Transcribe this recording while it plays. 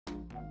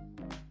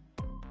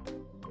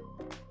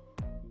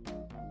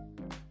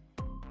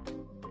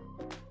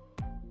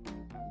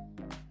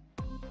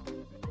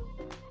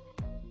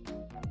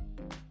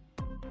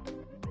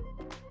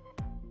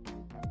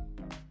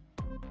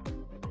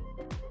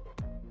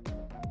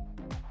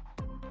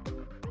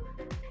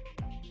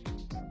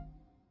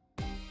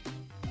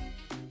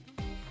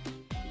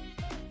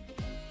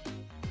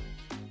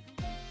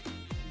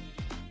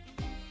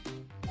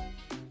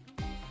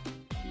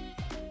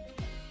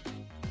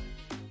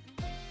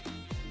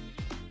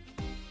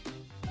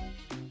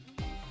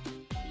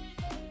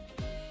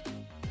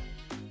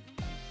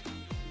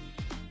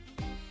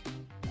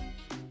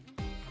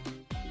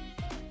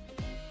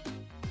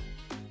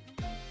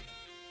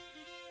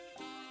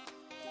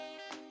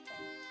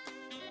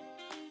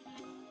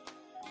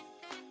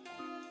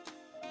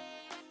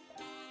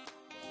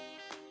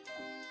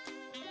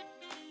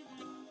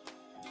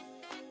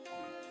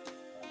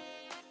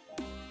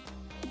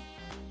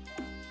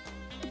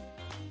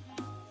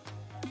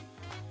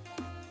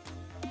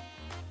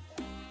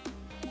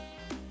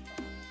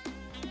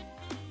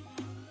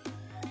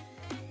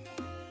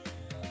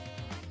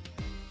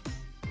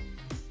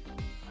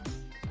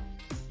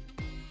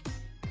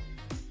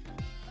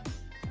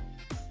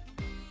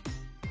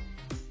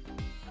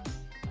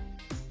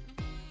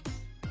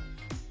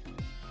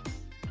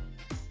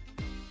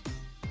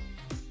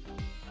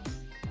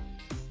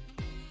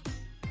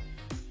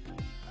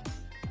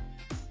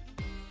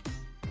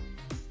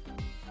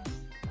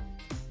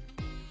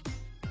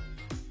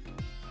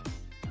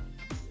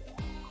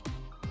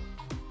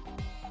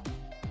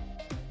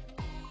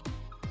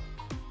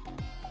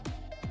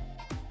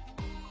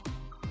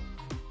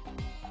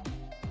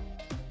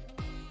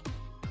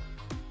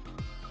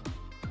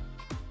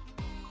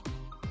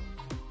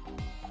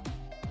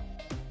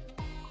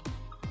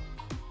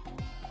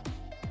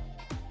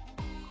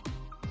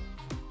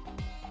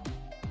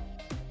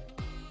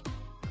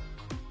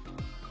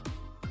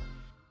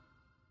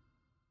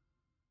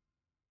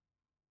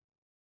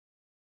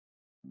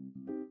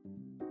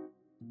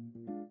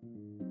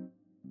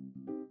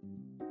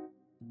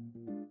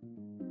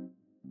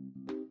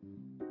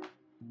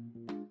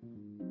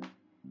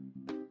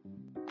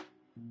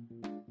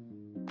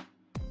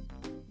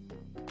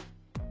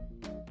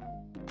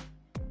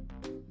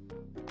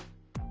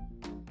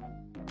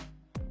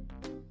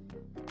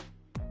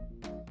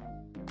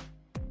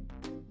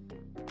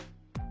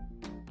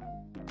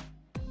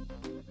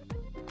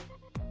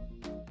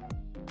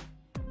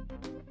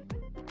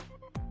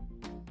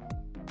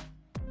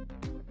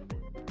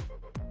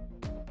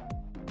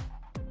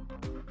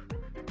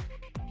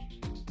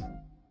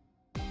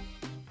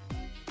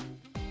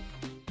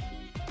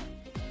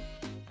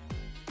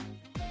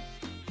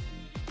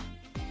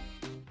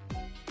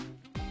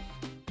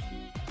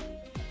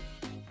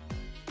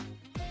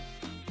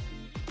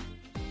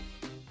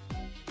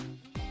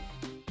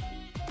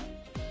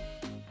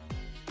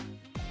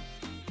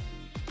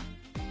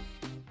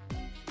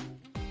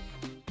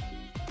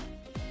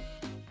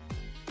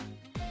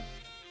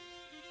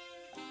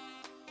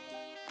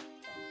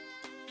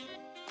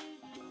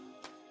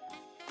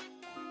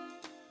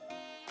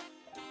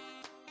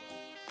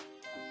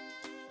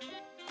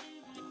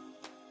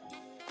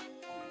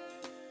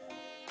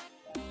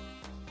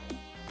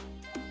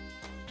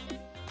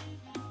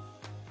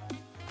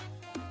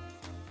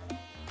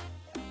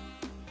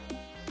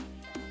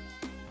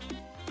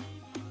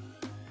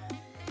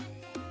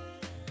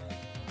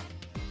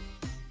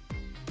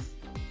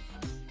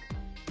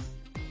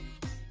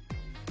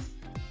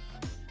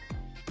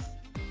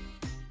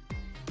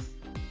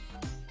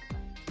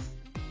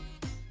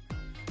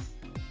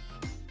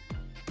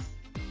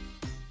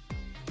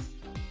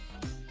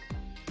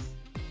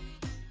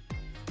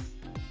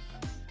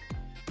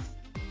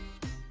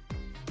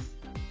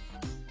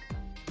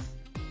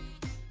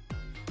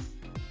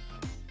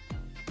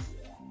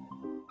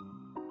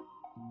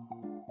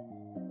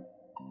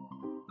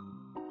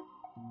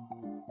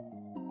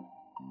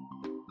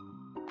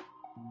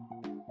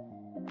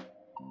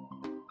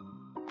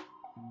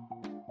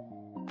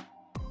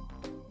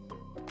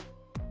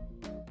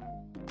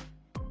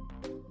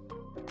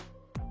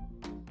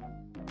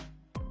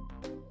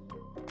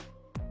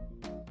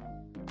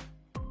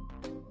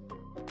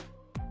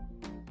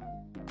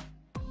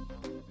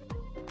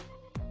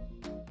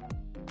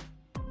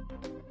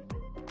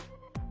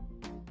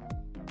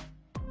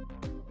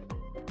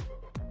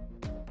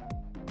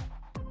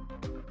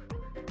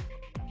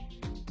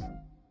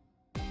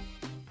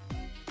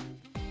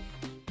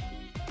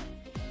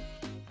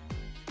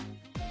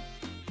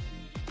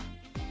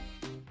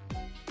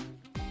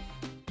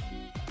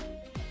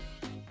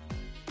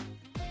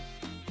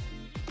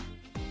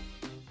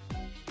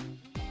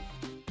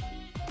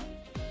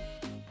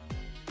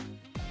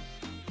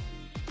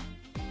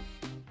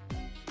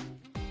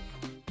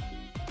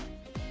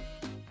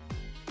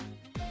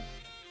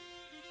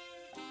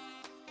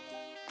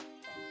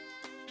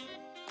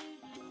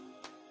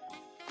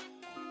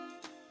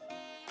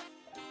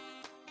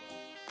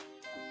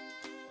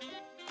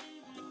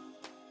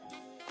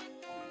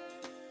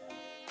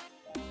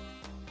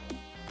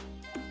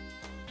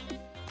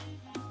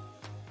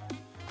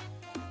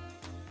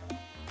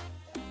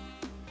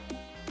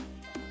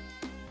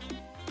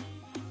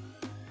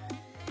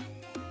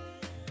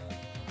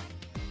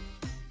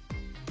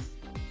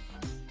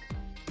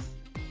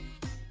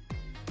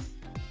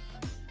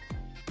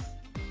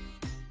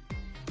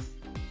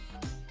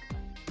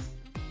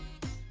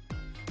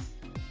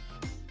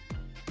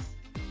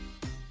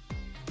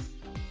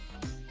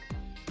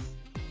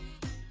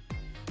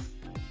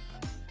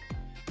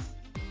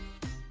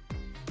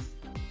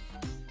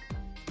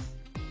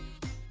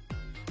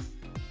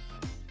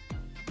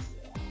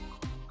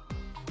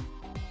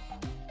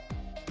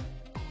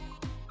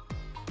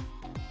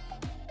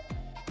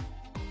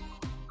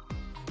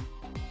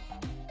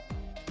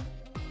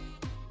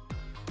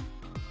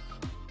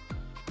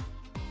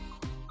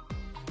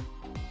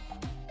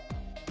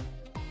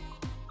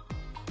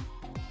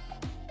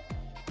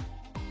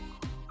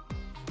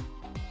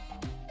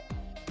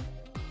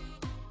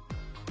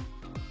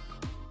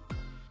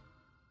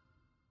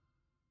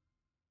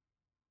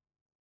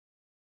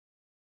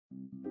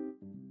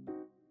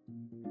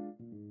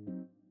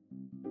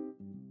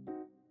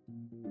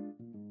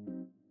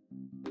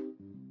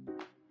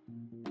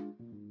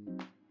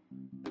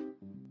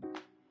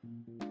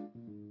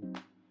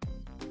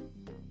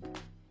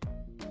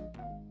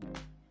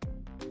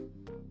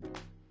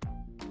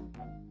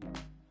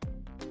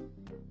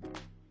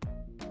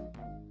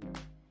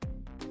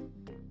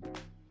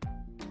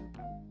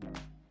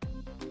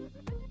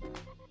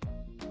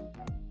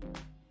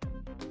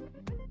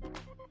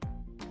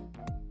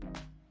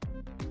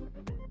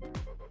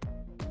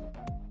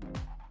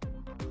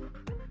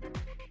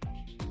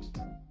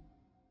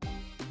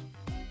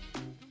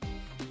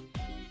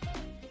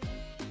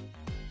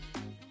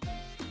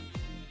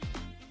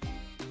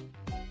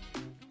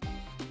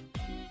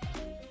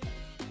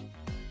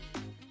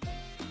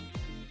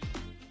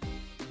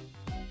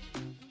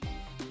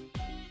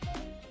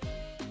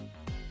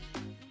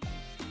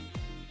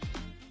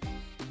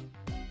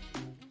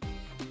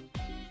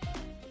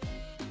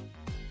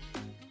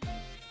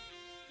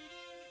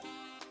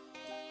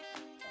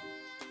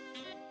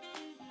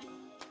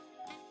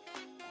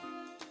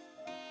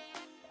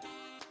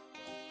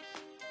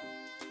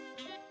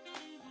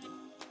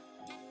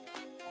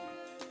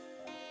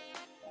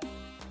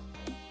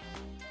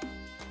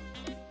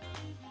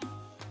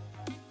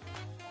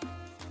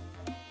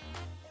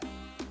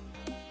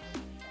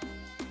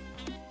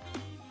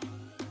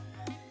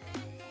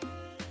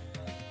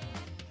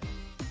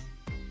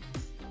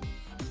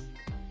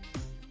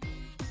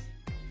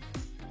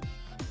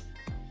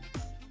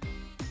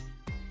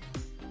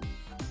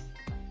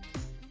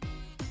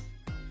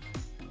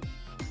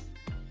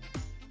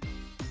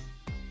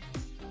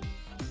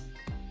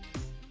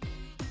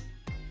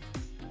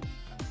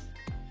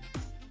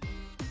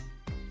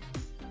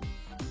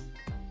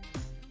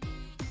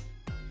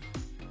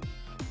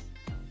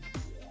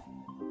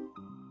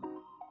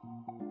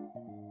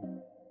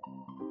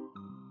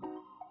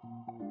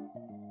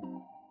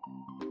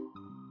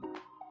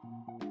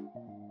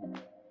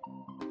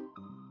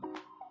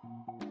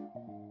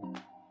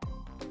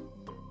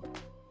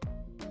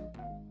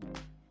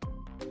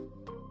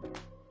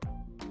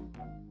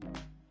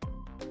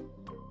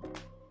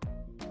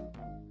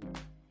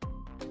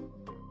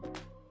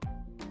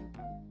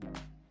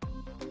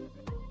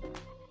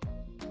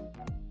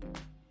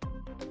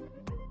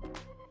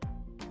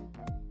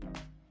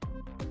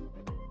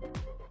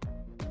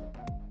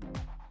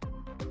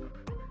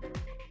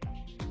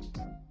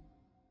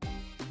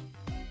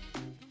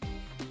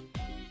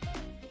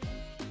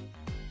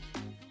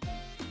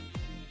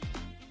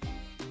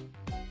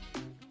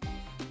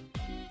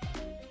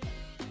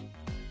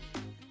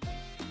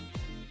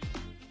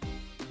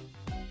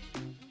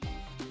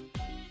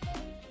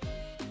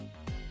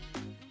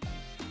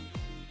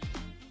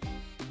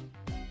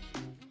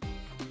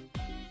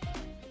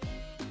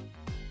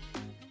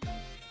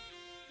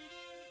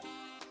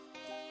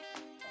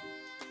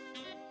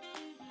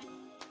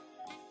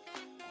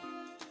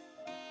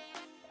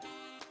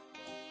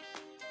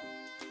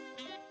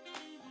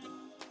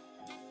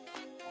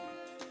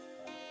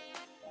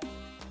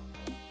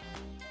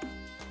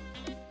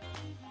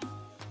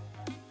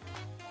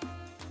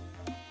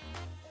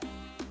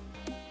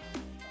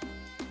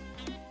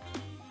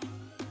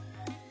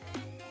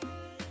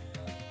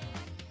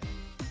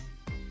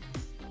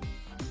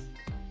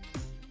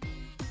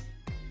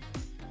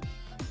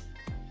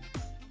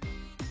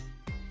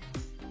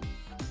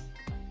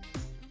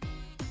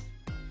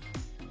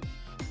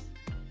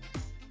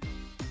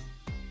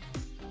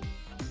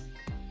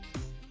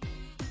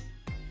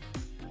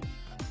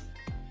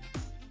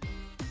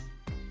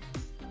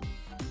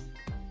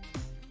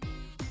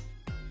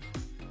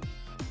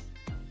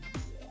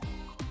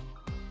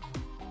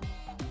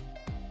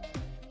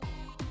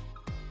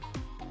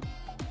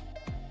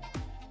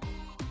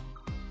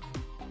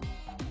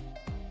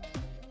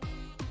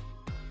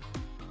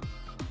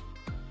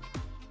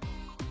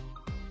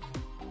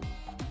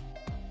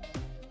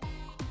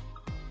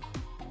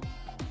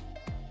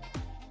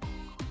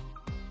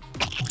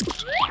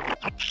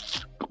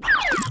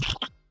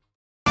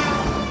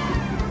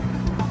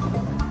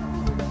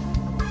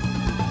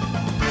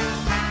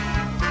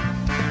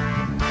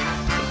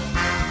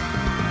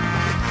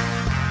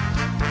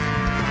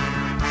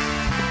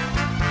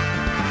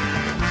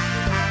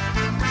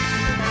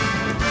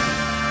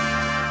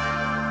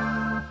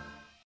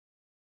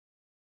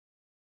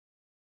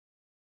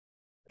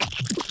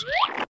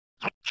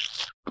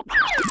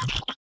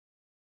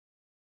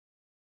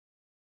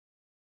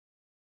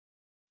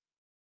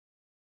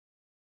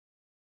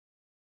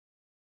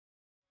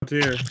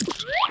dear.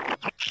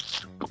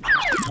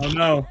 Oh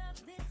no.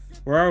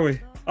 Where are we?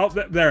 Oh,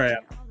 there I am.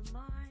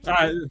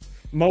 Alright,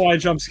 Moai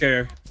jump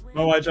scare.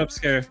 Moai jump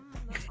scare.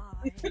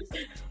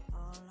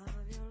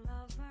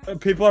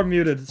 People are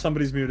muted.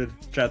 Somebody's muted,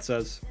 chat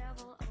says.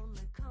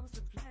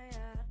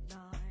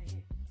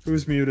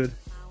 Who's muted?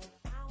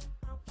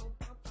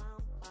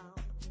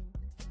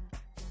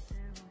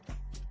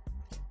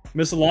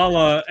 Miss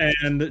Lala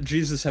and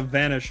Jesus have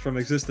vanished from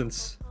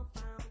existence.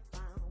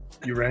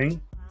 You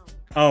rang?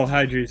 Oh,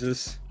 hi,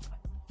 Jesus.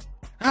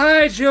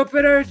 Hi,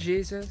 Jupiter,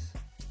 Jesus.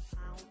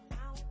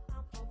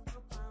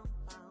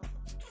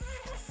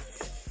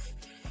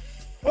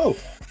 Oh,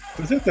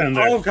 what's it down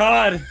there? Oh,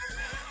 God.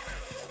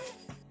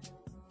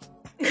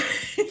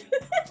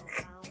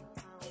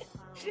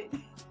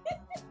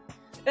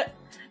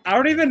 I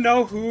don't even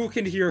know who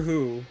can hear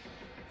who.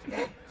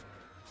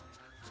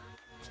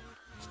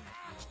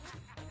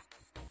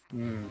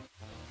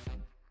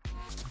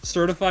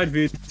 Certified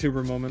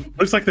VTuber moment.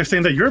 Looks like they're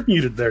saying that you're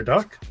muted there,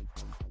 Doc.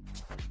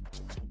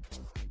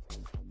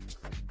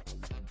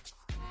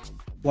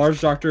 Large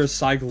Doctor is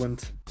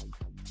silent.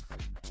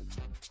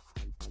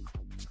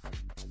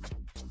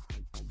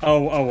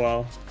 Oh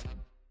well.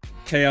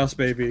 Chaos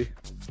Baby.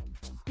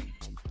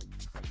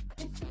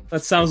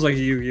 That sounds like a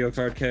Yu-Gi-Oh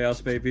card,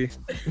 Chaos Baby.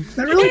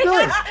 That really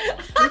does.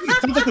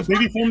 It sounds like the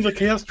baby form of the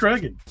Chaos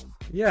Dragon.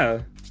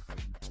 Yeah.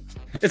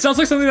 It sounds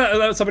like something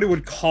that somebody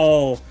would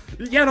call.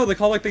 Yeah, no, they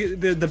call like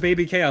the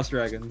baby Chaos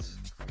Dragons.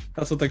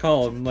 That's what they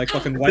call them. Like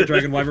fucking White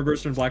Dragon,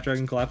 Wyverburst, and Black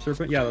Dragon Collapse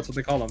Serpent. Yeah, that's what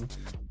they call them.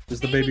 Is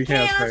the baby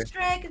Chaos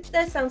Dragon.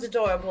 That sounds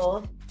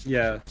adorable.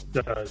 Yeah.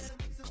 It does.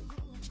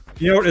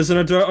 You know what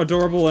isn't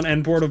adorable? An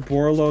end board of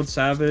Borreload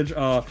Savage,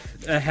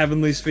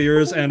 Heavenly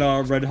Spheres, and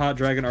Red Hot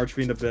Dragon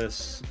Archfiend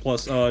Abyss,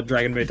 plus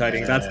Dragon Maid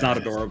Tiding. That's not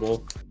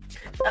adorable.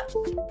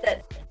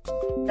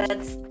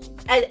 That's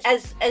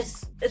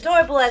as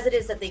adorable as it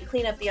is that they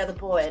clean up the other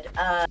board.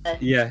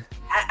 Yeah.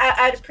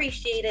 I'd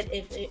appreciate it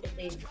if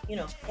they, you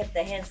know, kept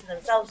their hands to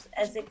themselves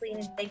as they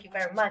clean. Thank you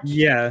very much.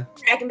 Yeah.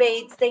 Dragon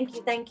Maids, thank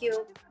you, thank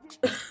you.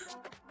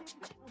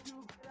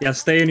 Yeah,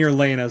 stay in your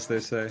lane, as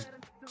they say.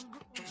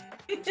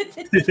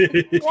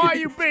 Why are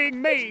you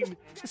being mean?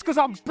 It's because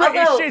I'm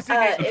British, isn't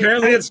it?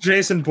 Apparently it's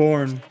Jason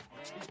Bourne.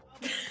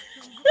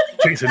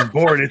 Jason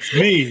Bourne, it's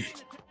me.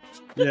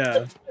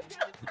 Yeah.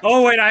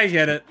 Oh wait, I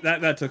get it.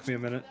 That took me a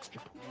minute.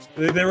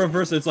 They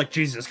reverse it. It's like,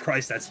 Jesus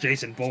Christ, that's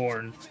Jason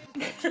Bourne.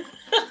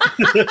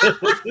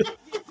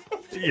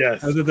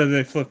 Yes. And then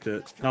they flipped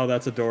it. Oh,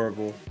 that's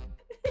adorable.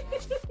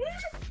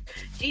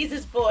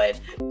 Jesus Bourne.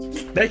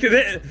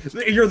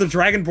 You're the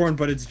Dragonborn,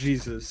 but it's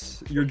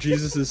Jesus. You're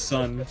Jesus'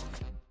 son.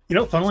 You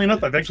know, funnily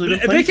enough, I've actually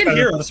been They can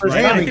hear us,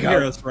 right? They can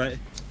hear us, right?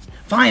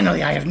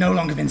 Finally, I have no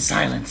longer been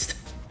silenced.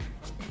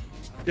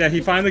 Yeah,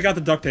 he finally got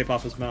the duct tape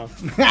off his mouth.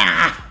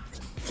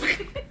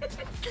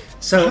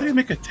 So, how do you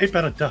make a tape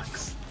out of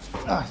ducks?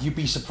 You'd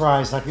be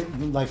surprised.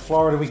 Like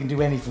Florida, we can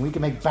do anything. We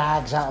can make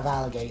bags out of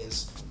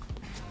alligators.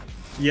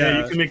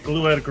 Yeah, you can make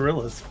glue out of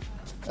gorillas.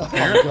 Oh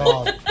my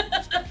god.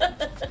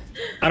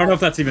 I don't know if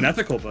that's even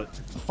ethical, but...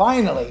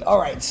 Finally.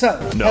 Alright, so...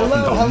 No,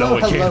 hello,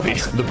 it can't be.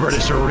 The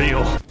British are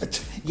real.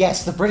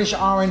 Yes, the British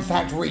are in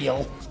fact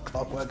real.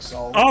 Clockwork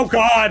solved. Oh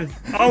god!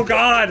 Oh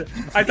god!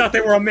 I thought they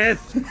were a myth!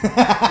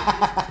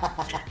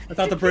 I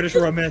thought the British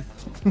were a myth.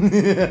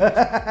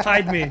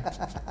 Hide me.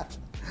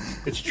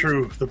 It's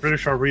true. The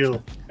British are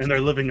real, and they're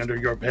living under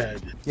your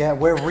bed. Yeah,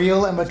 we're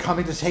real, and we're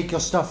coming to take your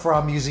stuff for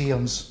our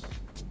museums.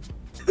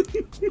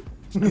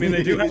 I mean,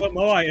 they do have a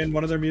Moai in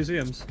one of their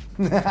museums.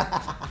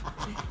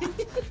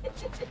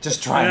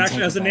 Just try. It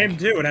actually has a name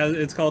too.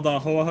 It's called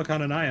Hoa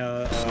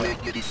Hakananaya.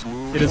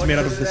 It is made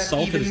out of the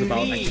salt. It is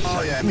about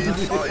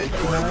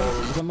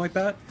something like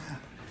that.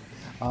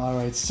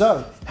 Alright,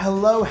 so,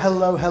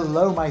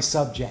 hello, my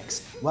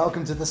subjects.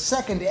 Welcome to the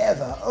second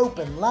ever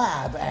open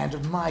lab,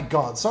 and my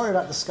god, sorry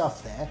about the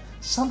scuff there.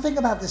 Something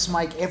about this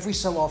mic every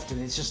so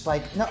often, it's just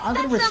like, no, I'm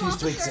gonna refuse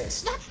to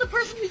exist. That's the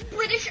person who's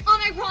British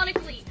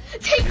unironically.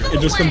 Take them It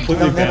just away.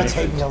 completely They'll never vanished.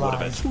 take me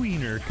alive.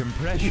 Tweener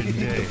compression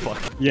day.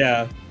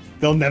 Yeah,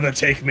 they'll never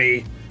take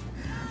me.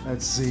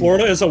 Let's see.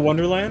 Florida is a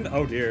wonderland?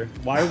 Oh dear.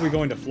 Why are we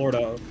going to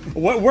Florida?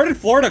 Where did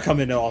Florida come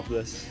into all of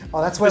this?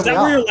 Oh, that's where Is we that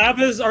are. where your lab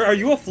is? Are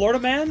you a Florida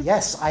man?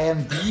 Yes, I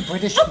am the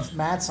British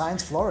mad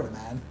science Florida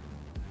man.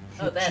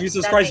 Oh,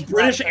 Jesus that Christ, makes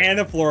British sense. and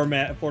a Florida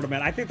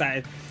man. I think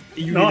that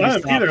you No, need I to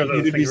don't be either stopped. of You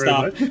those need to be things very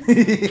stopped. much.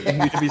 You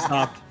need to be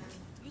stopped.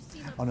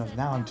 Oh no,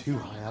 now I'm too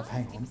high up.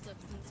 Hang on.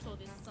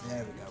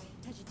 There we go.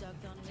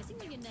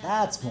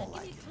 That's more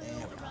like it.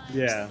 There we go.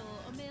 Yeah.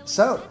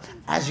 So,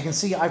 as you can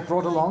see, I've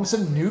brought along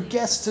some new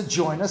guests to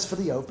join us for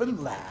the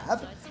open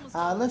lab.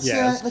 Let's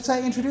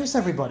introduce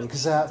everybody,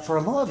 because for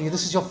a lot of you,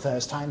 this is your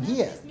first time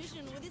here.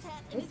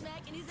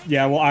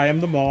 Yeah, well, I am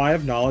the Moai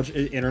of Knowledge,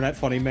 internet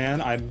funny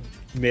man. I'm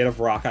made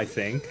of rock, I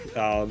think.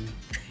 Bottom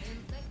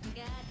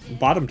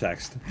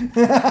text.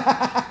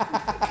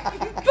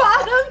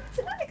 Bottom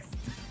text.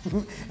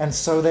 And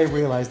so they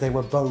realized they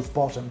were both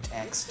bottom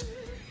text.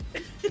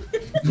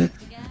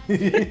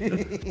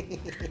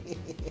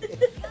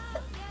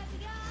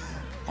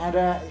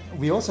 And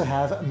we also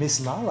have Miss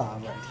Lala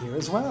right here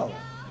as well.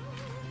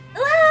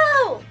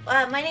 Hello!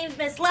 My name's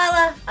Miss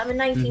Lala. I'm a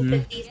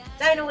 1950s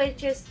dino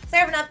waitress,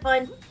 serving up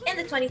fun in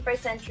the 21st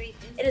century.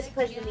 It is a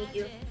pleasure to meet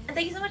you, and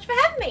thank you so much for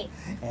having me.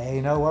 Hey,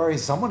 no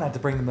worries. Someone had to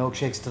bring the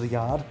milkshakes to the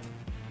yard.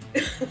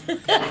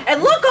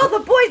 And look, all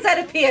the boys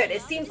that appeared.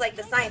 It seems like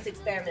the science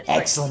experiment.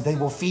 Excellent. They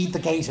will feed the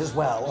gate as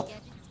well.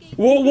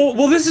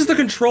 Well, this is the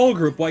control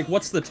group. Like,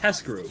 what's the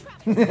test group?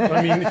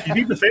 I mean, if you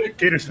need the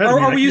gators fed,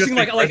 Are we using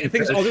like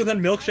things other than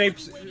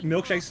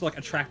milkshakes to like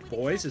attract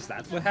boys? Is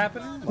that what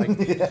happened? Like,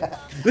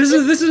 this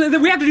is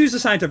we have to use the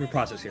scientific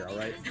process here. All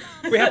right,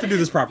 we have to do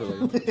this properly.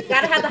 You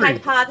gotta have the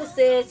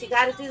hypothesis. You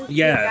gotta do.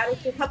 You gotta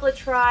do a couple of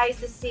tries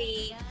to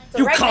see. So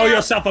you call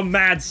yourself a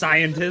mad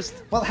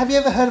scientist? Well, have you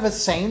ever heard of a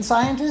sane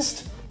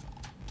scientist?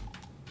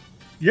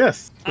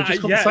 Yes. Just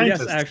called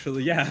scientists. Yes,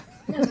 actually, yeah.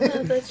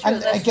 That's true.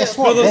 And guess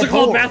true. what? Well, those They're are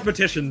called bored.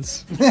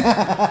 mathematicians.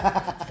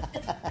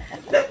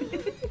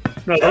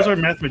 No, those are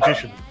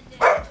mathematicians.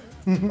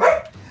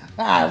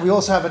 We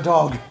also have a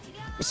dog.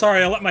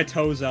 Sorry, I let my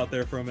toes out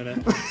there for a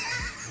minute.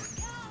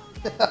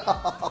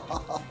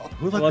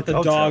 Who Let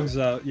the dogs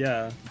out,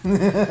 yeah.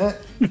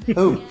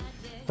 Who?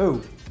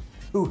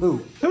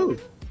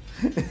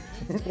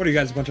 What are you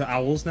guys, a bunch of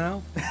owls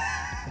now?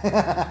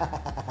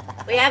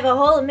 We have a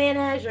whole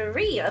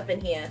menagerie up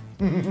in here.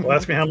 Well,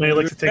 ask me how many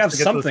licks it takes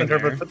to get to the center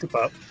of a Tootsie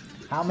Pop.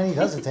 How many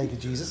does it take,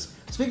 Jesus?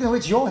 Speaking of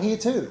which, you're here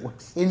too.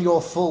 In your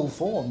full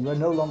form. You are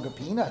no longer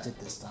Peanut at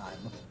this time.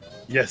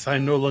 Yes, I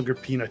am no longer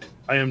Peanut.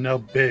 I am now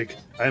big.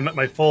 I am at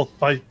my full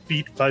 5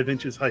 feet 5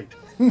 inches height.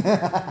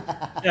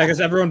 Yeah, because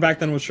everyone back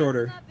then was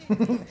shorter.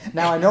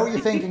 Now, I know what you're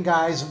thinking,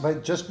 guys,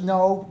 but just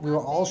know we were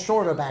all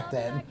shorter back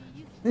then.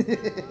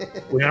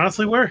 We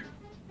honestly were.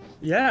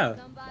 Yeah.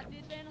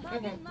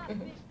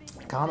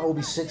 Can't all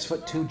be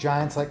 6'2"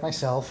 giants like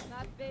myself.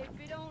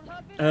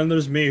 And then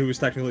there's me, who's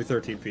technically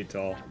 13 feet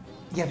tall.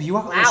 Yeah, but you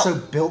are also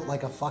built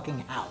like a fucking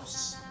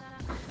house.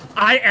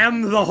 I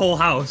am the whole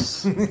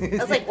house. I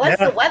was like,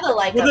 what's the weather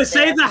like When up they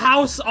say there? the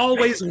house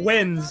always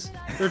wins,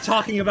 they're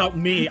talking about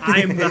me. I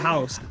am the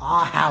house.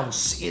 Our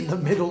house in the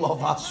middle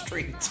of our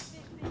street.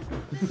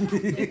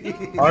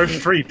 Our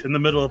street in the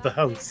middle of the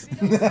house.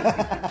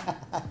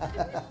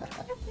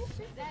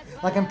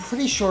 Like, I'm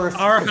pretty sure if...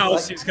 Our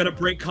house is gonna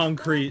break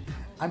concrete.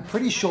 I'm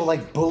pretty sure,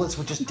 like, bullets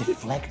would just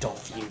deflect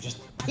off you.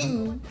 Just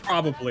ping.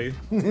 Probably.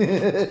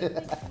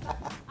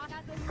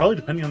 Probably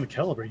depending on the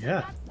caliber,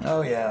 yeah.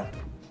 Oh, yeah.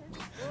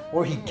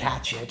 Or he'd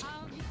catch it.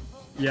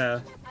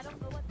 Yeah.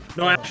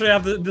 No, I actually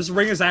have this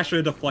ring is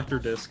actually a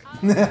deflector disc.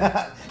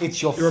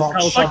 It's your You're fault.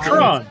 repelled Like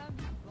Tron.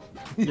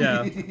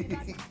 Yeah.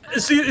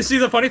 See,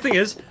 the funny thing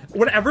is,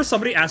 whenever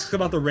somebody asks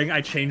about the ring,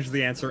 I change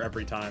the answer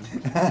every time.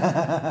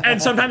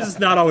 And sometimes it's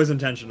not always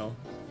intentional.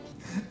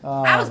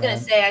 I was gonna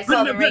say I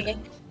saw the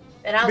ring,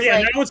 and I was yeah,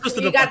 like, now it's just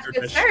a you got deflector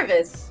good dish.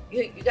 service.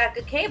 You got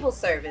good cable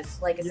service,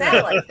 like a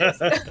satellite dish.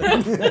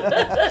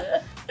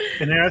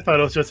 And there I thought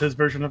it was just his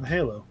version of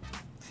Halo.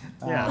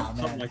 Yeah, Oh,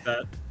 something man. like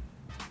that.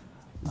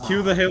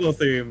 Cue the Halo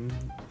theme.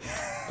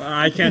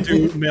 I can't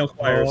do male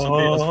choir.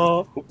 Somebody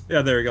else.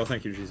 Yeah, there you go.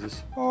 Thank you,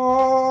 Jesus.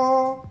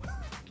 Oh.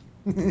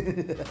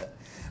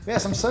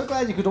 Yes, I'm so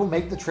glad you could all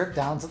make the trip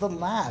down to the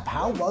lab.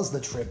 How was the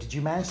trip? Did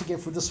you manage to get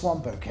through the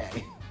swamp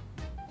okay?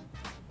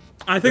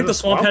 I think the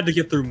swamp swamp? had to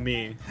get through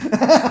me.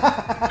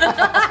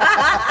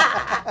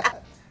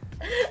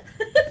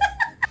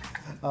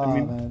 Oh,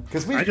 man.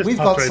 Because I just we've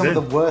popped got right some in.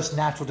 of the worst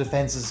natural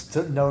defenses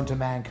known to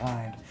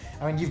mankind.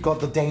 I mean, you've got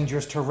the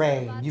dangerous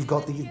terrain, you've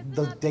got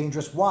the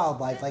dangerous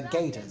wildlife like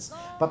gators,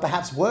 but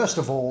perhaps worst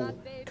of all,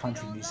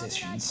 country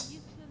musicians.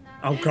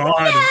 Oh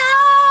God.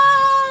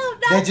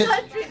 No, not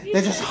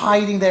They're just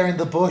hiding there in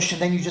the bush,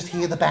 and then you just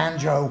hear the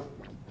banjo.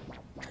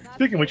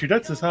 Speaking of which, your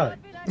debt is high.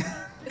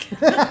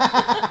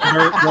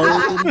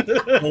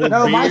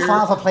 No, my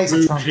father plays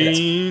a trumpet.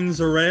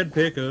 Jeans, a red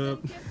pickup.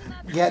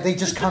 Yeah, they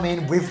just come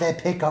in with their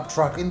pickup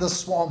truck in the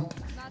swamp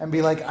and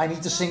be like, I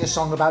need to sing a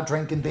song about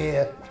drinking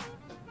beer.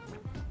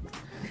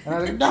 And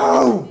I'm like,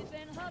 no!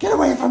 Get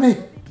away from me!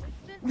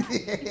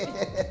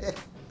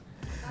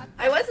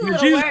 I was a little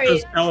Jesus worried.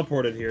 just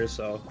teleported here,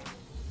 so.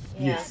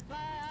 Yeah.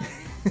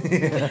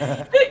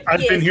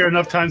 I've been here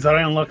enough times that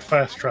I unlocked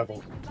fast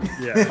travel.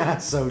 Yeah.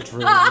 So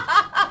true.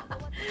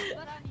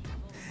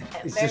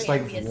 It's Very just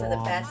like, envious of the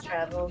fast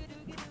travel.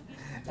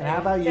 And how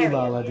about you, Very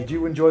Lala? envious. Did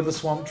you enjoy the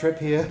swamp trip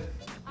here?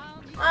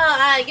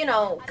 You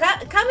know,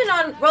 coming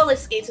on roller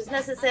skates was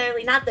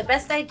necessarily not the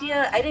best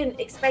idea. I didn't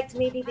expect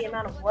maybe the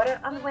amount of water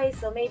on the way,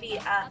 so maybe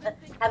have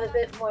a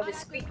bit more of a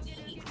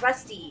squeaky,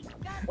 rusty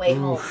way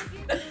home.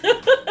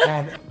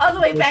 And All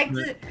the way back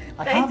to.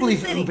 I back can't to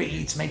believe the city. Uber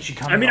Eats makes you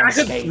come I mean, on I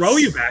could skates. throw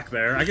you back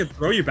there. I could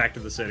throw you back to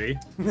the city.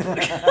 You know,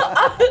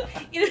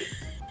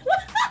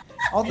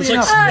 Oddly It's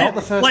enough, like, not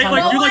the first like, time.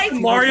 like I've do No, like I-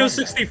 Mario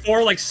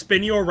 64, like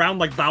spin you around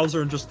like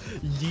Bowser and just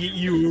yeet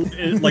you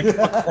like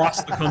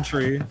across the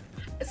country.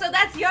 so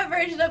that's your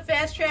version of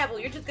fast travel.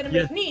 You're just gonna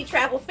make Yeah. me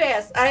travel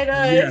fast. I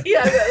Yeah.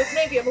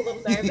 maybe I'm a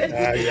little nervous.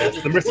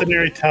 Yes, the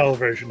mercenary towel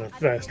version of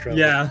fast travel.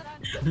 Yeah,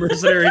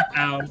 mercenary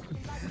town.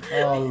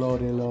 Oh,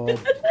 lordy lord.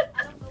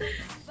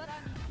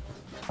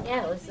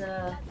 Yeah, it was,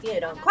 you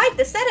know, quite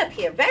the setup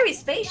here. Very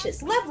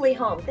spacious, lovely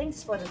home.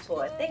 Thanks for the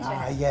tour. Thanks for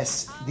having me.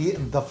 Yes,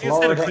 the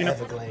Florida clean up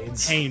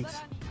Everglades. Paint.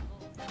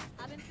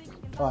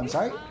 Oh, I'm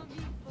sorry?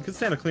 You could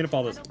stand to clean up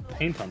all this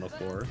paint on the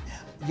floor.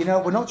 You know,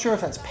 we're not sure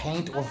if that's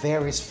paint or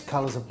various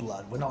colors of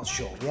blood. We're not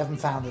sure. We haven't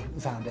found it,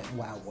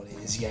 wow, what it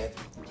is yet.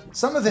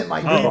 Some of it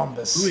might be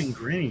rhombus. Blue and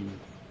green.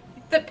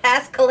 The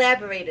past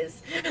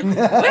collaborators.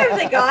 Where have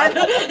they gone?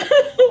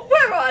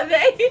 Where are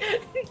they? A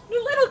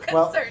little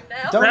concerned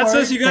now. That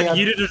says you got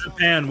yeeted to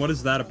Japan. What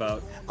is that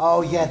about?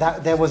 Oh yeah,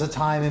 there was a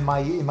time in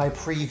my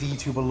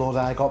pre-Vtuber lore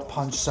that I got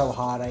punched so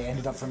hard I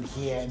ended up from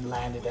here and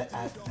landed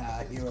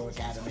at Hero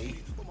Academy.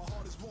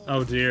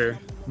 Oh dear.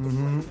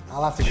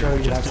 I'll have to show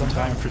you that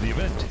sometime. Time for the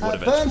event.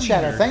 Burn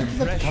Shadow, thank you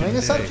for becoming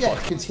a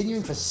subject.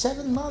 Continuing for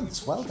 7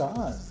 months. Well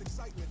done.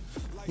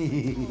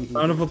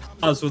 Round of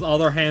applause with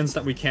all our hands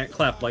that we can't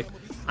clap. Like,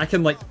 I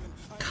can like,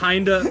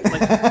 kinda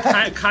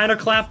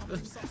clap.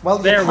 Well,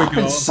 there we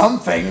go.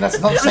 Something that's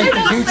not safe for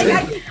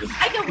YouTube.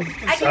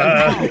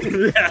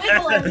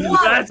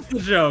 That's the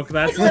joke.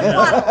 That's the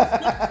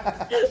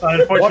joke.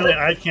 Unfortunately,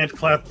 I can't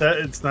clap that.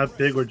 It's not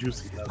big or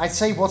juicy enough. I'd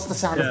say what's the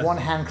sound of one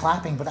hand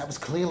clapping, but that was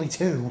clearly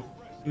 2.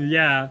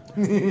 Yeah. I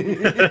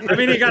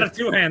mean, you gotta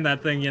 2-hand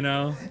that thing, you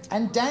know.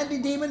 And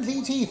Dandy Demon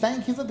VT,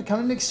 thank you for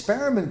becoming an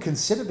experiment.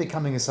 Consider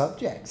becoming a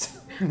subject.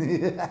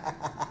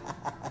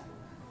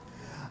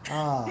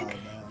 Oh, man.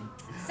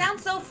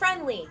 Sounds so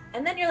friendly.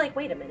 And then you're like,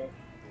 wait a minute.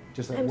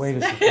 Just like, wait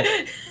a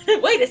second.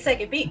 Wait a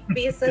second. Be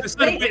a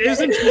second.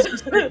 Isn't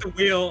Jesus Take the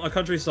Wheel a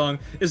country song?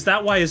 Is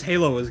that why his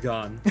halo is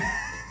gone?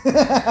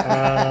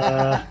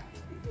 Well,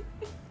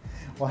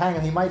 hang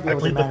on. He might be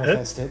able to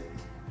manifest it.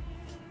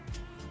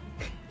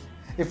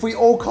 If we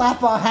all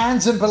clap our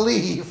hands and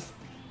believe.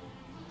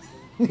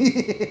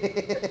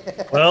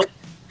 Well,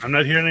 I'm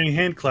not hearing any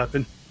hand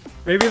clapping.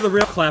 Maybe the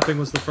real clapping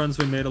was the friends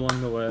we made along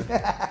the way.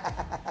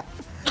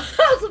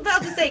 I was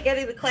about to say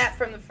getting the clap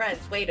from the friends.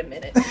 Wait a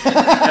minute.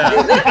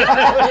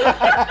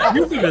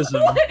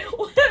 Euphemism.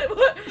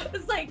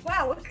 It's like,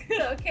 wow,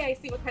 okay, I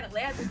see what kind of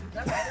land this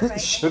is. Right.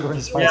 Sugar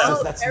and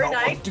spices, that's not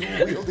what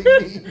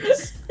dual-wielding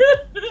means.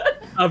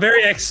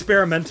 Very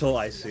experimental,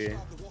 I see.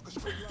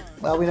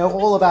 Well, we know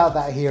all about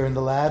that here in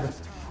the lab.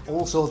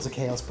 All sorts of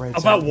chaos breaks.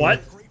 About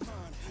what?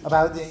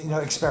 About, you know,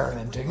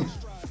 experimenting.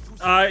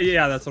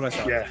 Yeah, that's what I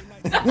thought. Yeah.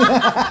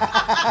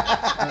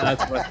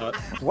 That's what I thought.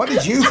 What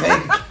did you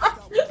think?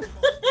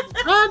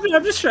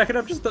 I'm just checking.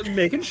 I'm just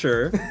making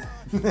sure.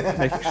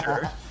 Making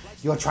sure.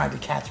 You're trying to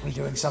catch me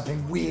doing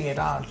something weird,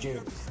 aren't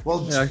you?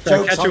 Well, yeah,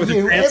 joke's on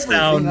you.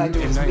 Everything I do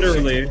is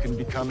literally can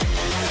become.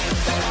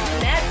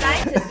 Mad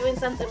scientist doing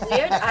something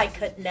weird? I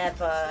could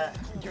never.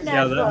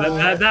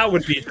 Yeah, that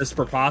would be just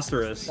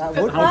preposterous. That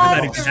would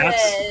How be could that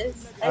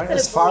exist?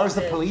 As far as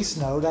the police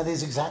know, that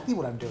is exactly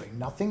what I'm doing.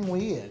 Nothing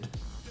weird.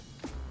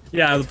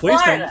 Yeah, the police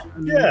Florida.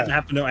 don't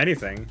have to know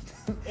anything.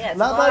 Yeah,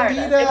 La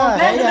Bandita!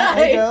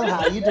 Hey girl,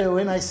 how you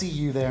doing? I see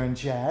you there in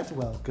chat.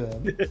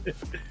 Welcome.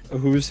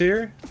 Who's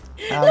here?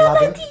 La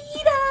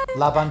Bandita!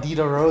 La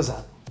Bandita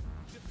Rosa.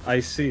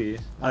 I see.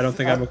 I don't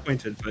think I'm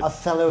acquainted, but a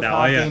fellow now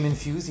card I am. game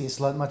enthusiast,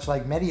 much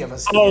like many of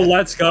us. Oh, here.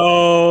 let's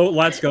go!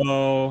 Let's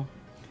go!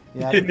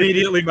 Yeah.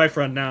 Immediately my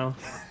friend now.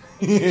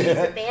 You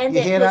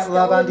hear that,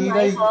 La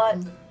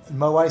Bandita?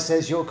 Moai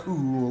says you're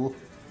cool.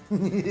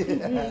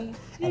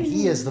 And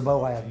he is the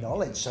Moai of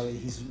knowledge, so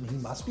he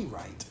must be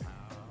right.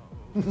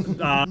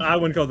 I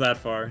wouldn't go that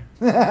far.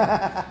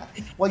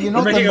 Well, you're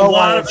not the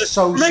Moai of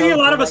so. We're making a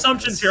lot of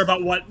assumptions here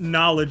about what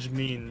knowledge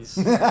means.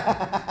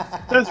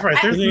 That's right.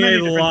 There's a many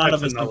lot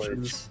of different types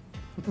assumptions.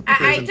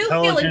 I do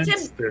feel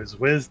intelligence, there's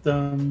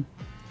wisdom.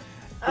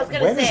 I was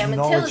gonna say, I'm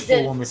knowledge fall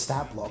intelligent. on the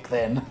stat block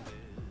then?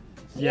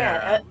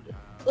 Yeah.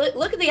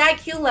 Look at the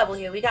IQ level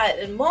here. We got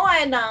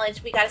Moai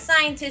knowledge, we got a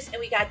scientist, and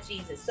we got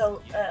Jesus.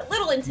 So a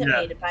little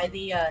intimidated by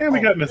the. And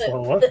we got Miss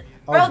Lola.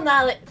 World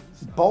knowledge.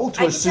 Bold to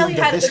I can tell assume you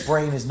that how this to-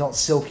 brain is not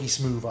silky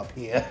smooth up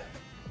here.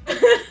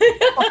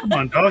 Oh, come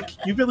on, Doc.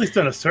 You've at least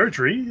done a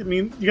surgery. I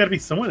mean, you got to be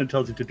somewhat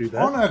intelligent to do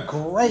that. On a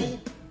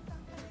grape.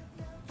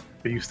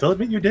 But you still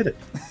admit you did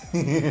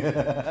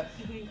it.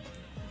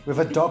 With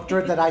a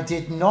doctorate that I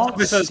did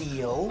not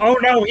steal. Oh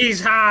no,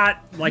 he's hot!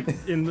 Like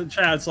in the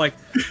chat, it's like,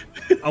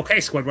 okay,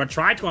 Squidward,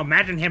 try to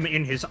imagine him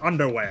in his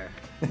underwear.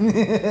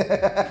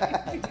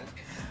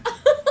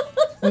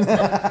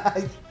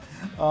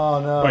 Oh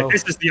no. Wait,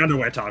 this is the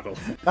underwear toggle.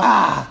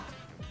 Ah!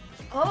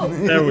 Oh,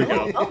 There we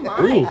go. Oh my.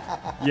 Ooh,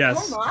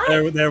 yes, Oh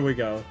my. there we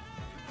go.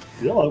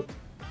 Hello.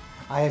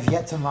 I have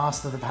yet to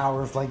master the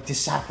power of, like,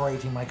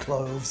 disapparating my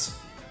clothes.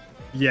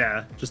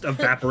 Yeah, just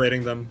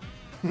evaporating them.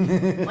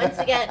 Once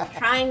again,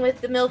 trying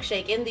with the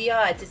milkshake in the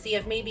yard to see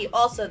if maybe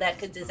also that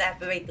could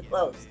disapparaate the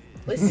clothes.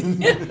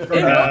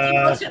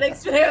 Multi-motion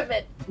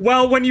experiment.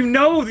 Well, when you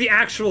know the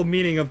actual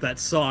meaning of that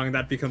song,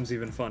 that becomes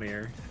even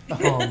funnier.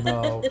 Oh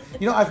no.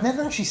 You know, I've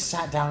never actually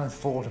sat down and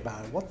thought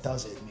about it. What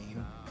does it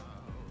mean?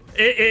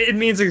 It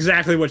means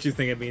exactly what you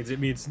think it means. It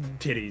means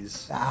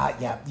titties. Ah,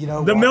 yeah. You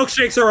know The what?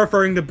 milkshakes are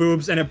referring to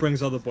boobs, and it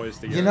brings all the boys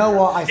together. You know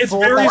what? I It's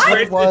thought very that's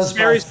what it was. It's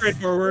very but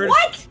straightforward.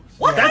 What?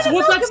 What That's kind of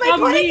what milk that am I stuff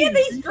putting in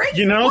means. these drinks?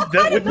 You know, what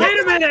that kind would- of milk Wait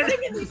a am I minute.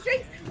 putting in these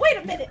drinks? Wait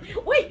a minute.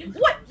 Wait,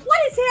 what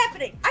is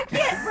happening? I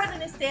can't run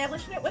an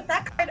establishment with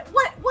that kind of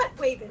what?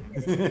 Wait a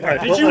minute. All right,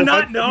 Did you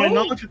not know? If my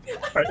knowledge,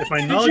 all right, if my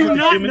Did knowledge you of the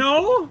not human,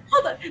 know?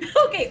 Hold on.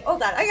 Okay,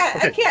 hold on.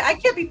 I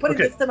can't be putting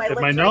okay, this to my if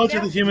lips my right knowledge now.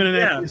 of the human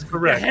anatomy is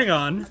correct, Hang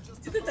on.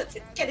 Get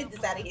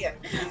this out of here.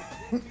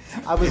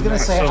 I was gonna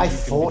say So I you can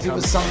thought it become-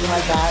 was something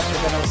like that,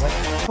 but then I was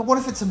like, but what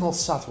if it's a more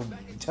subtle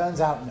meaning?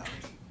 Turns out no.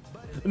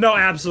 No,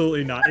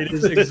 absolutely not. It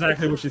is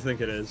exactly what you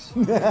think it is.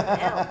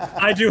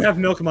 I do have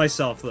milk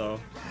myself, though.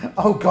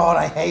 Oh god,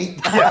 I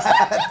hate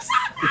that.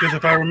 because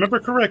if I remember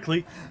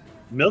correctly,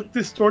 milk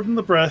is stored in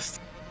the breast,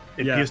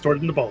 and pee is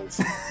stored in the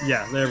balls.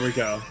 Yeah, there we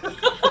go.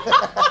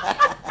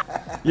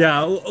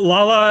 Yeah,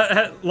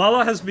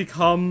 Lala has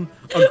become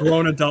a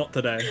grown adult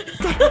today.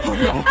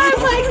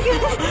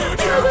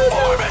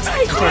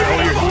 Sorry,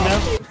 all your pee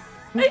now?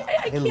 I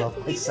I can't love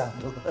my believe it.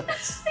 sound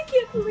alerts. I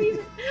can't believe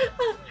it.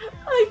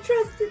 I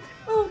trusted.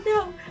 Oh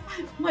no,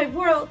 my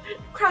world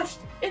crushed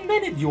in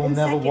minutes. You will in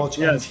never seconds. watch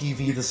Yes.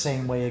 MTV the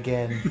same way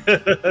again.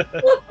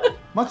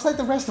 Much like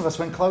the rest of us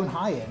when Clone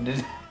High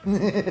ended.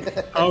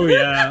 Oh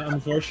yeah,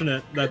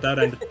 unfortunate that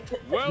ended.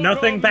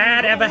 Nothing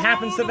bad ever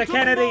happens to the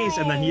Kennedys,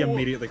 and then he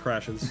immediately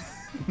crashes.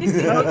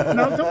 Now,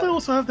 don't they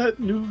also have that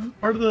new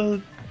part of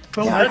the?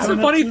 Yeah, That's the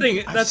funny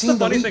thing. I've That's seen the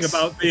funny thing leaks.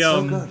 about It's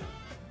so good.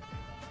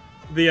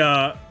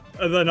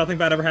 the nothing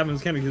bad ever happens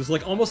to Kennedy. Because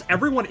like almost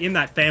everyone in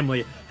that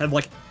family had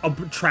like a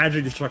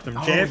tragedy struck them.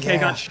 Oh, JFK yeah.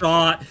 got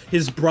shot.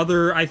 His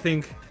brother, I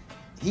think.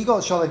 He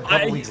got shot like a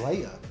couple weeks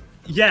later.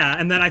 Yeah,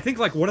 and then I think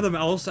like one of them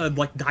else had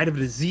like died of a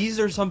disease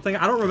or something.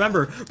 I don't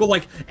remember, but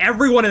like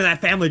everyone in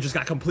that family just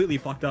got completely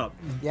fucked up.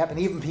 Yep, and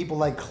even people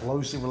like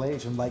closely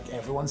related to him, like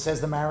everyone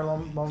says the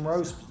Marilyn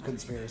Monroe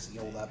conspiracy,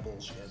 all that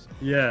bullshit.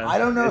 Yeah. I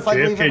don't know if I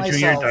believe it JFK Jr.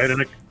 myself. died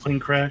in a plane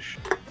crash.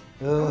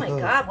 Oh my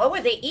god, what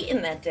were they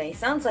eating that day?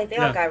 Sounds like they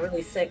all Yeah. got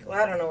really sick.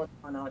 Well, I don't know what's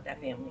going on with that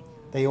family.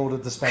 They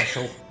ordered the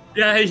special.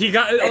 Yeah, he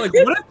got like.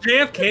 What if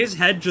JFK's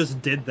head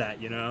just did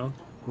that? You know?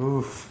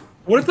 Oof.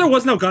 What if there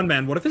was no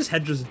gunman? What if his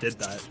head just did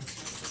that?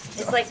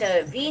 It's like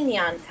a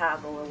Vignon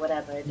toggle or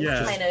whatever. Just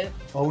Yeah. kind of.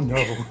 Oh no.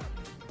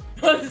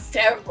 It's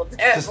terrible.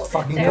 Just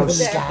fucking go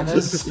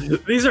scanners.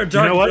 These are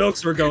dark know what?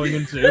 jokes we're going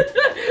into.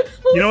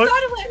 You know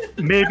what?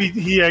 Maybe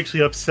he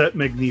actually upset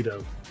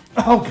Magneto.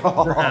 Oh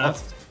god.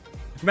 Perhaps.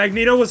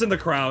 Magneto was in the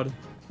crowd.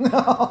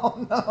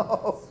 No,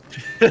 no.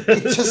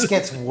 It just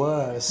gets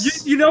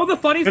worse. You know the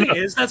funny thing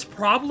is that's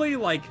probably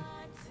like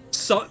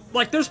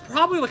there's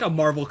probably like a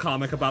Marvel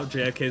comic about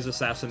JFK's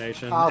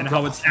assassination Oh, and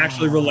how God. it's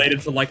actually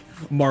related to like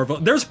Marvel.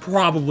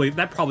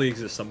 That probably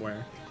exists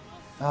somewhere.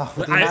 With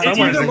the It's amount of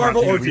either times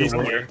Marvel or real DC.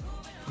 world-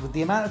 With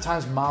the amount of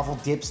times Marvel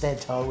dips their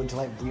toe into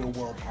like real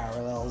world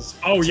parallels.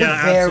 Oh, to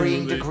yeah,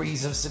 varying absolutely.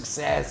 degrees of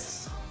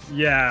success.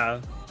 Yeah.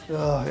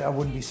 Ugh, I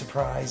wouldn't be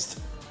surprised.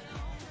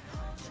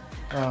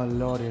 Oh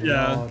lordy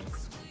Yeah. lord.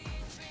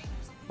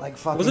 Like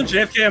fucking. Wasn't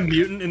JFK a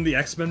mutant in the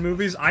X-Men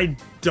movies? I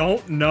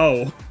don't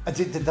know.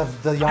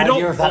 The I don't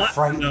idea of that want-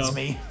 frightens no.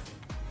 me.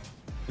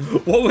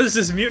 What was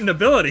his mutant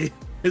ability?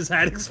 His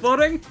head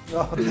exploding?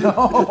 Oh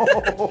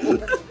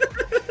no!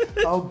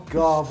 Oh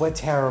god, we're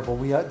terrible.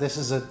 We are. This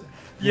is a.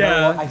 You know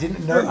Yeah. what? I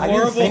didn't know. We're I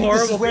didn't think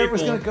this is horrible where it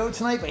was people. going to go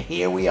tonight, but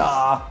here we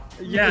are.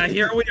 Yeah,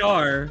 here we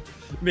are,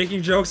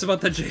 making jokes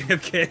about the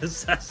JFK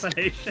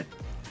assassination.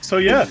 So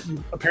yeah,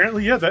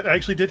 apparently that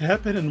actually did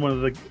happen in one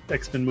of the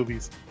X-Men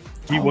movies.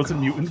 He Oh, was a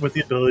God. mutant with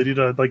the ability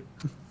to like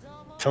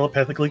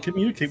telepathically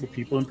communicate with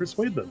people and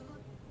persuade them.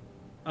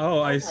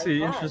 Oh, I my see.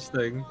 God.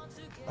 Interesting.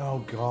 Oh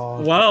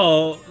god.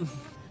 Well,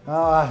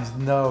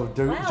 No,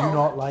 do Wow.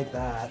 not like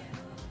that.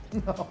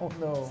 No,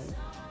 no.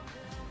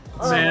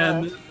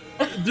 man,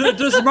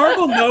 does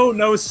Marvel know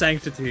no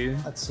sanctity?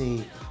 Let's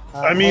see.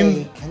 I mean-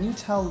 hey, can you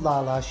tell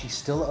Lala she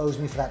still owes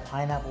me for that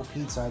pineapple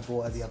pizza I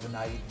bought her the other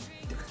night?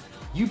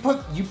 You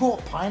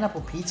bought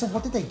pineapple pizza?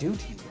 What did they do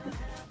to you?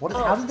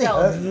 How did they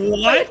hurt you?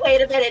 What?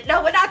 Wait a minute.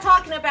 No, we're not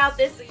talking about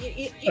this.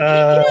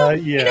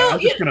 I'm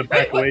just gonna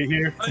back away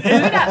here.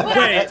 We're not Wait.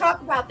 gonna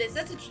talk about this.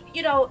 That's that's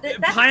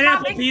Pineapple a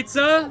topic.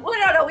 pizza?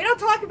 Well, no, we don't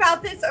talk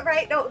about this. All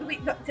right, no, this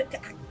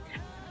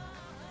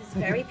is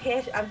very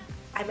passionate.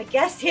 I'm a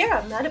guest here.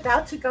 I'm not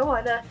about to go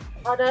on a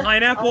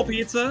Pineapple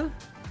pizza?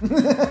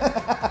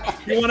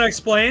 You want to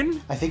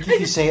explain? I think if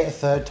you say it a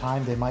third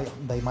time, they might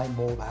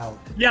mold out.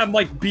 Yeah, I'm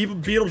like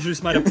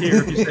Beetlejuice might appear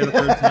if you say it a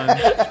third time.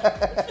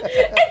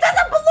 It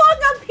doesn't belong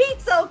on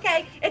pizza,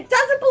 okay? It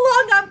doesn't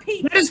belong on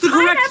pizza. That is the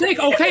correct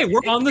Pineapple thing. Okay,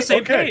 we're on the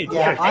same Okay. page.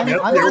 Yeah, I'm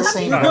the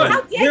same. We're good.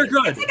 How dare We're you?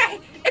 good.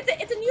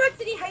 It's a New York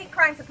City hate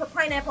crime to put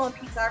pineapple on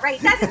pizza, all right?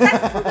 That's the truth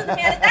of the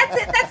matter. That's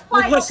it. That's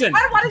fine. Listen, I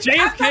don't wanna- I'm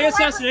JFK not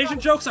assassination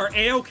jokes are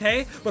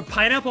a-okay, but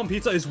pineapple on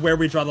pizza is where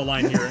we draw the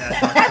line here.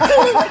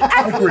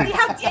 Absolutely.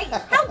 How dare you?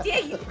 How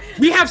dare you?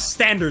 We have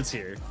standards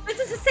here. This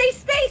is a safe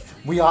space.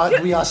 We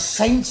are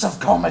saints of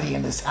comedy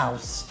in this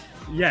house.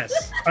 Yes.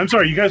 I'm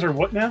sorry, you guys are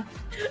what now?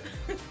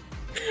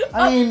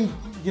 I mean,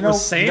 You know,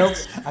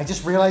 saints? I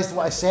just realized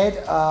what I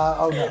said.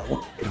 Oh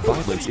no.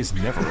 Violence is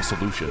never a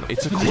solution.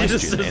 It's a He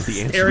just question, and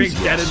the answer staring is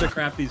dead yes. into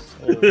Crafty's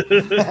soul.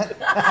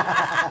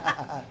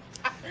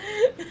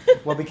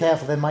 Well, be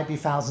careful. There might be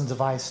thousands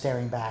of eyes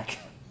staring back.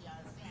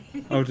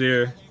 Oh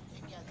dear.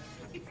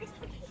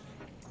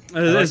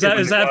 Is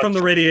that from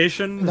the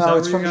radiation? No,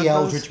 it's from the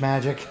Eldritch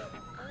magic.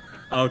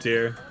 Oh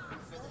dear.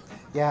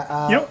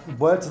 Yeah,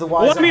 word to the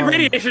wise. Well, I mean, at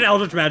home. radiation,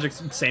 eldritch magic,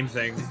 same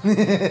thing.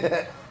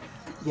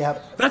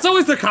 Yep. That's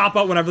always the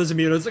cop-out whenever there's a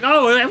mutant. It's like,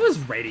 oh, it was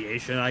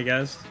radiation, I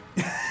guess.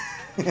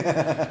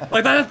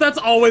 Like, that's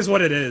always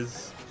what it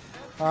is.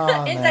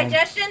 Oh,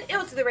 Indigestion, it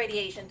was the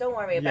radiation. Don't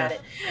worry about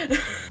it.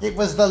 It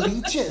was the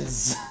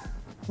leeches.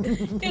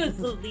 It was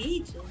the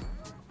leeches.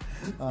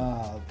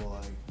 Oh,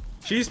 boy.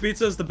 Cheese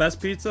pizza is the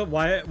best pizza?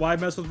 Why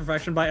mess with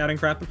perfection by adding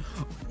crap?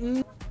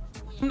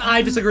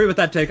 I disagree with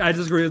that take.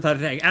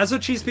 As a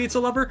cheese pizza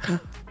lover,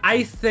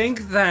 I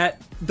think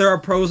that there are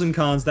pros and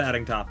cons to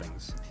adding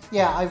toppings.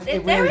 Yeah,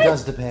 it really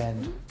does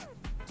depend.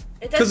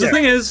 Because the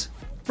thing is,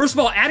 first of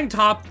all, adding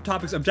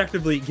toppings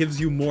objectively gives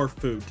you more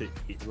food to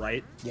eat,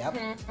 right? Yep.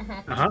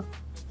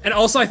 And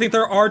also, I think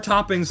there are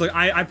toppings, like,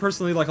 I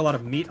personally like a lot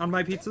of meat on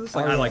my pizzas.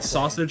 Like, I like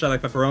sausage, I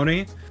like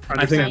pepperoni.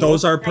 I think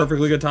those are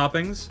perfectly good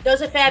toppings.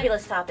 Those are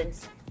fabulous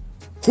toppings.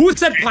 Who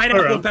said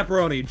pineapple and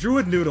pepperoni?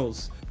 Druid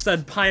Noodles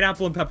said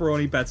pineapple and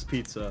pepperoni bets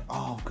pizza.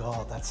 Oh,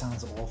 God, that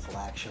sounds awful,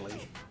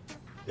 actually.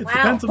 It Wow.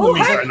 depends on Who the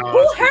meat hurt, or not.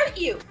 who hurt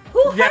you?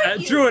 Who hurt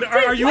you? Druid,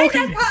 are you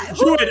okay?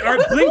 Druid,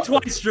 blink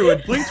twice,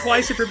 Druid. Blink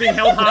twice if you're being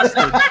held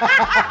hostage.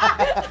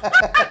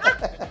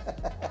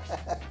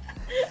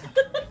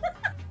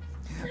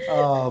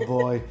 Oh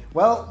boy.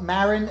 Well,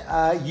 Marin,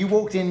 you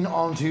walked in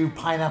onto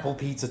Pineapple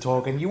Pizza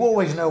Talk, and you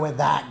always know where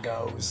that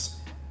goes.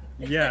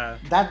 Yeah.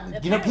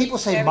 That, you know, people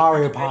say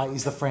Mario Party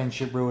is the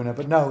friendship ruiner,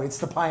 but no, it's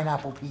the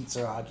pineapple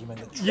pizza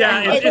argument.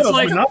 Yeah, it's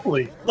like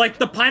Monopoly. Like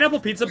the pineapple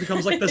pizza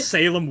becomes like the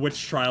Salem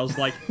witch trials.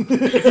 Like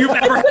if you've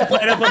ever had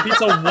pineapple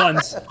pizza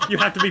once, you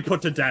have to be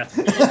put to death.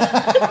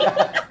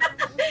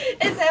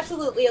 It's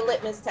absolutely a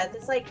litmus test.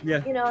 It's like, you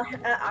know,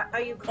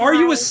 are you crying? Are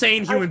you a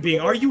sane human being?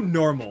 Are you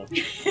normal?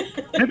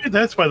 Maybe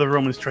that's why the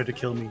Romans tried to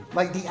kill me.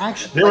 Like the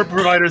actual. They were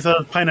providers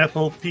of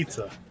pineapple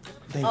pizza.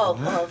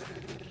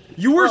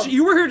 You were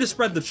here to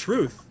spread the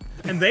truth,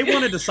 and they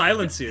wanted to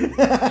silence you.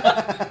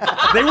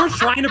 They were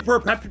trying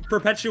to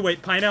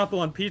perpetuate pineapple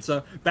on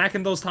pizza back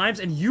in those times,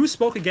 and you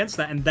spoke against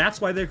that, and that's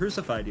why they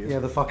crucified you. Yeah,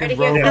 the fucking It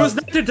was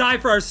not to die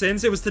for our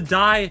sins, it was to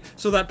die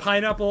so that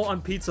pineapple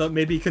on pizza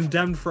may be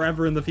condemned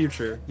forever in the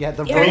future. Yeah,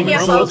 the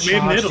Romans was made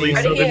in Italy,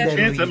 so there's a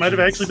chance that might have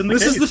actually been the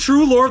case. This is the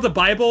true lore of the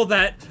Bible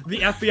that the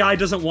FBI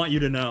doesn't want you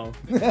to know.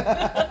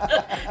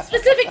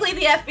 Specifically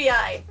the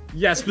FBI.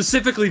 Yeah,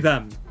 specifically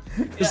them.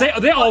 Because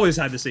they always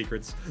hide the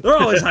secrets. They're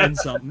always hiding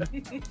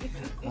something.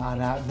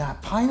 Now,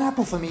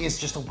 pineapple for me is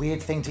just a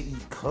weird thing to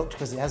eat cooked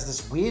because it has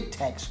this weird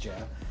texture,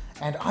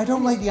 and I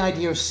don't like the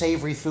idea of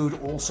savory food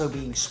also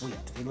being sweet.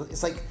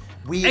 It's like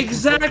weird.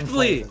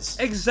 Exactly.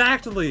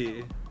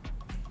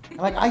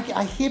 Like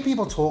I hear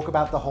people talk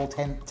about the whole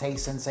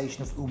taste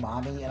sensation of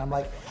umami, and I'm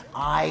like,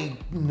 I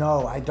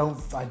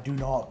do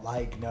not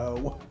like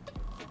no.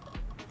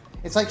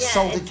 It's like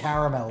salted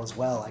caramel as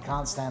well. I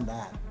can't stand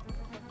that.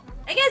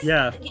 I guess,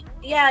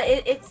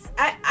 it's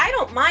I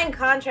don't mind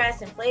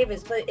contrast in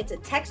flavors, but it's a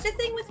texture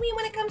thing with me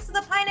when it comes to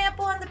the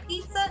pineapple on the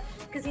pizza,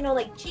 because, you know,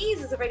 like,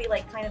 cheese is already,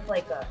 like, kind of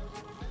like a,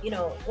 you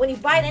know, when you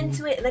bite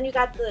into it, and then you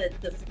got the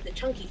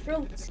chunky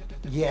fruits.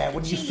 Yeah,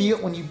 when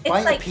you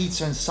bite a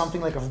pizza and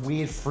something like a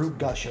weird fruit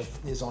gusher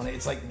is on it,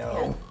 it's like,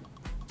 no.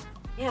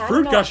 Yeah,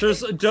 fruit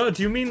gushers? Do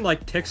you mean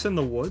like ticks in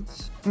the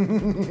woods?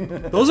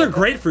 Those are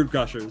great fruit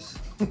gushers.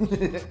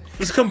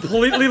 Just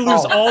completely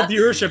lose all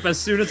viewership as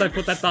soon as I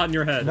put that thought in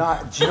your head.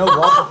 Nah, do you know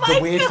what?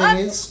 The weird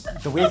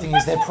thing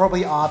is there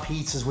probably are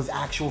pizzas with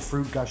actual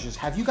fruit gushers.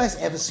 Have you guys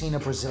ever seen a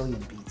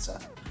Brazilian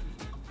pizza?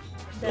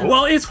 No.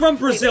 Well, it's from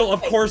Brazil.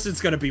 Of course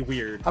it's gonna be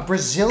weird.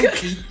 Brazilian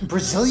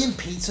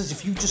pizzas,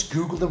 if you just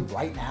Google them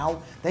right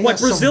now, they like have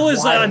Brazil some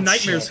is a wild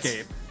nightmarescape.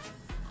 shit.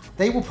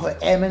 They will put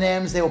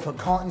M&Ms, they will put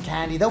cotton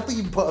candy, they'll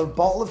even put a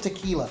bottle of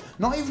tequila.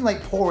 Not even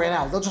like pour it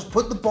out, they'll just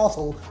put the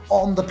bottle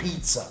on the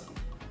pizza.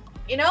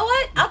 You know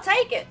what? I'll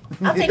take it.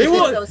 I'll take two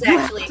of those,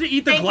 actually. You have to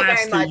eat the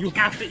glass, too. You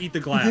have to eat the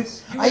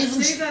glass.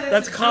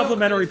 That's a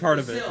complimentary part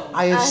of it.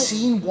 I have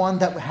seen one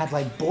that had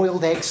like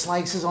boiled egg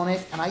slices on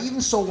it, and I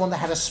even saw one that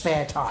had a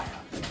spare tire.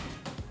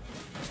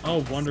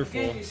 Oh, wonderful.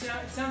 Again, it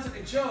sounds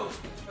like a joke,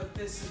 but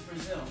this is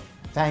Brazil.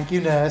 Thank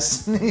you,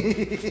 nurse.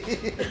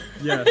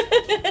 Yeah.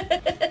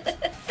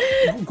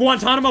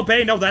 Guantanamo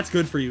Bay, no, that's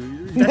good for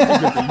you.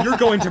 That's good for you. You're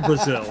going to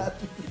Brazil.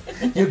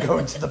 You're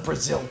going to the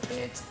Brazil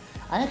pit.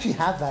 I actually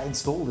have that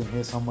installed in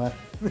here somewhere.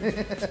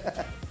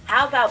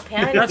 How about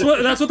Canada?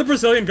 That's what the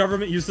Brazilian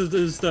government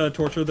uses to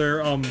torture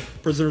their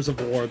prisoners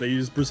of war. They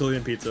use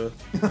Brazilian pizza.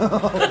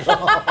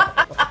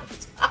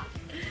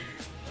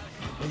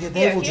 Yeah,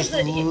 they will just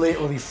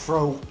literally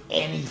throw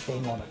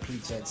anything on a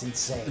pizza. It's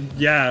insane.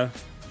 Yeah.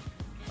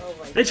 Oh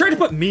my they tried to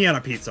put me on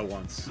a pizza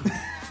once. Oh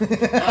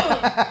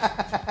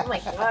my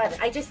god.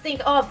 I just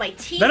think, oh, my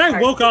teeth. Then I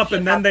hurt woke up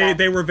and then thinking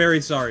they were very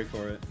sorry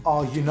for it.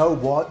 Oh, you know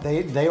what?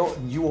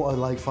 You ought to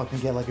like fucking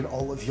get like an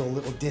all of your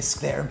little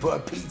disc there and put a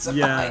pizza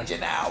behind you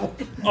now.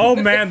 Oh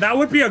man, that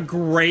would be a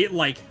great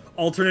like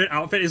alternate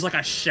outfit. Is like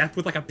a chef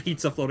with like a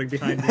pizza floating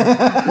behind me.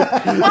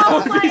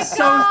 Oh my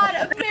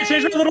god!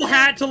 Change my little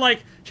hat to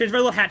like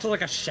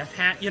a chef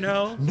hat, you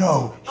know?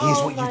 No, here's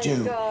what you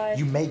do. God.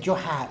 You make your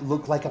hat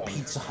look like a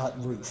Pizza Hut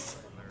roof.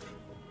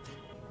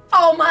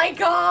 Oh my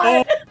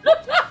god!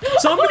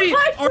 Somebody, Oh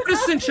my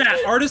artists in chat,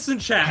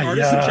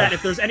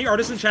 if there's any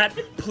artists in chat,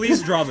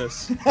 please draw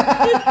this.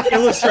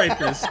 Illustrate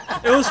this.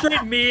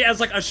 Illustrate me as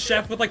like a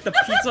chef with like the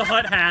Pizza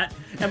Hut hat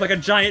and like a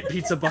giant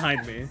pizza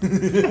behind me.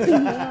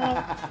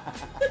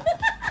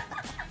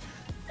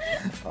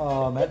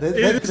 Oh man,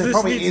 there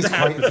probably is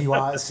quite a few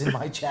artists in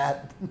my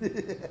chat.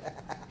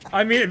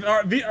 I mean,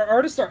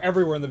 artists are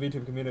everywhere in the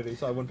VTube community,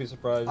 so I wouldn't be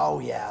surprised. Oh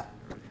yeah.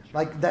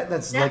 Like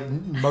that's like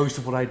most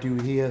of what I do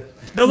here.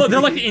 They're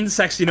like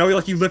insects, you know.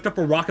 Like you lift up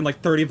a rock and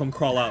like 30 of them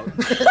crawl out.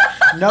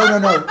 No.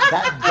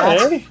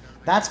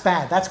 That's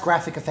bad. That's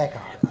graphic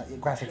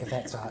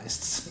effects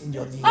artists in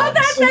your DMs. Oh,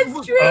 that's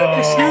true.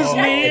 Excuse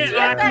me,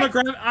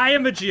 I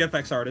am a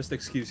GFX artist.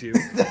 Excuse you.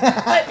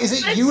 Is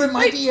it you in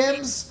my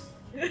DMs?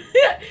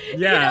 Yeah.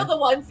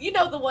 You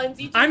know the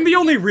ones. I'm the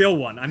only real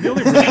one. I'm the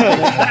only real one.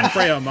 And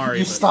Freya Amari.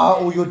 You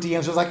start all your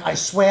DMs with like, I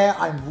swear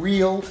I'm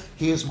real.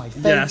 Here's my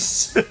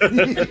face. Yes.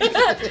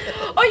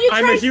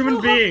 I'm a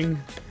human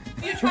being.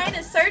 You're trying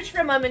to search for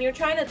them, and you're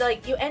trying to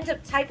like. You end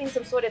up typing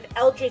some sort of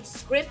eldritch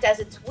script as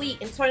a tweet,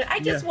 and sort of.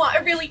 I just want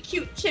a really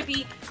cute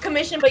chibi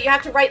commission, but you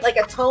have to write like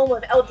a tome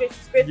of eldritch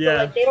script, so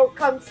like they don't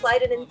come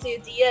sliding into your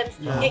DMs.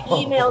 Get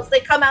emails.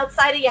 They come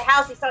outside of your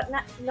house. They start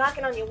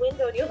knocking on your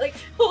window, and you're like,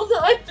 "Hold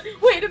on,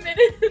 wait a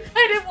minute.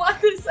 I didn't want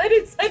this. I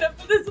didn't sign up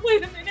for this.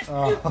 Wait a minute."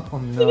 Oh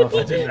no!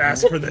 I didn't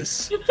ask for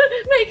this.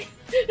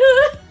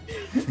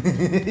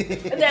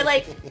 And they're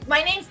like,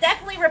 my name's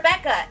definitely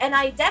Rebecca, and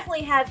I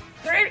definitely have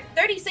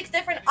 36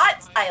 different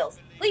art styles.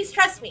 Please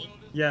trust me.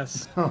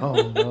 Yes.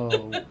 Oh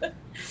no.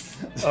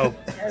 Oh.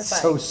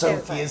 So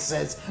Sophia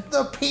says,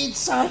 the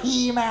pizza,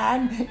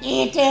 He-Man,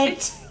 eat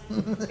it!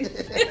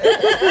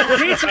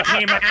 Pizza,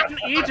 He-Man,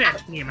 eat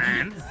it,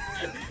 He-Man.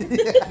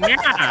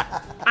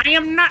 Yeah, I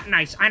am not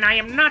nice, and I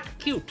am not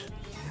cute.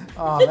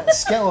 Oh, that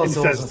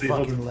Skeletor's a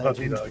fucking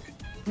legend.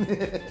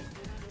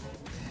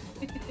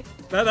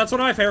 That's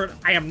one of my favorite.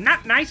 I am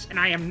not nice, and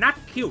I am not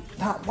cute.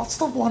 Now, what's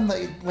the one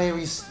where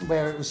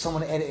it was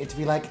someone edited to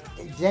be like,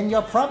 then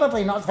you're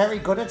probably not very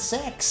good at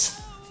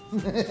sex.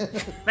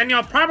 Then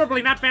you're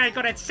probably not very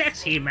good at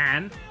sex,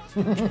 He-Man.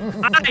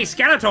 I,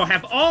 Skeletor,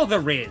 have all the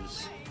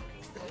riz.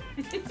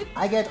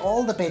 I get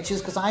all the bitches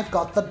because I've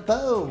got the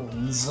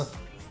bones.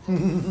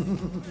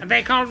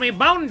 They call me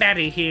Bone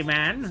Daddy,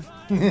 He-Man.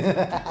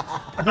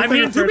 I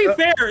mean, to be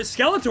fair,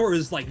 Skeletor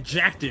is like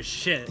jacked as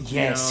shit.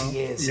 Yes, he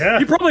is. Yeah.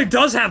 He probably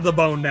does have the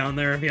bone down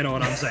there, if you know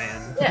what I'm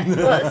saying. Yeah,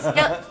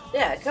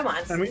 well, come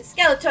on. I mean,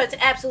 Skeletor's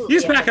absolutely.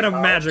 He's packing a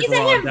magic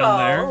rod down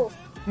there.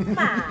 Come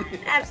on,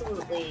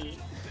 absolutely.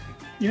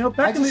 You know,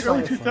 back in the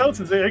early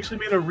 2000s, they actually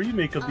made a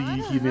remake of the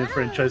He-Man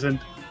franchise, and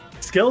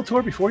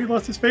Skeletor, before he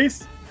lost his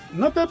face,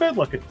 not that bad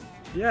looking.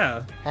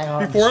 Yeah. Hang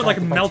on, before it like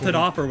distracted by melted Titty.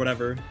 off or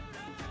whatever.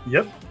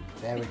 Yep.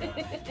 There we go.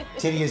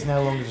 Titty is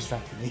no longer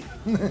distracting me.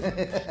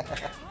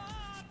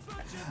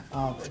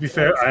 To be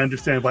fair, I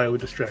understand why it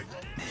would distract.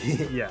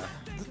 Yeah.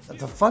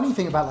 The funny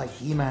thing about like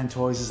He-Man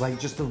toys is like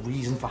just the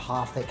reason for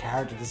half their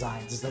character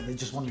designs is that they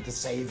just wanted to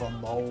save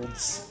on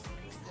molds.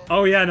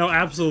 Oh yeah, no,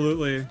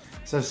 absolutely.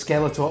 So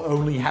Skeletor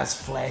only has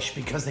flesh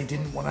because they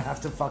didn't want to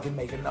have to fucking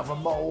make another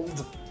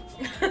mold.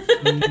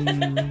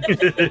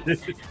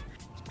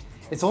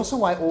 It's also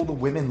why all the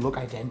women look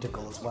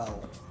identical as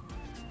well.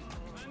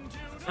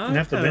 And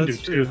half the men do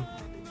too.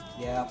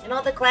 Yeah. And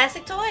all the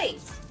classic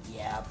toys.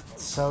 Yeah,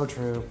 so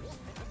true.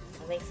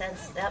 That makes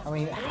sense. Yep. I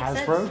mean,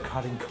 Hasbro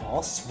cutting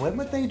costs? When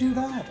would they do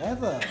that,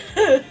 ever?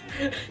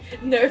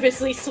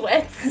 Nervously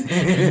sweats.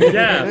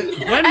 Yeah.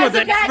 When would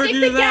they ever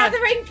do that?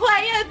 Gathering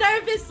player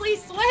nervously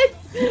sweats.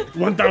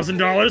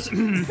 $1,000.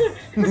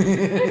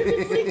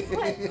 Nervously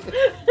sweats.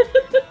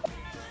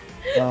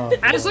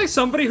 As like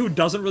somebody who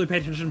doesn't really pay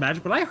attention to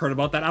Magic, when I heard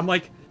about that, I'm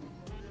like,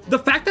 the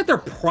fact that they're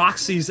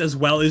proxies as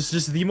well is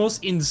just the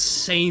most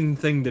insane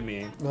thing to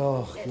me.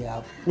 Oh,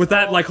 yeah. With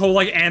that like whole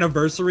like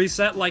anniversary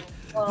set, like,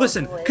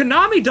 listen, boy.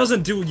 Konami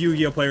doesn't do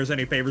Yu-Gi-Oh players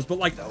any favors, but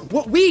like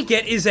what we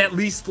get is at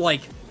least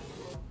like,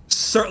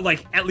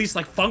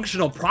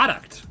 functional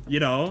product, you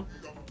know?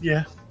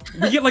 Yeah.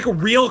 We get like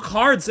real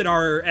cards in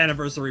our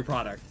anniversary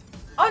product.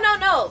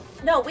 Oh,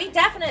 no, we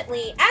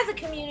definitely, as a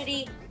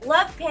community,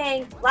 love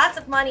paying lots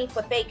of money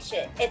for fake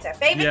shit. It's our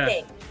favorite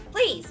thing.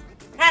 Please,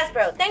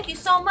 Hasbro, thank you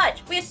so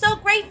much. We're so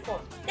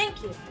grateful.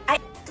 Thank you.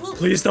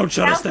 Please don't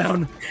shut us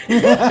down.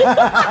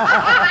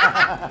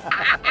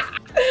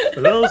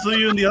 For those of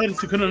you in the audience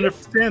who couldn't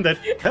understand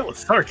that was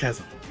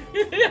sarcasm.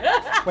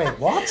 Wait,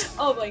 what?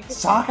 Oh my god.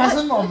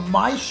 Sarcasm on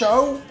my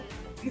show?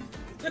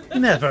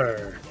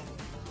 Never.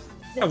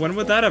 Yeah, when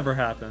would that ever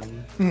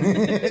happen?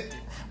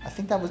 I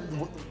think that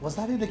was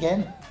that it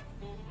again?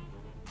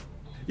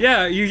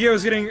 Yeah, Yu-Gi-Oh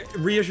is getting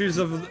reissues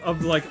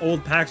of like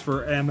old packs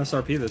for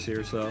MSRP this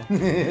year, so.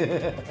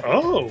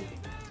 Oh.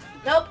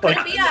 Nope,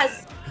 couldn't be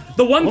us.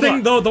 The one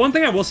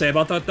thing I will say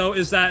about that though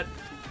is that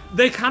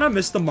they kind of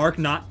missed the mark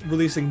not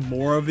releasing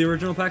more of the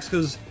original packs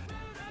because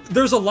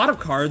there's a lot of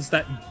cards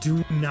that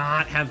do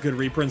not have good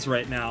reprints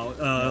right now.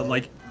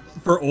 Like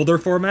for older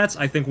formats,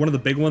 I think one of the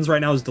big ones right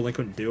now is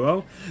Delinquent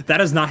Duo. That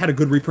has not had a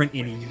good reprint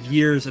in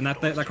years, and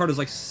that card is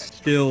like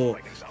still.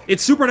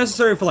 It's super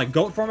necessary for like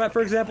GOAT format,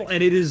 for example,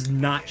 and it is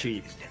not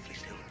cheap.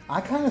 I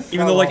kind of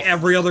even though like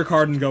every other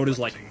card in GOAT is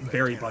like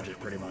very budget,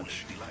 pretty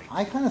much.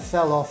 I kind of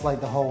fell off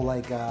like the whole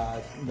like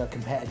the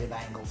competitive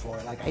angle for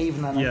it. Like I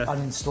even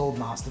uninstalled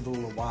Master Duel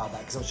a while back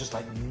because I was just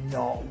like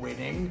not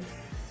winning.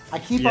 I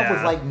keep up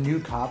with like new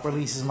card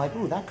releases and like,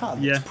 ooh, that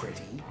card looks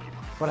pretty,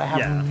 but I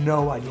have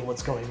no idea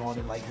what's going on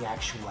in like the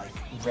actual like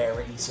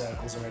rarity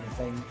circles or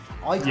anything.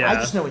 I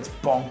just know it's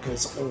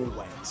bonkers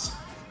always.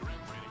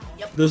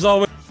 Yep. There's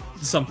always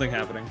something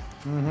happening.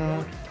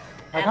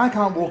 Like I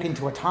can't walk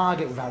into a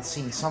Target without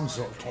seeing some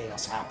sort of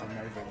chaos happen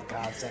over in the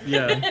card section.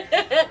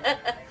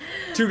 Yeah.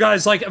 Two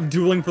guys like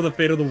dueling for the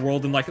fate of the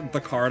world in like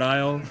the card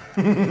aisle.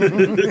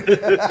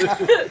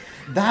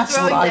 That's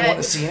what I want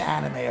to see an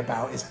anime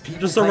about. Is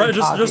people just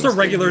a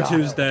regular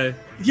Tuesday.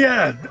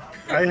 Yeah,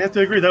 I have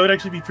to agree. That would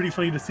actually be pretty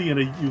funny to see in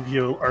a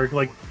Yu-Gi-Oh arc,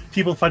 like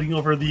people fighting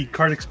over the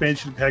card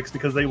expansion packs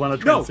because they want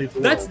to try to save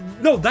the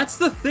world. That's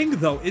the thing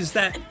though, is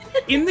that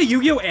in the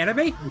Yu-Gi-Oh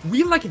anime,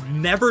 we like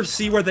never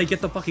see where they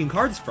get the fucking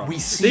cards from. We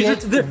see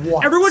it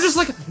once. Everyone just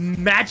like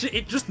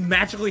it just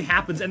magically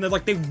happens, and then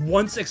like they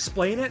once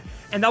explain it,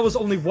 and that was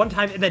only one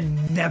time, and then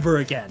never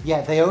again.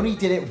 Yeah, they only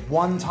did it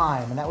one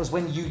time, and that was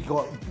when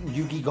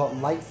Yugi got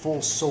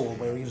Lightfall Sword,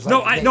 where he was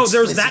like. No,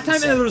 there's that time,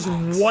 and there was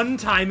one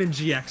time in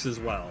GX as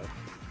well.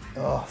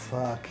 Oh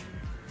fuck.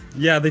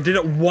 Yeah, they did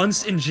it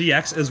once in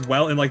GX as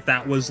well, and like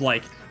that was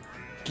like,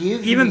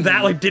 that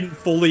like didn't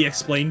fully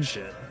explain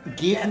shit.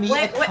 Give me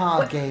a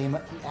card game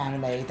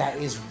anime that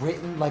is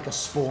written like a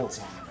sports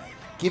anime.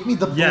 Give me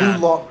the Blue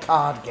Lock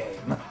card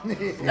game. I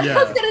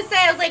was gonna say,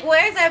 I was like,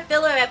 where's our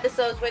filler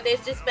episodes where they're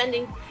just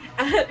spending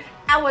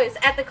hours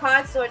at the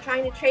card store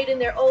trying to trade in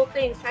their old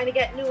things, trying to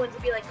get new ones,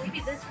 and be like, maybe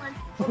this one,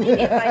 well,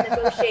 maybe if I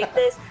negotiate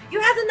this. You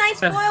have a nice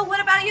foil, what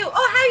about you?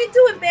 Oh, how you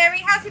doing,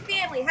 Barry? How's your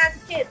family? How's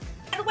your kids?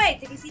 By the way,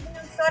 did you see the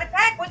new starter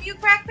pack? What do you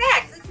crack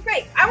packs? This is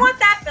great. I want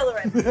that filler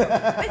episode.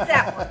 Where's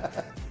that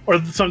one?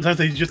 Or sometimes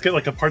they just get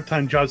like a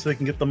part-time job so they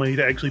can get the money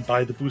to actually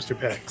buy the booster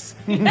packs.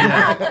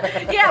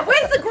 Yeah,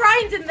 where's the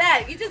grind in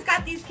that? You just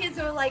got these kids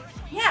who are like,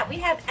 yeah, we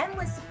have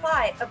endless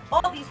supply of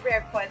all these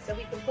rare cards that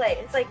we can play.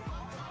 It's like,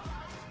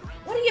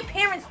 what are your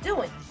parents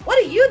doing? What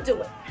are you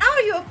doing? How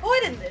are you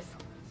affording this?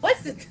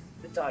 What's the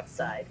dark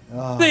side?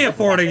 Are they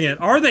affording it?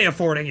 Are they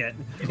affording it?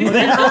 Or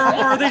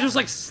are they just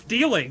like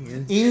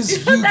stealing?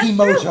 Is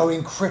Yu-Gi-Moto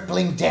in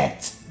crippling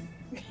debt?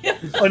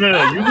 Oh no,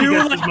 Yugi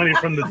gets his money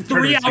from the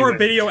 3-hour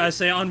video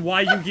essay on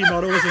why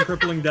Yu-Gi-Moto is in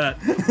crippling debt.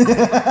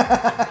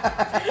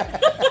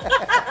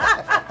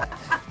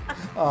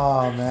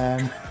 Oh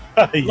man.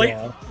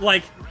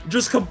 Like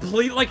just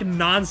complete like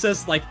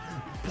nonsense, like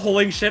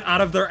pulling shit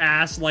out of their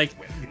ass. Like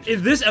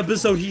in this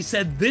episode he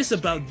said this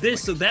about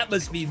this, so that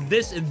must be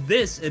this,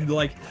 and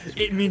like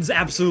it means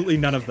absolutely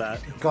none of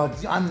that.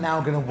 God, I'm now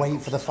gonna wait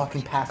for the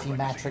fucking Pathy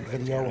Matrick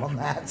video on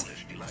that.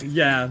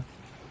 Yeah.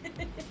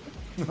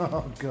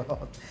 Oh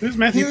god. Who's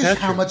Matthew Here's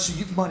Patrick? how much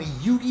money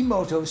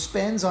Yu-Gi-Moto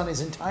spends on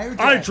his entire deck.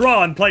 I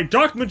draw and play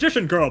Dark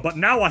Magician Girl, but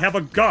now I have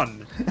a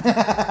gun.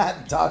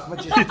 Dark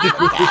Magician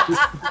Girl.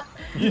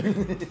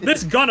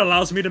 This gun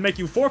allows me to make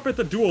you forfeit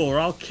the duel or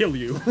I'll kill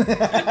you.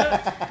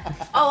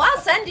 Oh,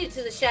 I'll send you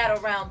to the Shadow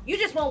Realm. You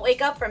just won't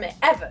wake up from it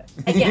ever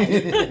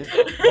again.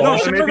 No,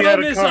 Shadow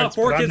Realm is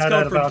 4 kids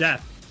code for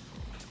death.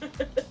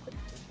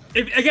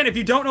 If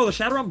you don't know, the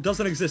Shadow Realm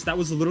doesn't exist. That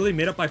was literally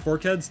made up by 4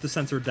 kids to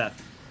censor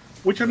death.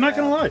 Which I'm not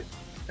gonna lie.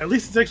 At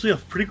least it's actually a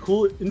pretty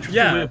cool, interesting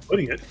way of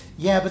putting it.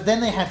 Yeah, but then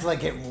they had to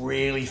like get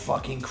really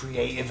fucking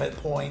creative at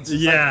points.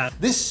 It's like,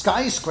 this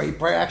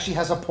skyscraper actually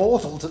has a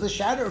portal to the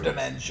shadow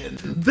dimension.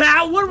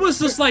 That one was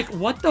just like,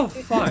 what the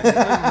fuck?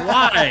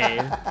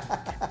 Why?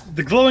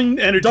 The glowing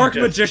energy. Dark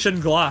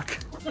Magician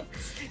Glock.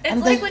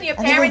 It's like when your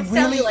parents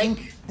tell you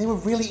like... They were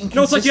really inconsistent.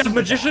 No, it's like you have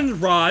Magician's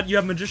Rod, you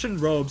have Magician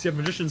Robes, you have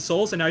Magician's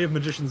Souls, and now you have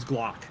Magician's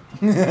Glock.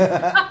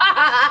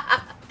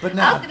 But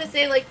now, I was gonna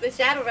say, like, the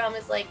Shadow Realm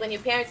is like when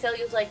your parents tell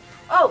you, it's like,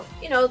 oh,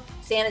 you know,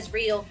 Santa's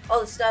real,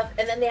 all this stuff,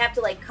 and then they have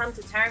to like come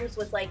to terms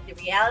with like the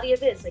reality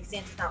of it. It's like,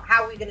 Santa's now,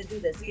 how are we gonna do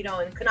this? You know,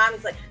 and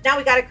Konami's like, now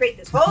we gotta create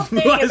this whole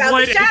thing about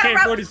the Shadow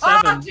Realm.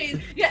 Oh, geez.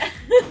 Yeah.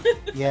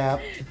 Yeah,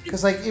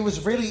 because like it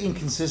was really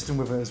inconsistent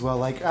with it as well.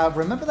 Like,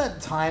 remember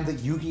that time that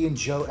Yugi and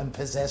Joe and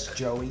possessed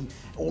Joey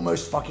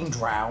almost fucking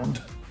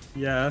drowned?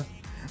 Yeah.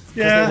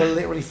 Because they were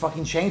literally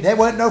fucking chained. There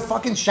weren't no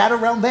fucking Shadow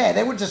Realm there.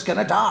 They were just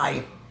gonna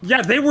die.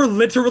 Yeah, they were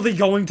literally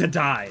going to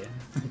die.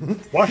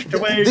 Washed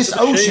away. This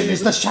ocean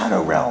is the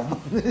Shadow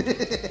Realm.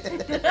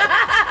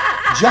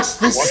 Just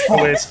this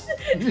spot.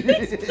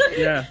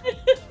 Yeah.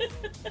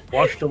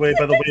 Washed away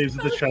by the waves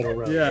of the Shadow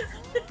Realm. Yeah.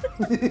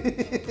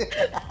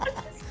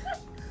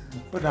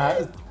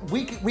 But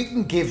we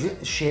can give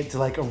shit to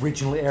like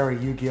original era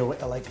Yu-Gi-Oh!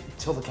 Like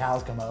till the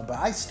cows come home, but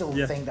I still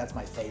think that's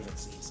my favorite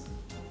season.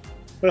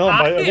 Well,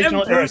 by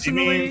original era, do you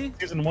mean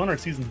season 1 or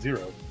season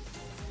 0?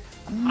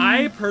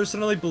 I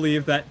personally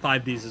believe that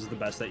 5Ds is the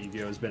best that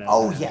Yu-Gi-Oh! Has been.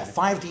 Oh yeah,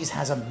 5Ds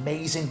has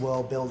amazing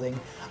world building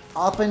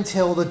up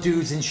until the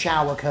dudes in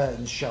shower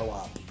curtains show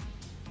up.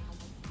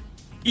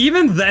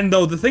 Even then,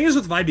 though, the thing is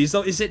with 5Ds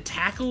though is it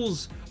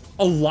tackles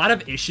a lot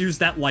of issues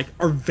that like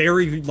are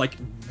very like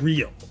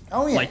real.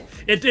 Oh yeah. Like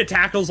it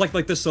tackles like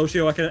the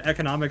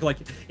socio-economic like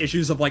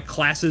issues of like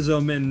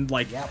classism and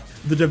like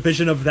the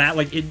division of that.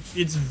 Like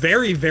it's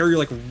very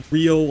like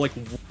real like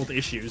world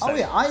issues. Oh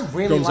yeah, I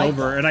really goes like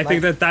over, that. and I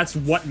think that's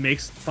what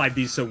makes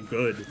 5D so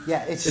good.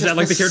 Yeah, it's is just that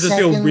like the characters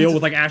second... feel real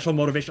with like actual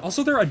motivation.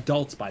 Also, they're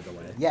adults, by the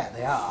way. Yeah,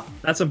 they are.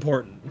 That's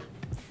important.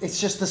 It's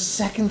just the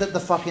second that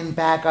the fucking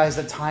bad guys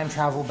that time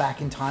travel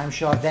back in time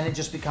show up, then it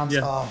just becomes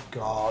oh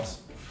god.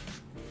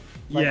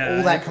 Like,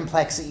 all that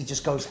complexity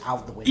just goes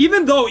out the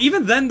window.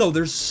 Even then though,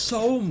 there's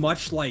so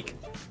much like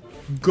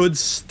good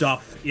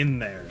stuff in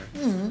there.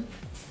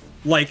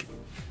 Like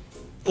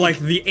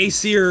the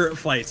Aesir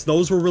fights,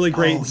 those were really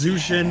great.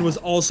 Zushin was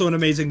also an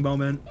amazing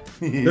moment.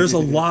 There's a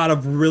lot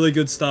of really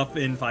good stuff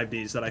in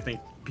 5Ds that I think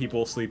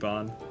people sleep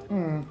on.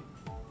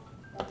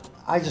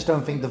 I just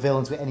don't think the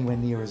villains were anywhere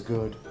near as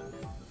good.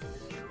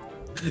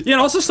 Yeah,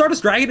 and also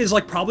Stardust Dragon is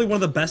like probably one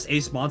of the best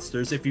ace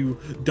monsters if you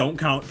don't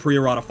count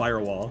pre-errata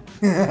Firewall.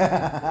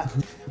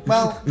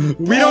 Well,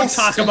 we don't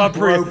talk about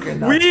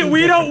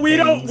we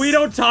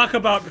don't talk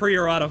about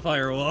pre-erata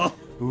Firewall.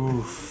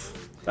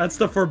 Oof. That's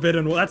the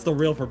forbidden one. That's the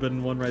real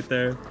forbidden one right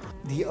there.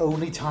 The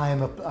only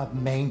time a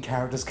main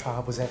character's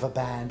card was ever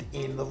banned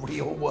in the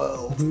real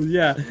world.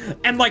 Yeah,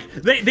 and like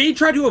they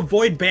try to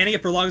avoid banning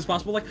it for as long as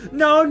possible. Like,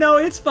 no,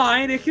 it's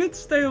fine. It can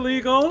stay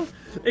legal.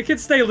 It can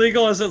stay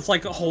legal as it's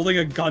like holding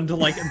a gun to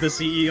like the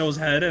CEO's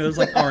head, and it's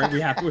like, all right,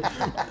 we have to.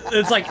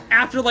 It's like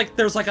after like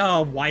there's like a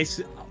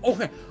YC.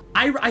 Okay,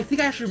 I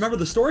think I actually remember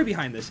the story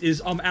behind this.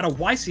 Is at a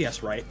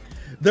YCS, right?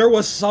 There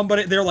was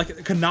somebody. They're like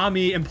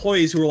Konami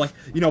employees who were like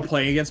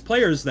playing against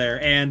players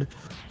there, and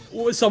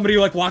somebody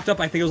like walked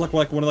up. I think it was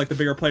like one of like the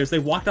bigger players. They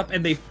walked up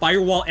and they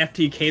Firewall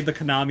FTK'd the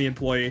Konami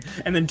employee,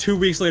 and then 2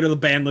 weeks later the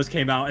ban list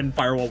came out and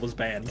Firewall was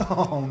banned.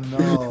 Oh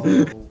no!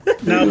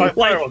 Now by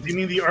Firewall, do you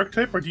mean the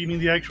archetype or do you mean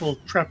the actual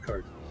trap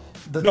card?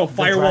 No,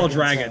 Firewall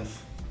Dragon.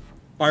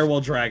 Firewall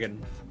Dragon.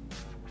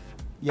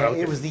 Yeah,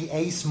 it was the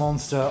ace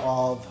monster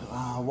of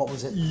what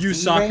was it?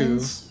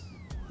 Yusaku.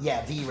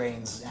 Yeah,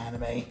 V-Rain's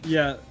anime.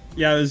 Yeah,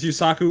 it was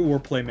Yusaku or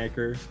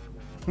Playmaker.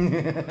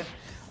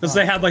 Because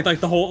they had like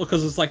the whole,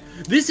 because it's like,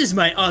 this is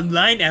my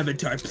online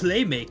avatar,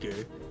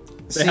 Playmaker.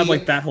 They had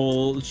like that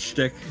whole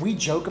shtick. We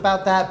joke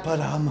about that, but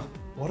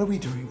what are we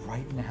doing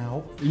right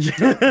now? What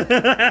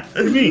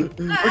do you mean?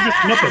 We're just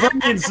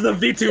It's the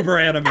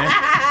Vtuber anime.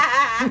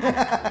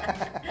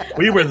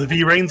 We were the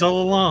V-Rains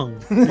all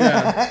along.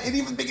 Yeah. It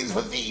even begins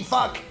with V,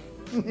 fuck.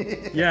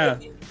 Yeah.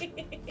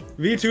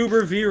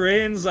 Vtuber,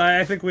 V-Rains,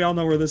 I think we all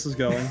know where this is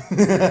going.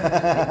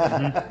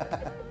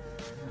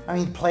 I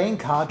mean, playing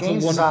card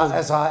games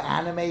as our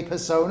anime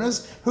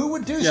personas, who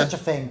would do such a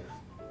thing?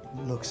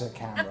 Looks at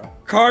camera.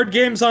 Card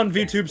games on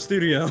VTube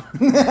Studio.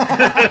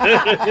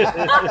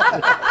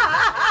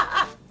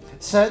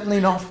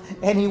 Certainly not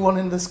anyone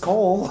in this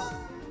call.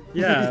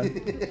 Yeah. Could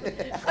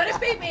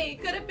it be me?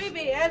 Could it be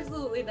me?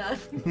 Absolutely not.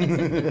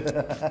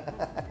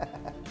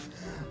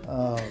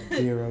 Oh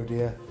dear, oh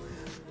dear.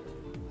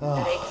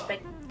 Oh,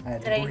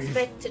 did I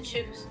expect to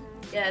choose?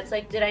 Yeah, it's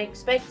like, did I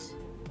expect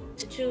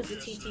to choose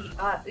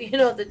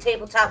the the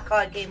tabletop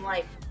card game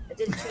life? It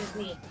didn't choose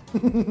me.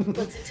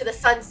 Looks into the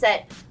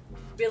sunset,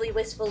 really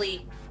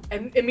wistfully,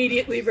 and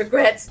immediately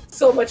regrets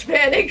so much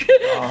panic.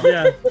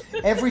 Yeah.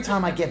 Every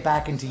time I get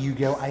back into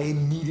Yu-Gi-Oh, I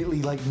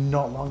immediately, like,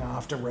 not long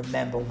after,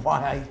 remember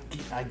why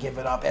I give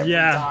it up every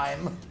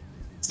time.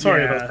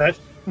 Sorry about that.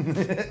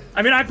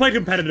 I mean, I played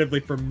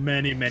competitively for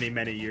many, many,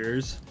 many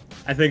years.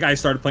 I think I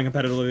started playing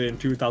competitively in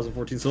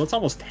 2014, so it's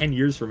almost 10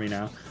 years for me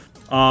now.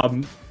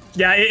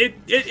 Yeah,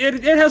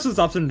 it has its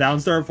ups and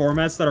downs. There are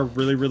formats that are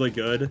really, really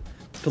good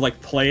to like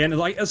play in. And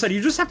like I said,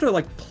 you just have to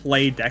like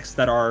play decks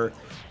that are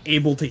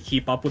able to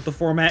keep up with the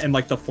format and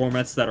like the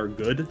formats that are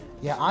good.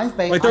 Yeah,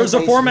 there was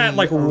a format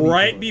like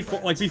right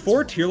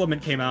before Tier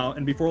Limit came out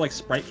and before like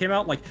Sprite came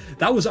out. Like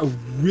that was a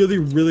really,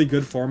 really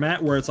good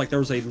format where it's like there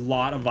was a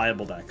lot of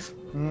viable decks.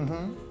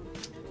 Mm-hmm.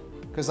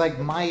 Because like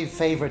my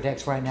favorite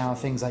decks right now are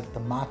things like the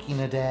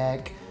Machina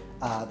deck.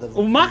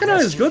 Machina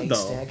is good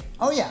though. Deck.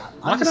 Oh yeah,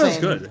 Machina is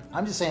good.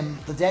 I'm just saying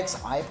the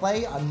decks I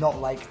play are not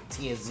like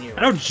tier 0.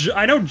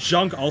 I know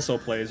Junk also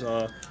plays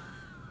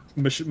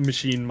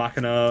Machine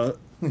Machina,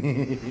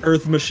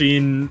 Earth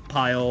Machine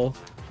Pile.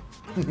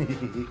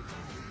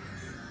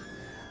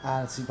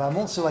 Let's see, but I'm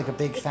also like a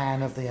big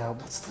fan of the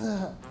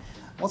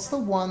what's the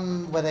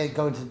one where they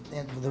go into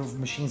the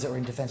machines that are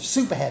in defense?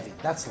 Super Heavy.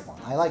 That's the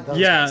one. I like those.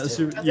 Yeah, guys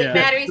too.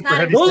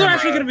 Those are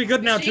actually going to be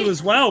good now too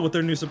as well with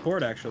their new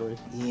support. Actually.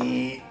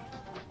 Yeah.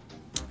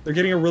 They're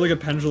getting a really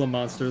good pendulum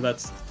monster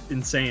that's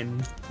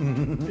insane.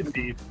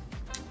 Indeed.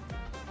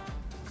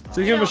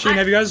 Speaking of Machine,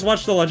 have you guys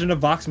watched The Legend of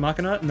Vox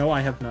Machina? No,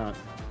 I have not.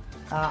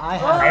 I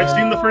have. I've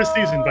seen the first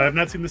season, but I've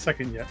not seen the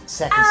second yet.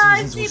 Second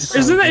season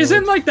was so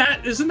isn't like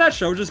that? Isn't that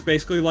show just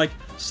basically like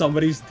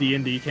somebody's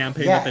D&D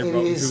campaign that they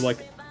wrote into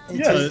like?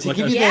 To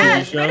give you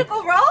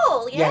Critical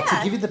Role. Yeah.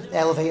 To give you the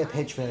elevator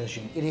pitch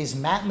version, it is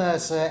Matt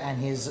Mercer and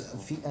his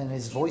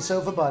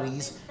voiceover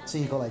buddies. So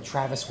you've got like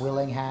Travis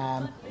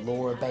Willingham,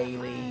 Laura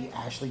Bailey,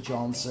 Ashley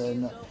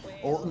Johnson,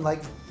 all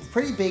like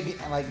pretty big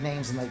like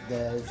names in like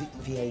the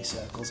VA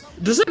circles.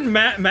 Doesn't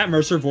Matt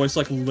Mercer voice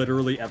like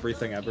literally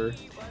everything ever?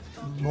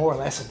 More or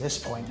less at this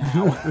point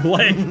now.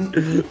 Like.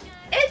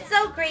 It's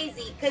so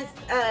crazy because,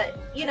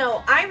 you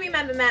know, I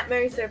remember Matt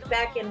Mercer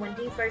back in when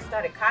he first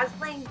started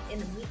cosplaying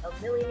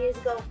a million years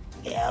ago.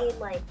 Yeah. It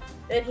seemed like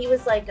that he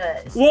was like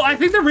a. Well, I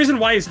think the reason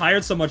why he's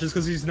hired so much is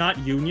because he's not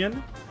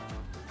union.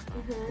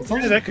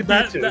 That could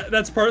be too.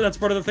 That's part of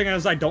the thing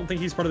is I don't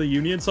think he's part of the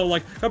union. So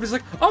like companies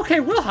like, okay,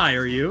 we'll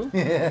hire you,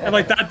 and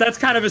like that's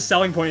kind of his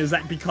selling point is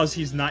that because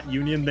he's not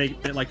union, they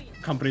like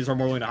companies are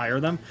more willing to hire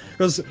them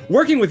because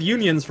working with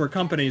unions for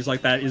companies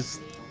like that is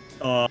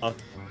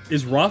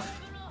rough.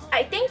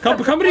 I think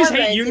companies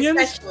hate unions.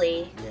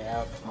 Especially.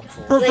 Yeah,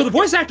 for the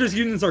voice actors,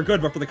 unions are good,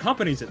 but for the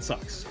companies, it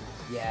sucks.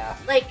 Yeah.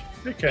 Like,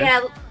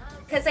 yeah,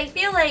 because I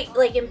feel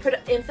like in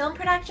film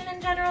production in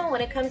general,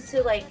 when it comes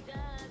to like,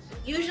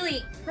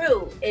 usually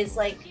crew is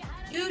like,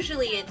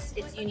 usually it's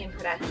union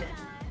production,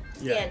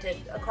 standard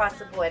across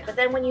the board. But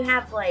then when you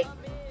have like,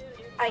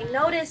 I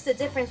noticed the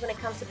difference when it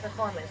comes to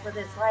performance,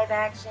 whether it's live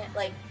action,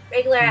 like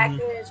regular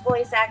actors,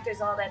 voice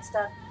actors, all that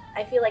stuff.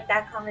 I feel like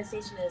that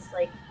conversation is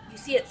like. You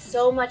see it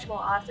so much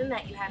more often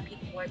that you have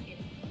people working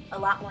a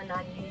lot more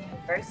non-union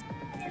first.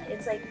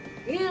 It's like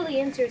really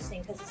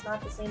interesting because it's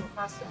not the same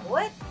across the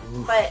board.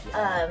 Oof, but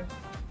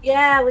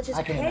yeah, which is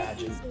I can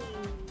crazy.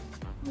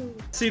 imagine.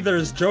 See,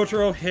 there's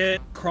Jotaro, Hit,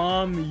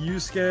 Crom,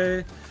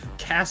 Yusuke,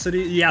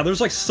 Cassidy. Yeah,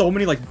 there's like so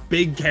many like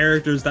big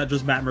characters that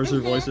just Matt Mercer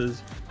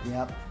voices.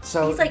 Yep.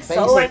 So he's like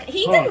so like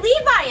he did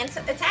Levi in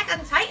Attack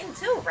on Titan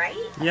too, right?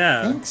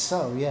 Yeah. I think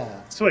so. Yeah.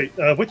 So wait,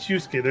 which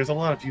Yusuke? There's a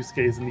lot of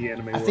Yusuke's in the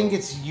anime world. I think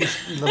it's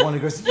the one who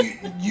goes. No,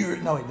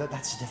 wait,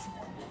 that's a different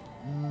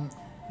one.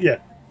 Yeah.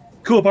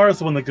 Kuwabara's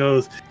the one that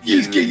goes.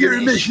 Yusuke, you're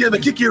a mess. I'm gonna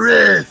kick your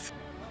ass.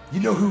 You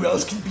know who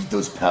else can beat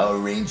those Power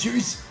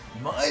Rangers?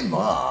 My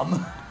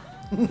mom.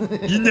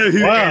 You know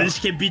who else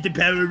can beat the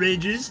Power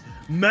Rangers?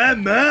 My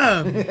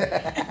mom.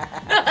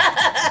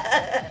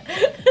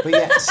 But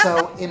yeah,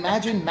 so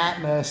imagine Matt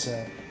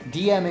Mercer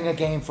DMing a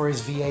game for his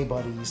VA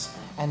buddies,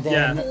 and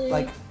then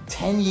like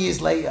 10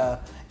 years later,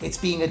 it's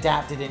being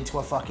adapted into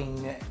a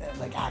fucking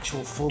like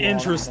actual full-on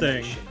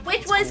animation.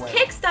 Which was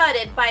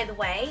kickstarted, by the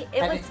way.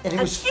 It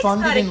was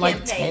funded in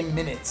like 10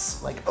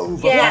 minutes, like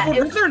over. Yeah,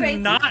 well, if they're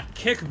not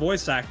kick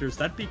voice actors,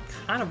 that'd be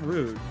kind of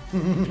rude.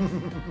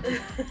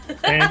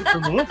 And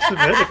from the looks of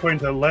it, according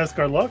to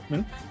Lascar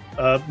Lockman,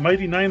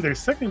 Mighty Nine, their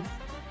second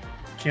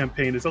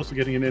campaign, is also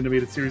getting an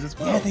animated series as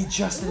well. Yeah, they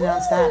just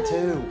announced that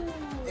too.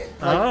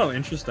 Like,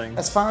 interesting.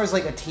 As far as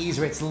like a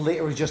teaser, it's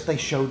literally just they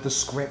showed the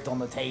script on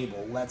the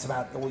table. That's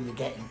about all you're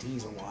getting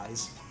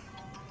teaser-wise.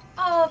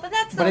 Oh, but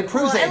that's so But it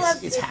proves cool.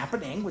 that it's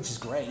happening, which is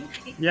great.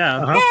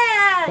 Yeah.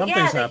 Yeah,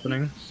 something's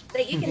happening.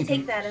 That you can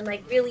take that and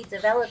like really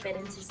develop it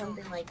into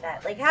something like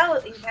that. Like how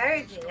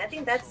encouraging! I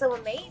think that's so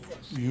amazing.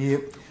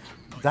 Yep.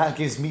 That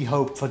gives me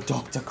hope for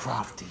Dr.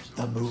 Crafty,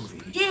 the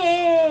movie.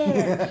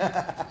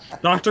 Yeah!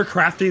 Dr.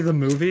 Crafty, the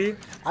movie?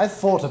 I've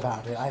thought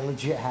about it. I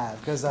legit have.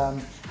 Because I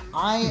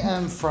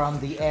am from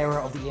the era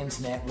of the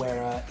internet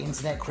where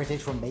internet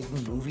critics were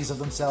making movies of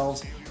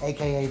themselves,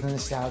 a.k.a. the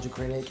Nostalgia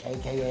Critic,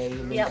 a.k.a.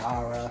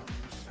 Linkara,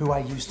 who I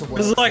used to work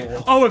It's like,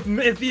 for. oh,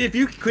 if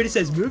you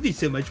criticize movies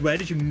so much, why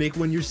did you make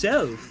one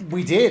yourself?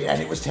 We did, and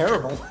it was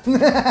terrible.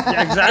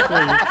 Yeah,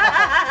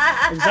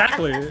 exactly.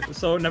 Exactly.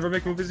 So never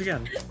make movies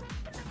again.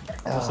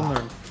 Lesson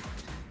learned.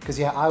 Because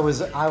yeah, I was.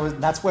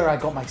 That's where I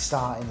got my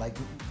start in like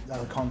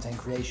content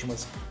creation,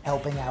 was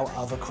helping out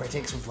other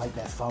critics with like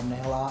their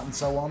thumbnail art and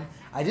so on.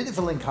 I did it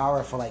for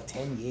Linkara for like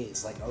 10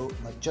 years, like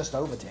just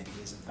over 10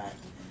 years in fact.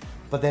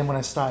 But then when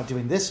I started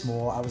doing this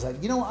more, I was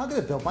like, you know what, I'm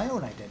gonna build my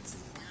own identity,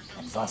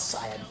 and thus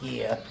I am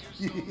here.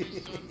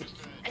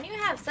 And you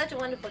have such a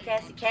wonderful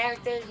cast of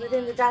characters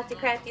within the Dr.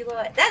 Crafty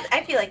lore. That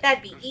I feel like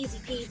that'd be easy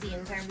peasy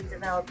in terms of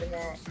developing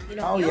that. You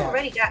know, you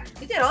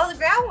did all the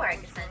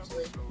groundwork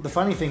essentially. The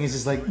funny thing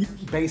is like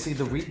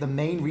basically the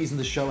main reason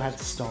the show had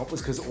to stop was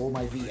because all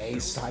my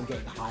VAs started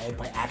getting hired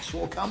by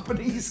actual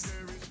companies.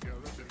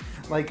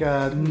 Like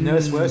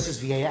Nurse Versus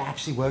VA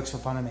actually works for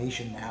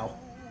Funimation now.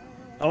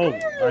 Oh,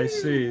 I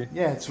see.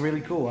 Yeah, it's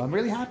really cool. I'm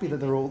really happy that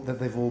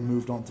they've all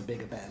moved on to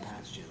bigger, better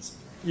pastures.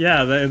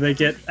 Yeah, they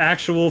get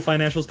actual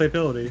financial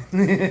stability.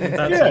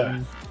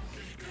 Yeah.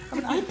 I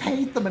mean, I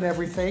paid them and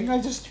everything.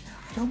 I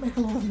don't make a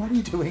lot of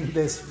money doing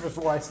this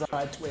before I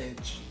started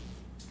Twitch.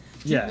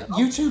 Yeah.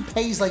 YouTube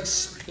pays like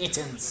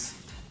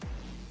pittance.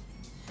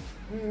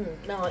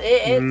 No,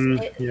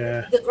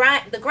 yeah.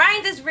 The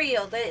grind is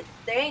real. There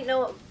ain't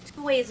no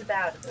two ways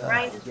about it. The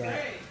grind is real,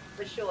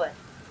 for sure.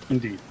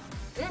 Indeed.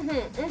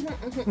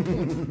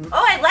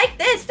 Oh, I like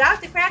this.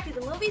 Dr. Crafty,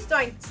 the movie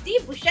starring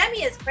Steve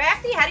Buscemi as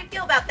Crafty. How do you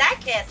feel about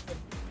that casting?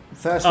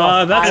 First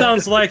off, that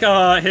sounds like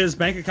his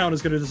bank account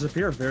is going to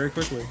disappear very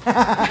quickly.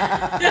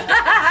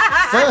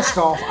 First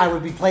off, I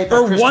would be played by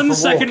for Christopher 1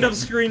 second Walken. of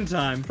screen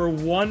time. For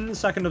 1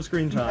 second of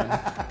screen time.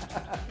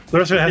 The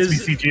rest of it has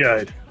to be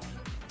CGI'd.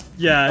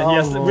 Yeah, Oh,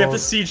 yes, we have Lord. to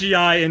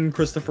CGI in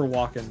Christopher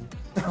Walken.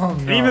 Oh,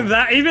 no.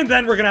 And even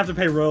then, we're gonna have to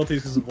pay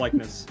royalties because of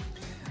likeness.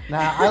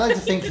 Now, I like to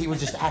think he would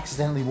just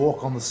accidentally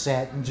walk on the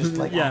set and just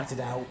like act it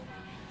out.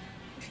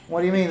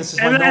 What do you mean? This is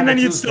my And then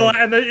Tuesday.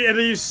 and then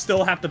you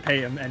still have to pay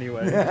him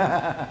anyway.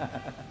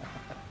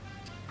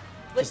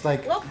 Just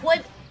like What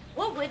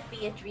would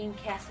be a dream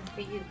casting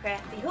for you,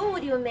 Crafty? Who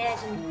would you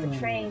imagine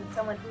portraying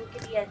someone who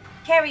could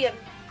carry a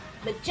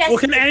majestic... Well,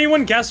 can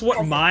anyone guess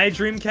what my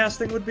dream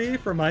casting would be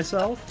for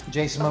myself?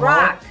 Jason Momoa.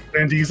 Rock.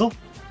 Van Diesel.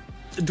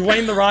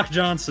 Dwayne the Rock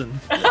Johnson.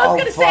 I was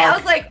gonna say, I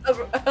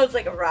was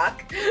like a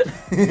rock.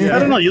 I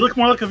don't know. You look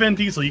more like a Van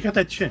Diesel. You got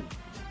that chin.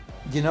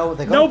 You know what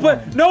they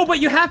got? No, but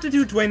you have to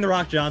do Dwayne the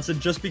Rock Johnson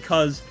just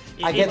because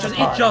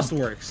it just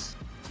works.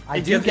 I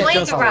do get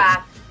Dwayne the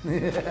Rock.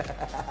 In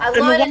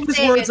the wise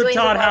words of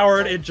Todd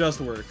Howard, it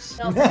just works.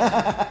 No.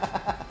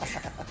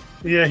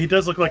 Yeah, he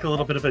does look like a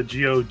little bit of a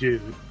Geo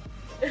dude.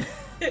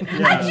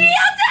 Yeah.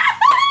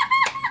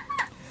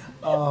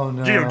 Oh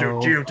no.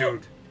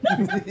 Geodude.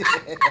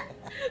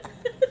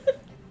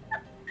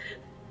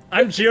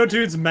 I'm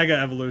Geodude's Mega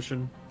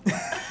Evolution.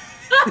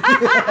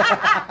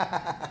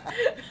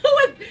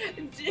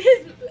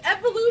 His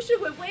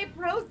evolution with whey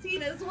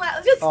protein as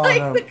well. Just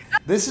the...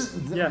 This is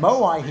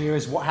Moai here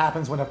is what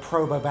happens when a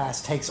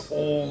Probobass takes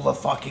all the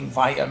fucking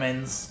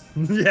vitamins.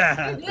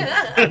 Yeah.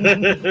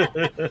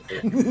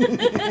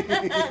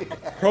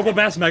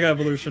 Probobass Mega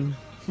Evolution.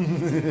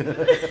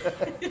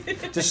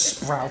 Just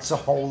sprouts a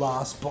whole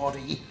ass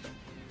body.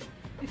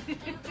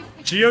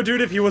 Geodude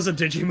if he was a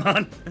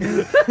Digimon.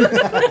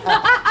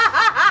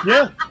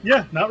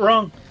 yeah, not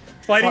wrong.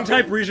 Fighting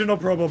type regional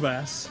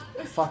Probobass.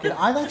 Fucking,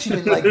 I've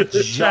actually been like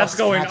just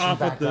going catching off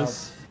with back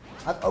this.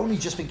 up. I've only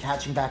just been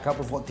catching back up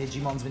with what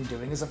Digimon's been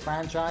doing as a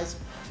franchise,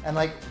 and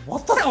like,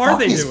 what the What are fuck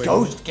they is doing?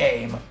 Ghost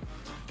Game?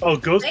 Oh,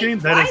 Ghost Game?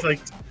 That is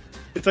like,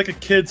 it's like a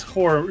kid's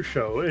horror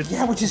show. It's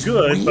Which is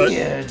good,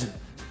 weird.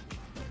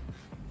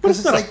 But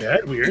it's not like,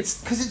 that weird.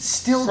 It's because it's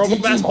still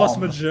Probobass Digimon. plus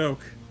Majoke.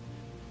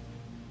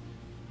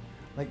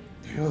 Like,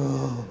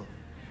 ugh.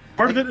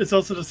 Part of it is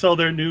also to sell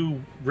their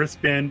new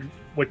wristband,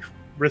 which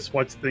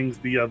wristwatch things,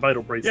 the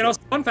Vital Bracelet. Yeah,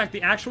 also, fun fact,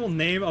 the actual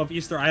name of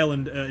Easter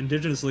Island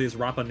indigenously is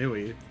Rapa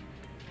Nui.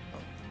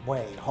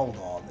 Wait, hold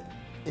on.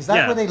 Is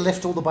that where they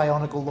lift all the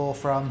Bionicle lore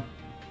from?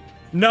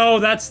 No,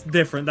 that's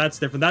different.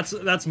 That's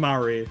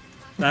Maori.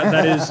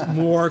 That is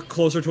more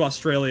closer to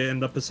Australia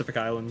and the Pacific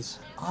Islands.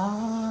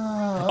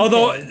 Ah.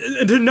 Although,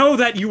 to know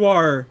that you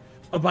are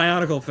a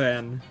Bionicle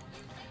fan.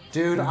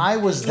 Dude, I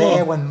was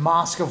there when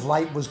Mask of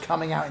Light was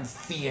coming out in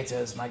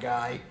theaters, my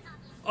guy.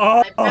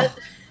 Oh.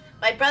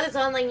 My brother's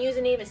online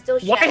username is still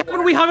Shadow. Why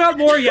haven't we hung out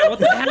more yet? What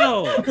the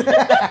hell?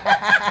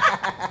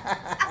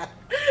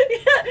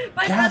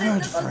 My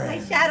brother still goes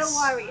by Shadow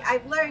Wari.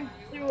 I've learned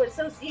through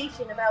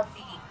association about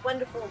the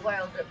wonderful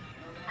world of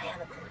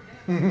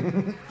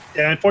Bionicle.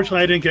 Yeah,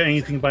 unfortunately, I didn't get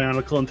anything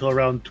Bionicle until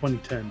around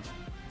 2010.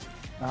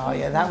 Oh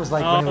yeah, that was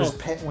like when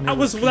it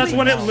was that's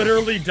when it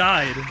literally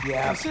died.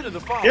 Yeah.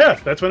 Yeah,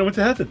 that's when it went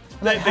to heaven.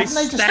 Like, haven't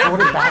they just brought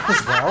it back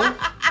as well?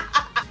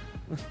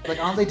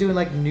 Like, aren't they doing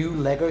like new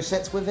Lego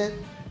sets with it?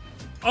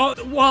 Oh,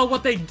 well,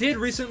 what they did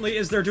recently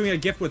is they're doing a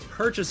gift with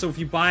purchase. So if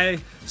you buy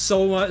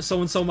so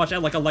and so much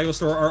at like a Lego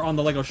store or on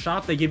the Lego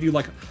shop, they give you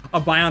like a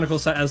Bionicle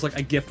set as like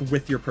a gift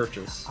with your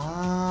purchase.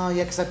 Ah,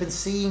 yeah, because I've been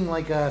seeing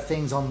like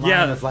things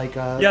online of like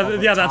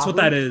yeah, that's what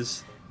that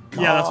is.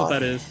 Yeah, that's what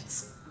that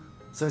is.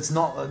 So it's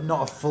not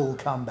a full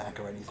comeback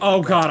or anything.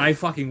 Oh god, I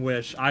fucking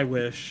wish. I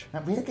wish.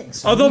 Man, we are getting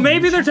so Although many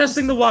maybe they're channels.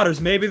 testing the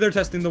waters. Maybe they're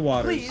testing the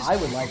waters. I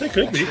would like that,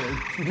 could be.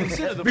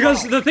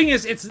 Because the thing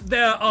is, it's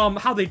the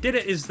how they did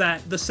it is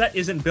that the set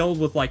isn't built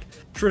with like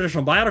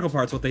traditional Bionicle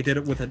parts. What they did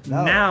it with it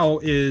now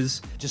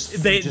is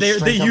they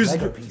use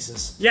Lego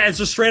pieces. Yeah, it's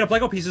just straight up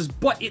Lego pieces,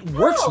 but it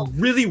works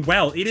really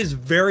well. It is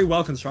very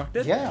well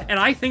constructed. Yeah. And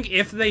I think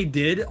if they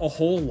did a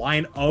whole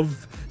line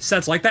of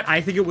sets like that, I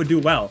think it would do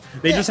well.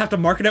 They just have to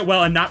market it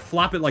well and not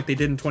flop it like they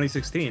did in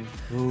 2016.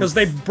 Because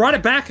they brought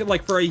it back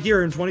like for a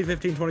year in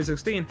 2015,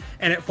 2016,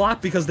 and it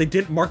flopped because they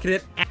didn't market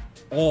it at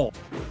all.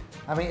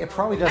 I mean, it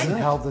probably doesn't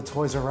help that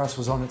Toys R Us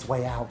was on its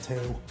way out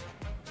too.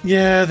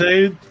 Yeah,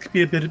 they could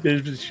be a bit of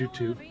an issue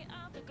too.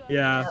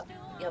 Yeah.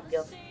 Yep.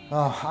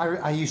 Oh,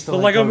 I used to the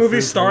like Lego go movie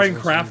through starring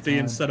Toys R Us Crafty all the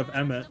instead of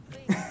Emmett.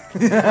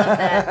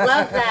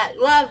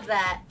 Love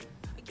that.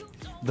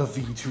 The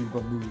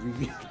VTuber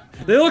movie.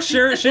 They look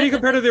shitty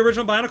compared to the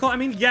original Bionicle. I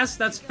mean, yes,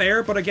 that's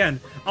fair, but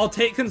again, I'll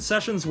take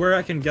concessions where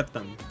I can get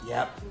them.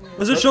 Yep.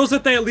 Because it shows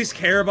that they at least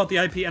care about the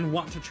IP and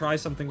want to try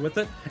something with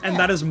it, and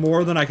that is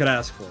more than I could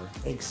ask for.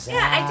 Exactly.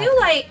 Yeah,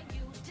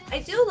 I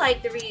do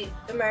like the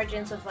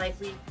re-emergence of like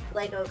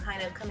Lego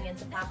kind of coming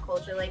into pop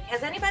culture. Like,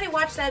 has anybody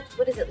watched that?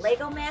 What is it,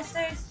 Lego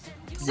Masters?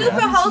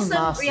 Super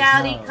wholesome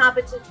reality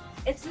competition.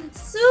 it's a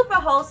super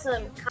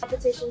wholesome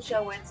competition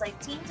show where it's like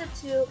teams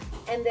of 2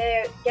 and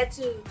they get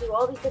to do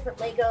all these different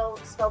Lego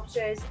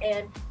sculptures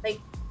and like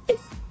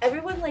it's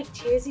everyone like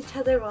cheers each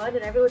other on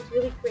and everyone's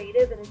really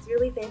creative and it's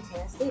really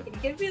fantastic and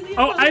you get really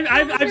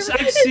I've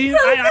seen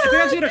I think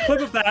I've seen a clip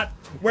of that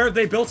where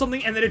they build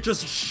something and then it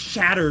just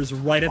shatters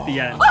right at the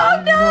end.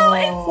 Oh no,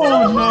 it's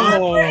so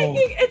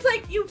heartbreaking. It's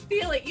like you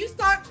feel it. You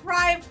start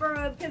crying for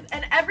him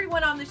and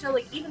everyone on the show,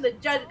 like even the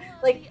judge,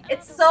 like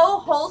it's so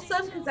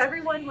wholesome because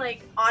everyone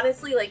like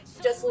honestly like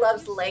just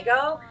loves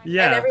Lego.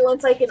 Yeah. And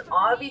everyone's like in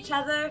awe of each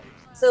other.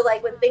 So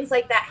like when things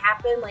like that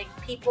happen, like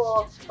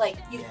people like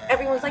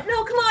everyone's like,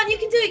 no, come on, you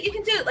can do it, you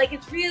can do it. Like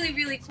it's really,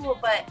 really cool.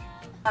 But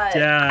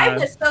I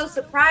was so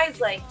surprised,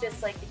 like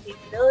just like the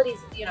capabilities,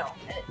 you know,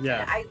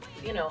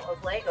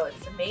 of Lego.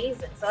 It's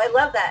amazing. So I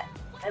love that.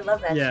 I love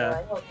that show.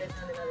 I hope there's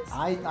another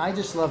season. I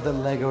just love that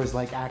Lego has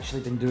like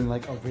actually been doing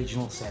like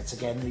original sets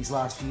again in these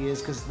last few years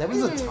because there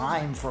was a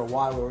time for a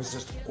while where it was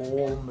just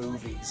all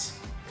movies.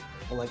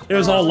 Like, it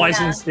was all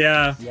licensed,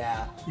 yeah.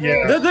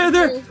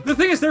 The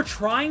thing is, they're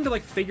trying to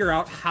like figure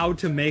out how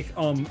to make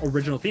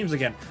original themes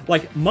again.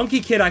 Like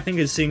Monkey Kid, I think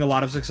is seeing a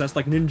lot of success.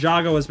 Like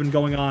Ninjago has been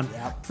going on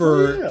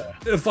for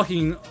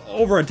fucking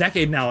over a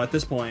decade now at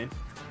this point,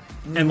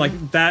 and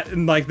like that,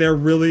 and like they're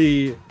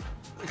really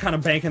kind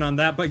of banking on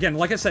that. But again,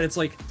 like I said, it's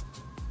like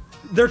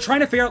they're trying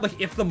to figure out like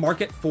if the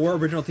market for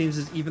original themes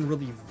is even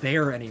really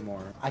there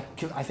anymore. I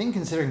think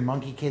considering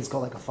Monkey Kid's got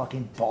like a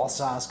fucking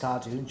boss-ass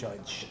cartoon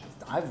judge.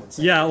 I would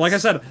say like I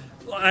said,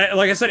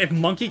 if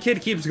Monkey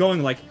Kid keeps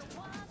going, like,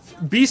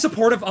 be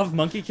supportive of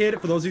Monkey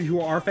Kid for those of you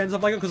who are fans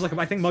of Lego, because like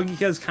I think Monkey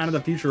Kid is kind of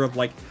the future of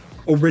like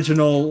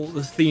original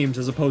themes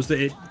as opposed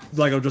to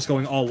Lego just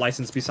going all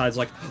licensed. Besides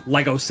like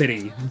Lego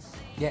City.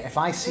 Yeah, if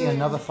I see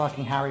another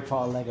fucking Harry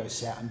Potter Lego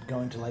set, I'm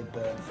going to like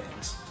burn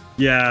things.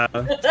 Yeah.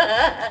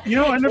 You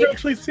know, I've never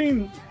actually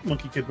seen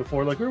Monkey Kid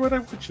before. Like, where would I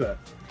watch that?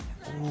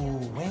 Ooh,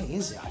 where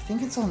is it? I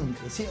think it's on.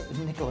 Is it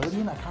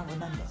Nickelodeon? I can't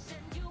remember.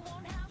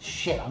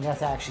 Shit, I'm gonna have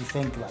to actually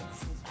think, like,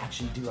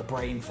 actually do a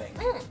brain thing.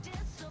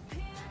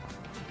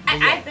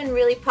 I've been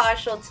really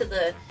partial to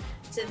the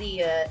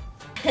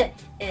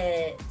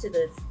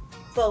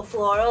faux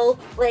floral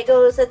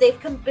Legos that they've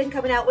been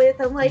coming out with.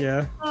 I'm like,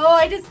 I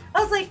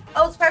was like,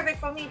 it's perfect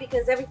for me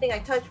because everything I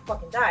touch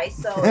fucking dies.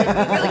 So it'd be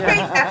really great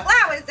to have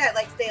flowers that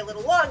like stay a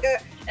little longer,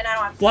 and I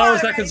don't have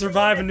flowers that can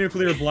survive a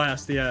nuclear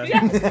blast. Yeah,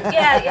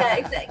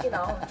 exactly. You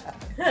know,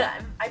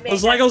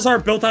 those Legos are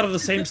built out of the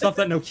same stuff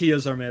that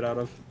Nokias are made out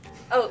of.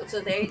 Oh,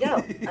 so there you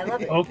go. I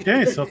love it.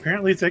 Okay, so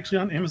apparently it's actually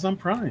on Amazon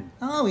Prime.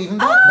 Oh, even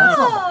better.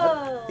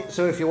 Oh.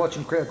 So if you're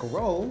watching Critical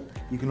Role,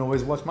 you can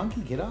always watch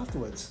Monkey Kid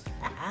afterwards.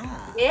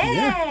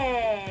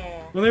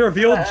 Yeah. When they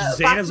revealed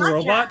Zane as a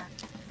robot,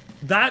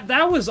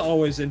 that was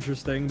always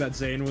interesting. That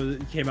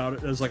Zane came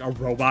out as like a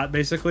robot,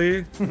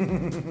 basically.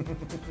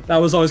 That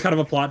was always kind of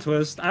a plot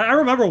twist. I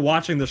remember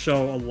watching the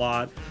show a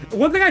lot.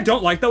 One thing I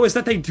don't like though is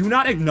that they do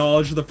not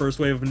acknowledge the first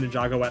wave of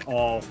Ninjago at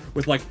all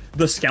with like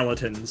the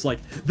skeletons. Like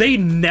they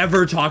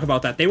never talk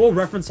about that. They will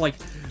reference like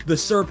the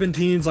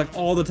serpentines like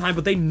all the time,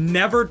 but they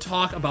never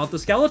talk about the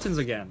skeletons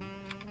again.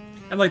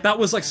 And like that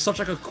was like such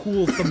like a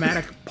cool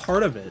thematic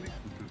part of it.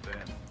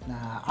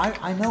 Nah,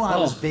 I know I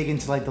was big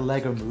into like the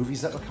Lego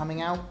movies that were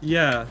coming out.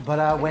 Yeah.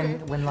 But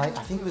when like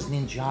I think it was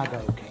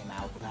Ninjago came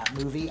out, that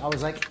movie, I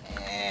was like,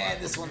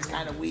 this one's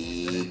kind of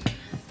weak.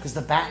 Because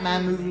the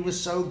Batman movie was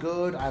so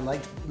good. I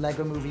liked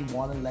Lego Movie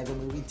 1 and Lego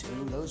Movie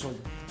 2. Those were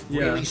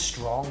really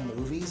strong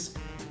movies.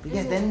 But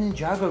yeah, then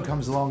Ninjago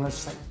comes along and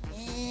it's just like,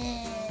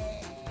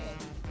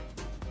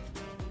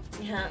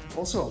 Yeah.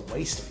 Also a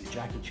waste of your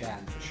Jackie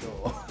Chan for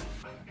sure.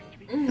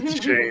 It's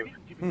a shame.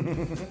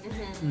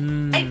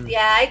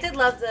 I did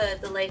love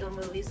the Lego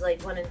movies,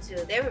 like 1 and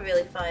 2. They were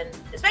really fun,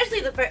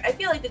 especially the first. I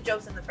feel like the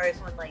jokes in the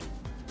first one, like,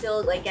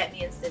 still like get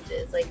me in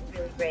stitches, like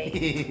really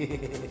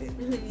great.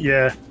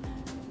 Yeah,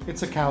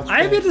 it's a couch.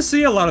 I have yet to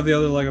see a lot of the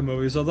other Lego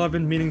movies, although I've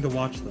been meaning to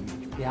watch them.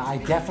 Yeah, I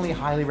definitely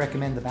highly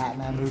recommend the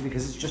Batman movie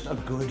because it's just a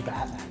good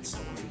Batman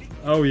story.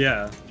 Oh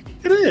yeah,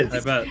 it is. I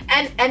bet.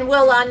 And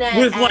Will Arnett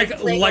with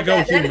like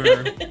Lego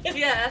humor.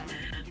 Yeah.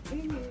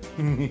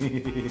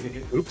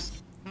 Oops.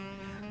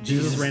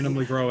 Jesus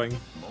randomly growing.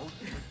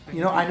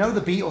 You know, I know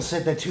the Beatles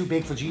said they're too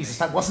big for Jesus.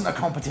 That wasn't a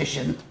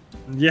competition.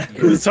 Yeah.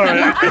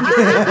 Sorry.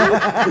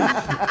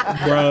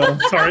 Bro.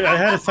 Sorry, I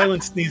had a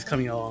silent sneeze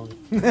coming along.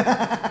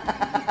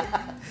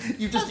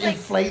 You just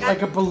inflate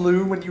like a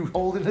balloon when you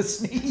hold in a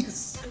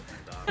sneeze.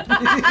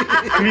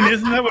 I mean,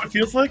 isn't that what it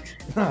feels like?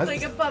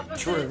 Like a puff of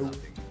True.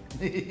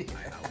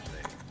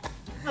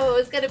 Oh, it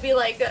was gonna be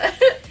like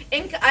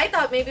I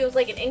thought maybe it was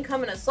like an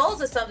incoming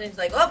assault or something. It's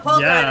like, oh,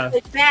 Paul got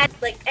like bad,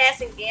 like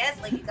passing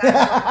gas, like you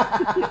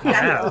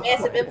got a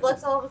massive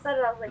influx all of a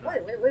sudden. I was like,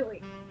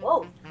 wait,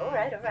 whoa, all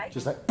right.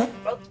 Just like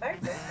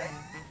first.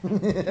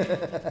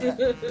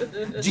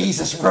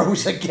 Jesus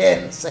rose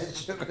again, said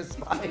Sugar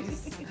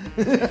Spice.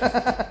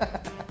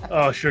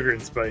 Oh, Sugar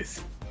and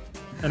Spice.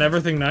 And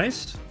everything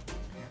nice?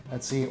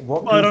 Let's see.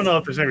 Well, I don't know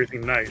if there's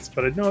everything nice,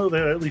 but I know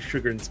that at least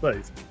Sugar and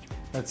Spice.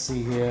 Let's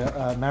see here.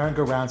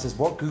 Merry-Go-Round says,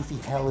 what goofy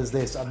hell is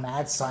this? A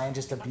mad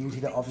scientist, a beauty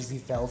that obviously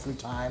fell through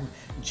time,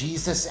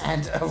 Jesus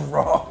and a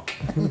rock.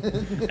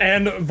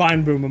 And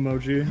Vine Boom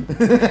emoji.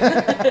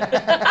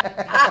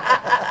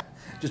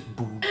 Just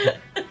boom.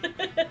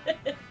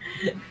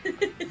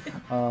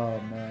 Oh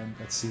man,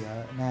 let's see.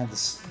 Man,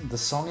 the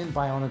song in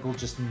Bionicle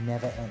just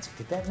never ends.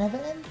 Did that never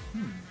end?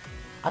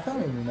 I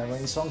don't even remember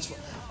any songs.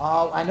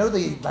 I know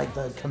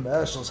the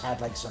commercials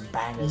had like some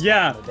bangers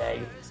back in the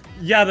day.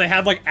 Yeah, they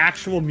had like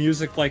actual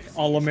music, like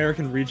All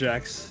American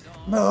Rejects.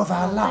 Move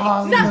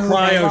along, move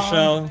Cryo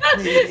Show.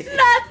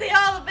 Not the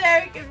All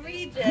American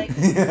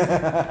Rejects.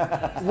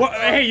 What?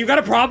 Hey, you got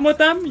a problem with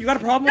them? You got a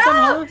problem with them,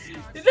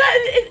 huh?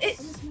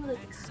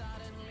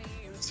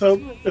 So,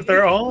 if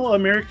they're all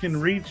American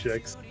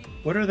rejects,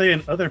 what are they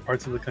in other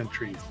parts of the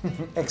country?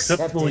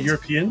 Acceptable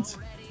Europeans?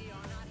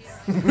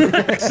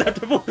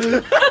 Acceptable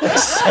Americans.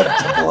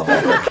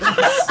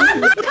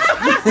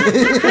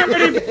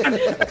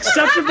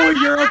 Acceptable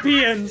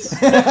Europeans.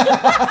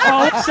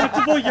 All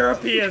acceptable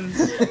Europeans.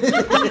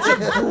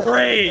 It's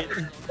great.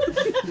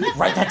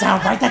 Write that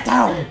down. Write that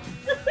down.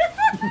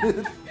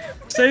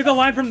 Say the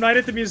line from Night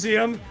at the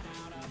Museum.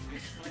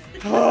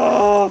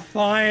 Oh,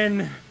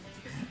 fine.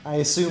 I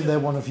assume they're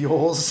one of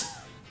yours.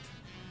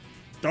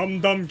 Dum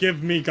dum,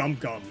 give me gum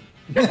gum.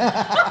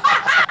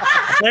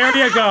 There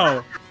you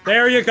go.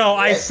 There you go.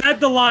 I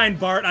said the line,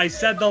 Bart. I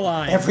said the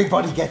line.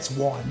 Everybody gets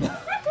one.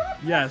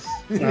 Yes.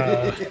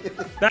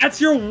 That's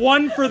your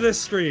one for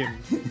this stream.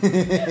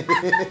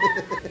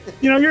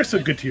 You know, you're so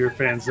good to your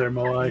fans there,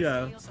 Moai.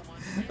 Yeah.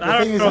 I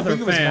don't know if they're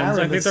fans.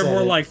 I think they're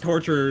more like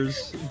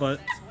torturers, but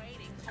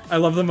I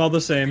love them all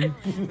the same.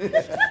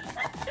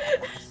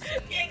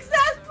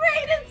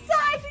 Exasperated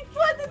inside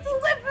before the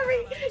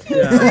delivery.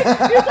 Yeah.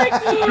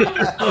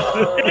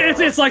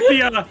 It's like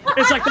the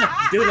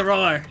do the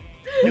roar.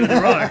 Do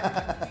the roar.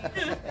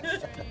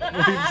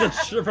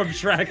 Just from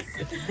Shrek.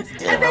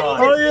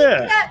 Oh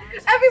yeah.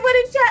 Everyone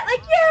in chat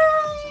like,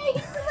 yay!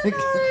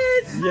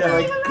 Yeah,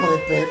 like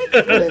clip it.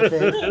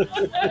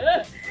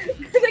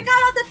 They got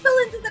all the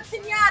fillings in the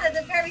pinata.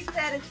 They're very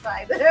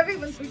satisfied.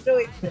 Everyone's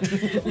rejoicing.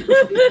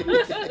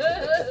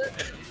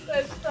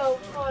 That's so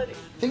funny.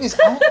 Thing is,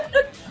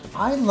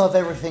 I love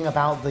everything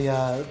about the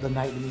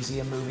Night at the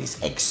Museum movies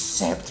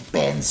except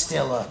Ben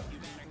Stiller.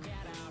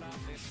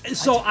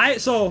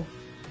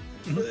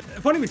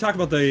 Funny we talk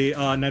about the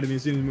Night at the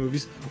Museum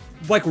movies.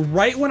 Like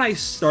right when I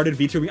started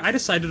VTubing, I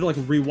decided to like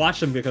rewatch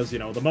them because, you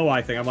know, the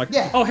Moai thing. I'm like,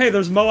 oh hey,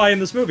 there's Moai in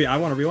this movie. I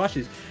want to rewatch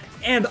these.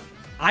 And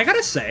I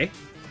gotta say,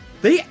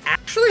 they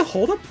actually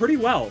hold up pretty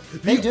well.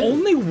 The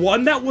only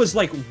one that was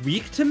like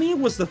weak to me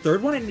was the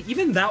third one, and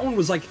even that one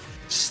was like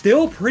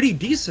still pretty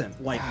decent.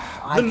 Like,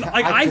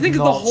 I think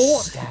the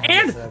whole,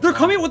 and they're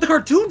coming out with the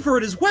cartoon for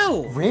it as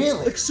well.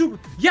 Really? Like super.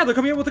 Yeah, they're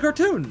coming out with the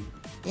cartoon.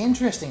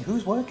 Interesting.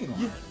 Who's working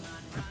on it?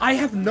 I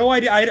have no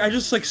idea. I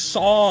just like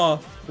saw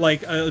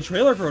like a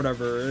trailer for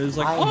whatever. It was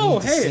like, oh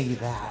hey, see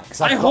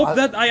that. I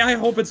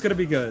hope it's gonna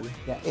be good.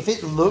 Yeah, if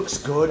it looks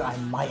good, I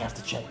might have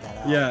to check that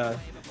out. Yeah.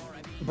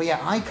 But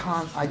yeah,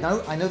 I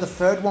know the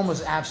third one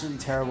was absolutely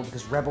terrible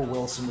because Rebel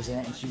Wilson was in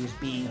it and she was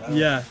being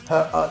her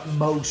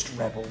utmost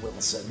Rebel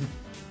Wilson.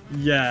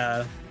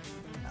 Yeah.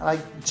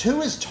 Like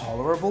 2 is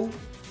tolerable,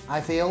 I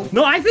feel.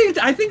 No, I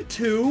think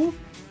 2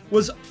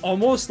 was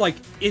almost like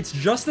it's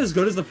just as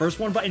good as the first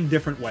one, but in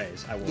different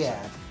ways, I will say.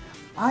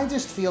 I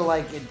just feel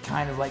like it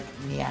kind of like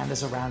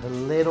meanders around a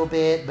little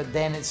bit, but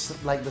then it's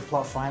like the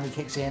plot finally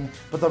kicks in,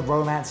 but the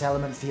romance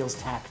element feels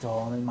tacked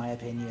on, in my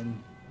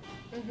opinion.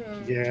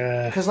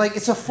 Yeah. Because like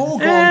it's a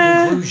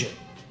foregone conclusion.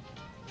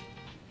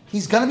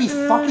 He's gonna be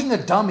fucking a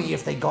dummy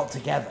if they got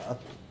together.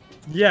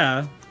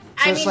 Yeah.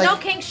 So I mean, like, no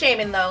kink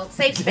shaming though.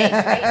 Safe space,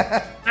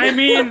 right? I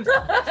mean,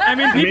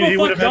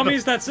 people fuck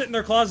dummies that sit in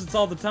their closets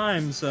all the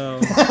time. So.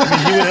 I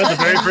mean, he would have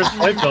the very first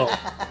wife though.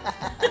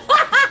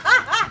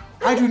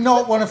 I do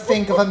not want to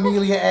think of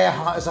Amelia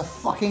Earhart as a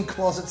fucking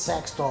closet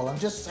sex doll. I'm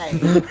just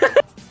saying.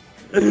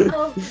 I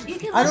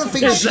don't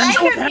think she's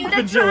what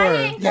happened to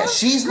her. Yeah,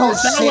 she's not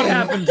sitting. What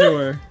happened to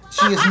her?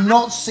 She is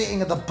not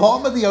sitting at the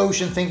bottom of the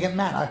ocean thinking,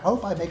 man, I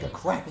hope I make a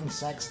cracking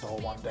sex doll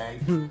one day.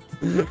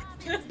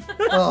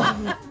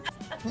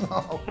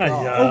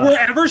 Or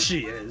wherever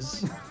she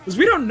is. Because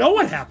we don't know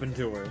what happened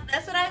to her.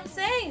 That's what I'm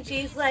saying.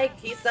 She's like,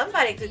 he's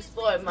somebody to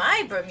explore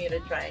my Bermuda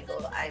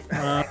Triangle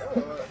eyebrow.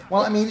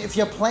 Well, I mean, if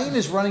your plane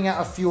is running out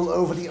of fuel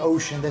over the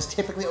ocean, there's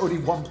typically only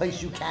one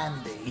place you can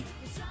be.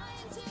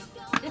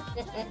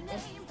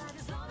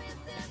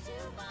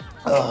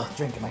 Ugh,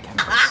 drinking my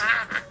chemicals.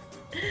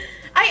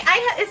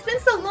 It's been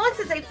so long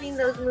since I've seen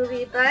those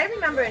movies, but I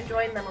remember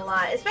enjoying them a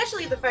lot,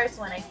 especially the first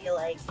one. I feel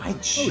like I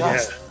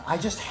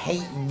just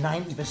hate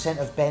 90%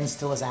 of Ben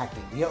Stiller's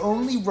acting. The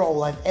only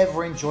role I've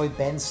ever enjoyed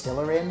Ben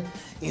Stiller in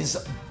is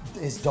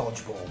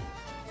Dodgeball.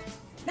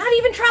 Not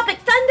even Tropic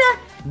Thunder.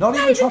 Not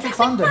even Tropic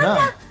Thunder,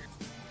 no.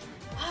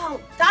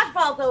 Oh,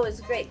 Dodgeball though is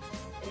great.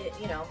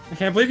 You know. I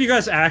can't believe you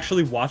guys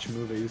actually watch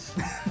movies.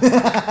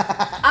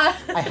 I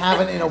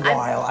haven't in a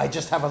while. I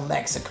just have a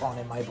lexicon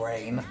in my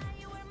brain.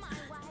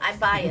 I'm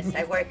biased.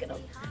 I work in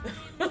them.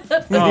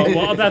 Oh,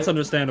 well, that's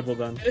understandable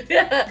then.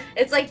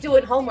 It's like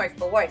doing homework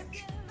for work.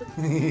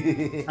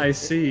 I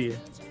see.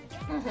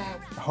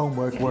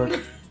 Homework,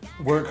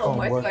 work,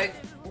 homework.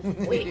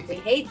 We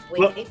hate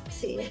to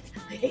see it.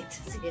 We hate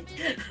to see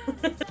it.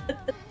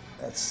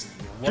 Let's see.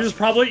 She was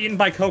probably eaten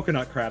by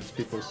coconut crabs,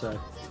 people say.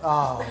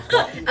 Oh,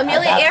 God.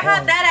 Amelia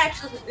Earhart, that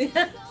actually...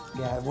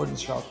 Yeah, it wouldn't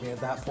shock me at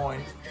that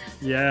point.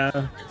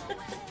 Yeah.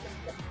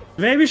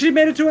 Maybe she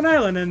made it to an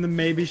island and then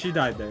maybe she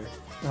died there.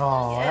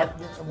 Oh, Yeah.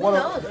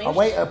 what Who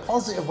knows? a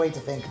positive way to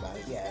think about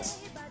it,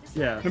 yes.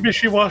 Yeah. Maybe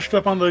she washed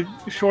up on the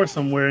shore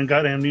somewhere and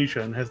got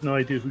amnesia and has no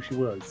idea who she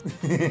was.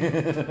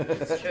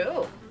 It's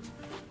true.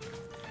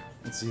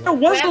 Let's see. It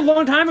was a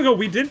long time ago.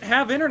 We didn't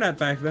have internet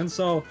back then,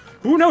 so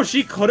who knows?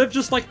 She could have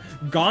just, like,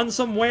 gone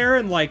somewhere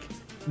and, like,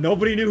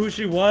 nobody knew who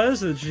she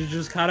was, and she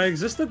just kind of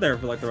existed there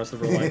for, like, the rest of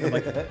her life. And,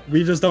 like,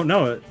 we just don't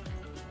know it.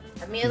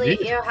 Amelia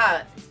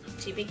Earhart.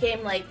 She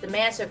became, like, the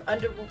master of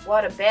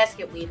underwater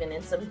basket weaving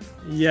in some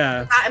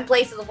forgotten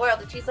place of the world,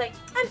 and she's like,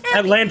 I'm happy.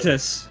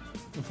 Atlantis.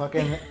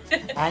 Fucking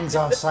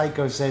Angzar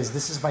Psycho says,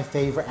 this is my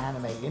favorite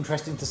anime.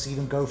 Interesting to see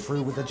them go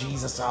through with the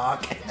Jesus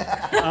arc.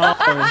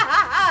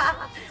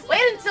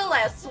 Wait until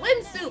our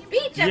swimsuit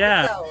beach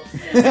episode.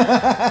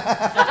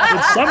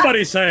 Did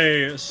somebody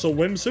say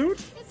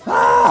swimsuit?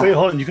 Wait,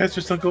 hold on. You guys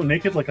just don't go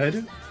naked like I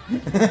do?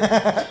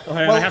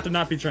 Okay, I have to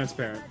not be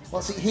transparent.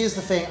 Well, see, here's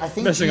the thing. I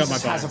think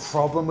Jesus has a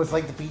problem with,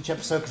 like, the beach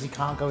episode because he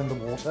can't go in the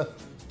water.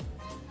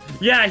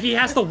 Yeah, he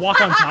has to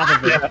walk on top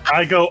of it. Yeah,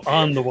 I go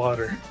on the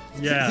water.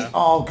 Yeah.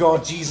 Oh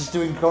god, Jesus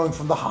going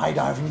from the high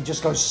dive and he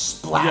just goes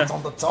splat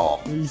on the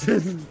top.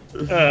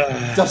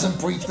 Doesn't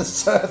breach the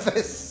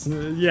surface.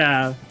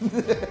 Yeah.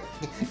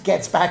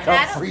 Gets back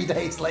up 3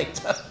 days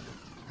later.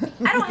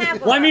 I don't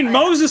have. Well, I mean,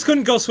 Moses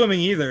couldn't go swimming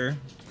either.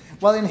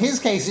 Well, in his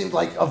case, it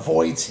like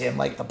avoids him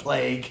like the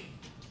plague.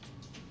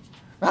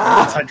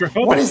 Ah!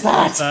 What is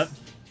that?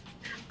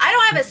 I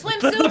don't have a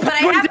swimsuit, but I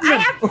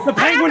have the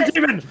penguin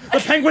demon! The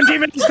penguin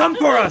demon has come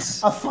for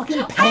us! A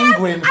fucking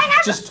penguin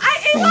just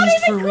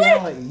phased through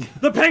reality.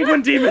 The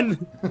penguin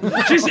demon!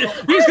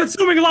 He's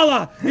consuming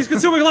Lala! He's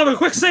consuming Lala!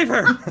 Quick, save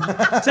her!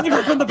 Save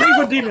her from the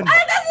penguin demon!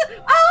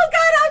 Oh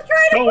god, I'm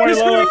trying to. Don't worry,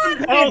 Lala.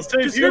 I'll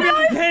save you.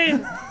 In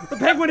pain. The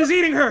penguin is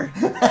eating her!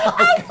 I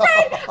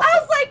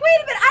was like, wait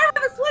a minute, I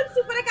don't have a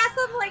swimsuit, but I got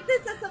something like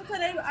this. That's some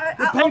kind of.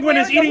 The penguin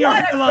is eating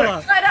her,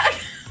 Lala!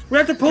 We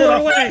have to pull her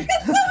away!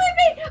 It's consuming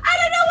me! I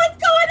don't know what's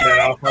going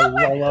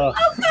on! Lala.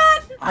 Oh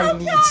god! I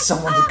need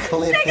someone to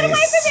clip Take it away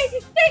this. from me!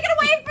 Take it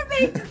away from me!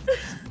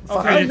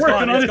 Okay, it's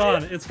gone, it's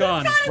gone, it's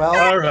gone. Well,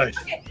 alright.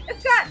 Okay,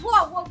 it's gone!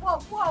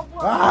 Whoa.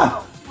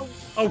 Ah.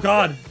 Oh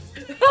god.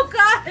 Oh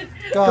god!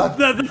 God.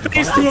 The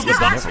phase 2 of the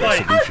boss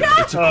fight.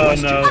 It's a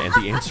question, and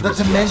the answer The is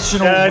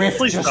dimensional rift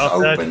please just stop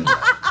that. opened.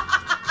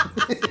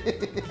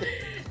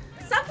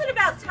 Something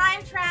about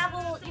time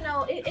travel, you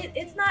know,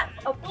 it's not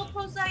a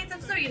foolproof science.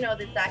 I'm sure you know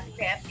this, Dr.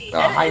 Crafty.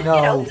 I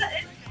know.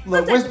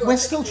 Look, sometimes we're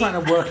still trying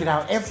to work it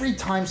out. Every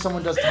time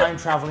someone does time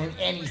travel in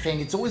anything,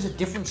 it's always a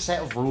different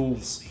set of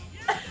rules.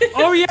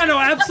 Oh yeah, no,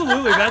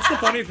 absolutely. That's the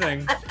funny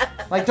thing.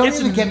 Like, don't It's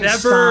even get me never-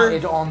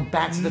 started on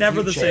Back to the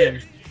Never Future.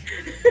 the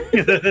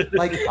same.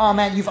 Like, oh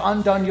man, you've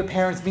undone your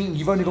parents' meeting.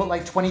 You've only got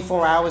like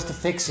 24 hours to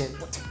fix it.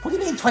 What do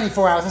you mean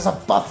 24 hours? There's a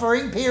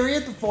buffering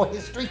period before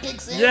history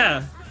kicks in?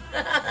 Yeah.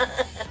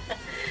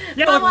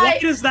 Yeah, But like, why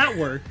like- does that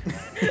work?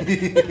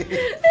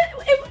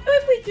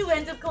 If we do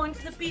end up going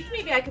to the beach,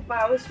 maybe I could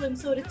borrow a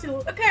swimsuit or two.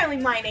 Apparently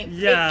mine ain't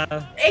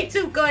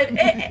too good.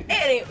 It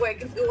ain't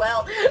working too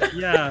well.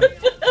 Yeah.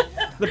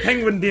 The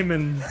penguin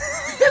demon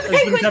has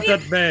been kept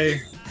at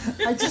bay.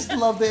 I just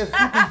love that it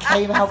fucking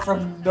came out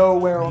from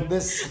nowhere on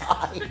this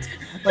side.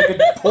 Like a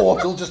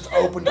portal just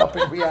opened up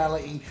in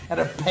reality and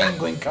a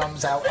penguin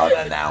comes out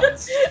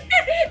unannounced.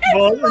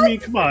 Well, I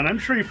mean, come on. I'm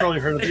sure you probably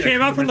heard of It came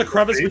out from the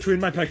crevice between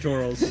my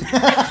pectorals.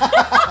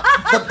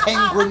 The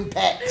penguin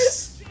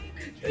pecs.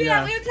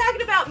 Yeah, we were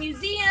talking about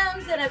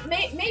museums, and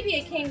maybe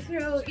it came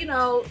through, you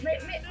know,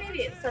 maybe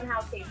it somehow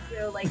came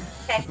through, like,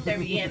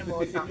 taxidermy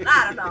animal or something.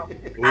 I don't know.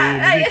 Ooh,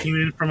 maybe it came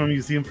in from a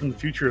museum from the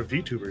future of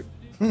Vtuber.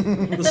 The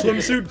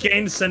swimsuit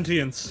gained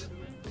sentience.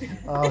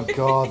 Oh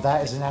god,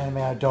 that is an anime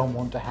I don't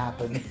want to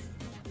happen.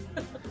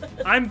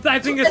 I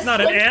think it's not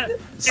an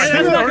that's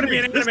not going to be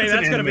an anime,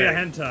 that's going to be a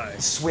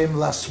hentai. Swim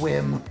la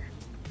swim.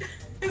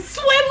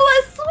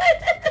 Swimless swim!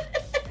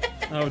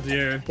 Oh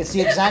dear. It's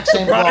the exact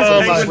same plot.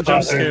 Penguin as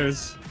jump Swim.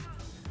 scares.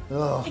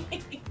 Ugh.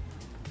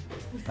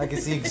 Like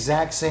it's the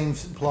exact same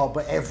plot,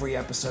 but every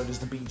episode is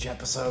the beach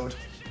episode.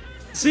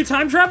 See,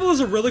 time travel is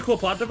a really cool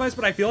plot device,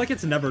 but I feel like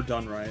it's never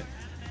done right.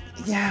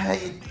 Yeah,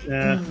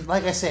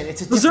 like I said,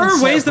 it's a Because different there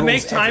are ways set to of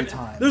make rules time. every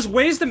time. There's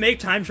ways to make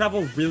time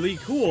travel really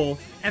cool,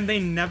 and they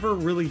never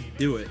really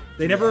do it.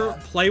 They never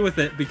play with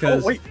it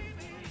because. Oh wait,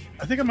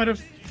 I think I might have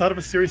thought of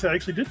a series that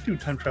actually did do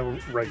time travel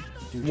right.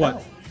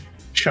 What?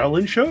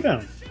 Shaolin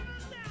Showdown.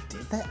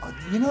 Did that?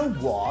 You know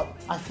what?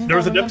 I think There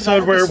was I an remember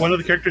episode that where one of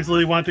the characters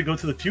really wanted to go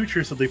to the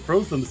future, so they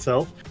froze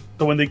themselves.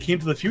 So when they came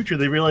to the future,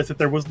 they realized that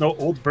there was no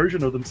old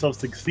version of themselves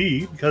to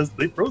see because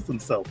they froze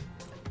themselves.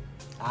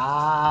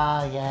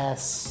 Ah,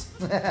 yes.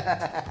 But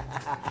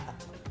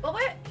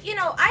what, you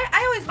know,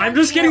 I always. I'm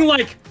just getting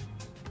like.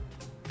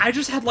 I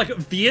just had like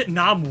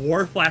Vietnam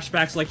War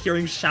flashbacks, like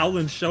hearing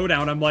Shaolin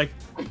Showdown. I'm like,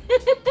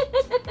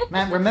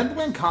 man, remember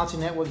when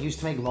Cartoon Network used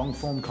to make long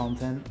form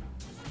content?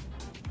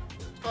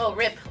 Oh,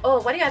 rip.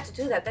 Oh, why do you have to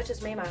do that? That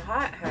just made my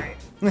heart hurt.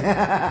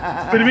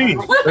 What do you mean?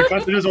 Their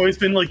content has always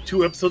been like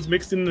 2 episodes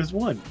mixed in as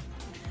one.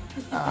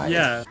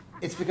 yeah.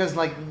 It's because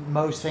like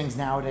most things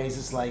nowadays,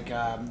 it's like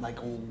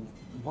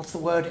what's the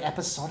word?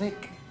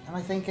 Episodic? Am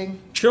I thinking?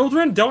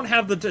 Children don't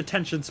have the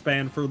attention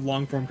span for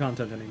long form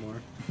content anymore.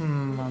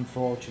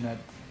 Unfortunate.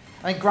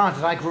 I mean,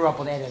 granted, I grew up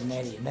on Ed, Edd n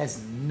Eddy, and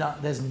there's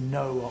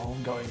no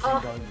ongoing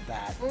thing going with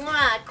that.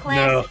 Mwah,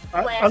 classic,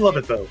 No, I love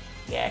it though.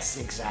 Yes,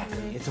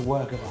 exactly. It's a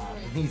work of art.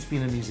 It needs to be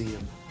in a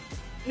museum.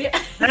 Yeah.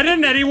 Ed, Edd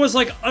n Eddy was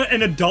like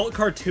an adult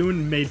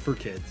cartoon made for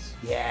kids.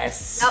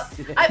 Yes. That's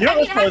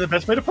probably the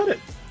best way to put it.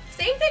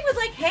 Same thing with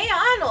like Hey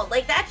Arnold.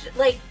 Like that's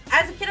like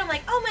as a kid I'm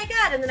like, oh my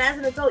god, and then as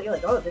an adult you're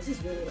like, oh, this is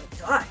really like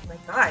dark. Oh my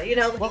god, you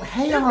know. Like, well,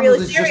 Hey Arnold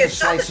really is just a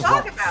slice of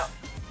talk life. about.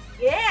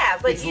 Yeah,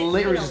 but it's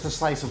literally just a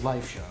slice of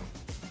life show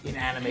in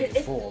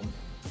animated form.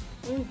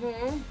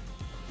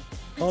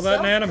 All that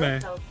in anime.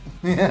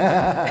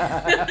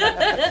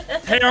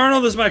 Hey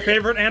Arnold is my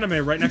favorite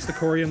anime, right next to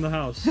Cory in the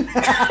House. You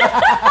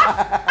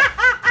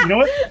know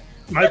what?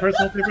 My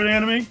personal favorite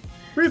anime?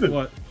 Reboot.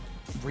 What?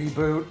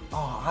 Reboot.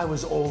 Oh, I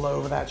was all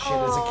over that shit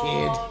as a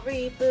kid.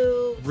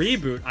 Reboot.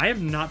 Reboot. I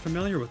am not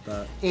familiar with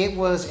that. It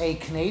was a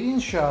Canadian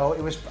show.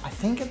 It was, I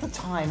think at the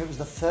time, it was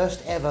the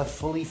first ever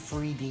fully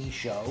 3D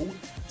show.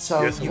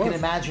 So yes, you can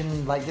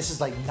imagine, like, this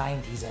is like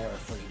 90s era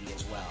 3D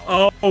as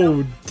well.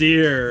 Oh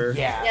dear.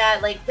 Yeah. Yeah,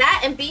 like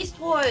that and Beast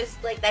Wars,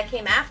 like that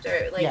came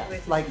after. Like, Yeah,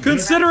 like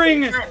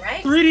considering time,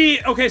 right?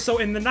 3D. Okay, so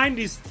in the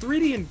 90s,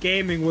 3D in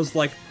gaming was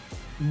like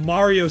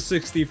Mario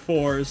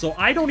 64. So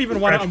I don't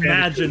even want to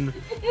imagine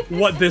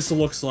what this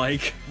looks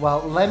like.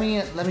 Well, let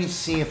me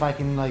see if I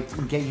can like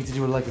get you to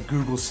do like a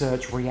Google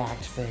search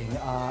React thing.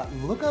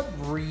 Look up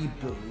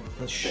Reboot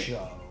the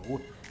show,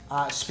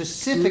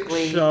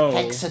 specifically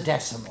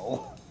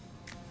hexadecimal,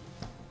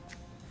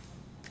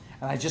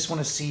 and I just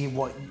want to see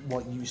what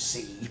you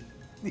see.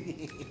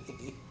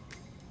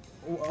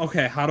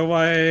 Okay, how do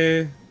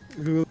I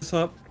Google this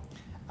up?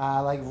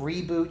 Like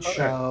Reboot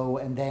show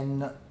and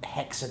then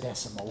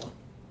hexadecimal.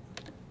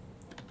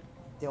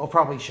 It will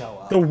probably show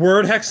up. The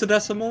word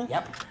hexadecimal?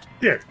 Yep.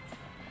 Here.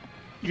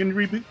 You can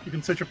reboot. You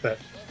can search up that.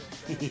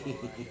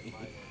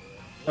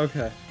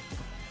 Okay.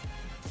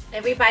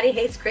 Everybody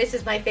Hates Chris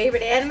is my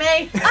favorite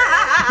anime.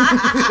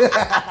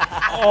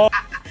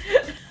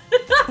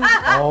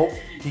 Oh,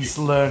 he's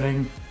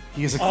learning.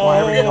 He's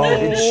acquiring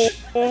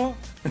knowledge. Oh,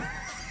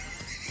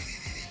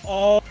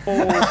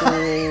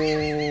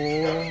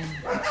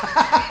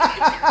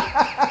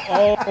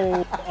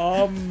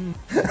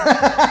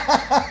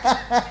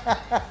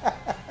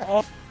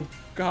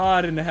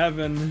 God in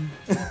heaven.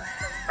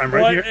 I'm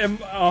right here.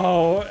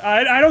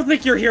 I don't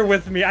think you're here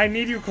with me. I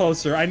need you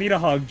closer. I need a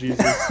hug,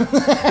 Jesus.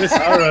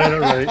 All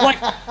right.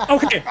 Like,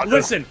 okay,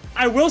 listen.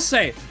 I will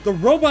say, the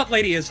robot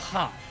lady is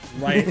hot,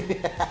 right?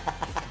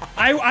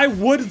 I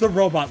would the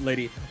robot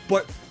lady,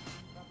 but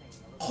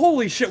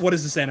holy shit, what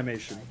is this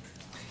animation?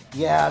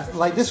 Yeah,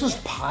 like this was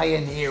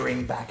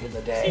pioneering back in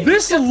the day.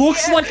 This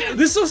looks like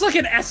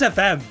an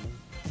SFM.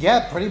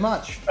 Yeah, pretty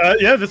much.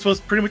 Yeah, this was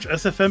pretty much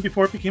SFM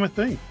before it became a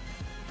thing.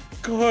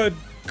 Good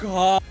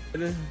God.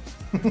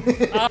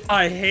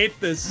 I hate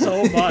this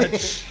so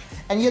much.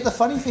 And yet the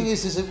funny thing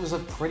is it was a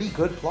pretty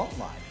good plot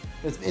line.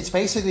 It's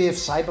basically if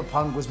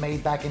Cyberpunk was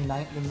made back in the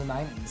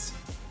 90s.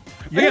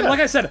 Yeah. Again, like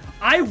I said,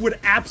 I would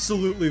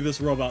absolutely this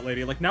robot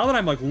lady. Like now that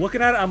I'm like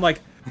looking at it, I'm like,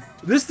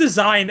 this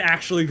design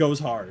actually goes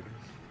hard.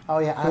 Oh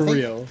yeah, for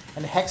real.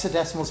 And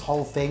Hexadecimal's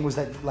whole thing was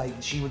that like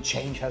she would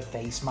change her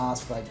face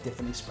mask for like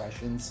different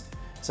expressions.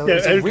 So yeah, it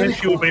was every really time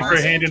she cool would wave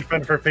her hand in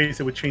front of her face,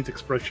 it would change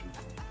expression.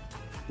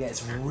 Yeah,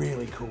 it's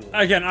really cool.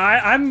 Again,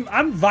 I'm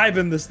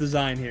vibing this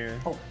design here.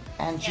 Oh,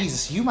 and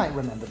Jesus, you might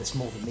remember this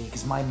more than me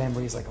because my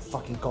memory is like a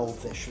fucking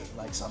goldfish.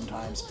 Like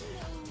sometimes,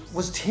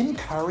 was Tim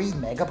Curry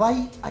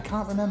Megabyte? I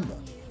can't remember.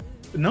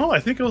 No, I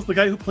think it was the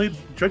guy who played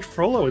Judge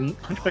Frollo in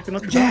Hunchback of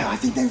Notre Dame. Yeah, I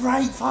think they're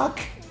right. Fuck.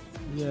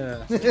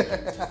 Yeah.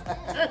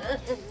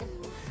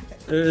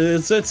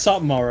 it's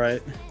something, all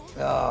right.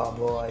 Oh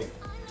boy,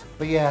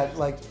 but yeah,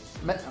 like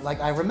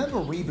I remember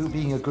Reboot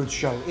being a good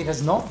show. It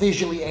has not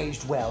visually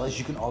aged well, as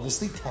you can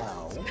obviously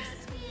tell.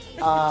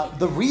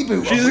 The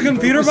reboot. She's a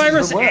computer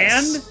virus,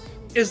 and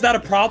is that a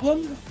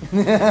problem?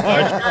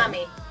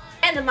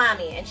 And the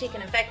mommy, and she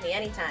can infect me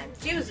anytime.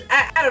 She was,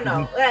 I don't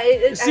know.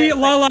 See,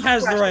 Lala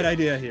has the right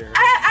idea here.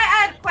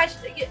 I had a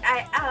question.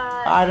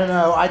 I don't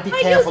know. I'd be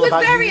careful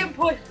about. Very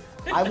important.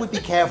 I would be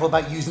careful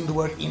about using the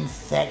word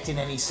infect in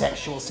any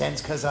sexual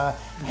sense, because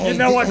hey, you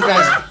know what,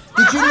 guys,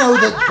 did you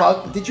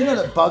know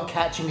that bug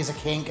catching is a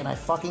kink, and I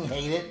fucking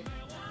hate it.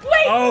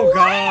 Wait, oh what?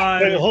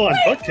 God! Wait, hold on,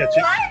 bug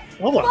catching.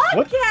 Hold on,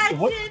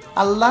 what?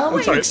 Allow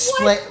me to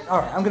explain. All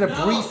right, I'm gonna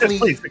briefly.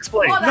 Please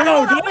explain.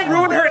 Don't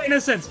ruin her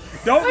innocence.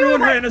 Don't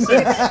ruin her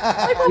innocence.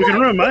 You can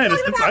ruin my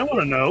innocence. I want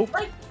to know.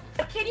 Like,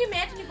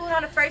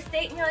 someone on a first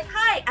date and you're like,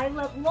 hi, I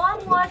love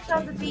long walks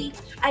on the beach,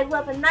 I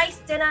love a nice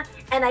dinner,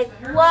 and I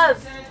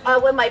love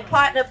when my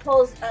partner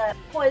pours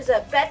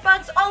bed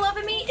bugs all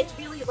over me. It's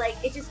really like,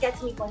 it just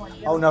gets me going.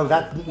 Oh no,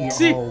 that.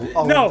 See,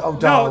 no,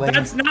 darling.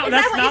 that's not. Is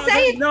that what you're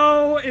saying?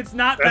 No, it's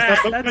not that.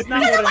 That's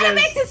not That's what what it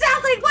makes it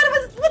sound like.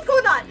 What's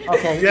going on?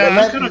 Okay, Yeah,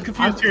 well, I'm kind of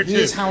confused here too.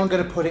 Here's how I'm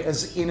going to put it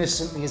as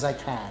innocently as I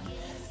can.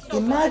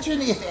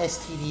 Imagine if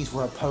STDs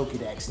were a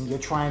Pokedex and you're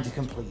trying to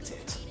complete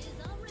it.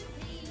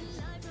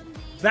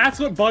 That's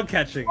what bug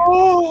catching is.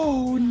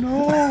 Oh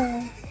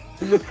no!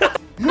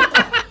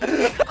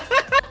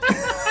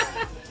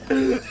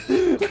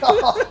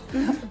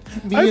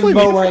 Me and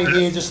Mo right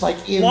here, just like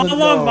in the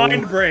Lala know.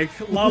 mind break.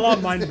 Lala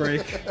mind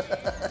break.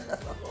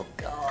 Oh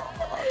god.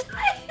 I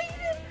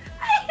hate it.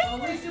 I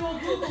hate At least you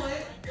won't Google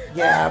it.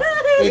 Yeah,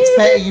 it's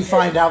better you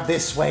find out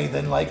this way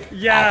than like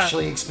Yeah.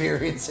 actually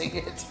experiencing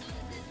it.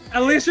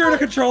 At least you're in a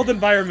controlled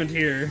environment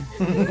here.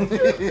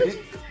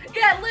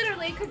 Yeah,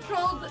 literally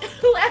controlled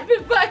lab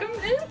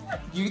environment.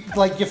 You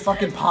like your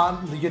fucking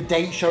partner, your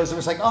date shows up.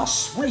 It's like, oh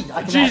sweet,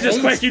 I can. Jesus,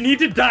 have quick! AIDS. You need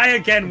to die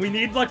again. We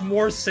need like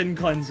more sin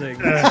cleansing.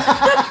 Jesus,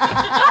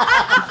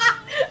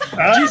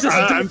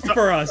 die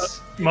for us.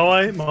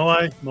 Moai,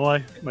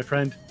 my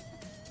friend.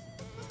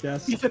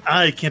 Yes. Even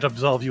I can't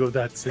absolve you of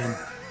that sin.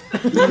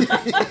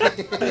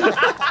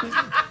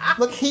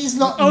 Look, he's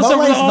not. Oh, so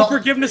Moai's the whole not.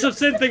 forgiveness of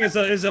sin thing is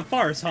a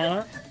farce,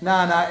 huh?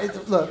 Nah.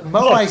 Look,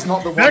 Moai's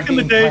not the one Back in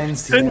being the day,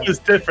 cleansed sin here. was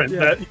different. Yeah.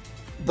 That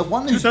The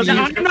one who's 2000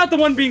 being. I'm not the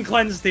one being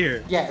cleansed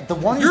here. Yeah, the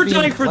one who's You're being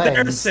dying for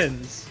their cleansed-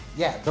 sins.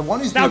 Yeah, the one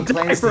who's Now being die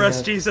cleansed for us,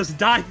 here Jesus.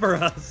 Die for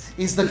us.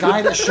 is the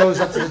guy that shows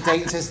up to the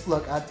date and says,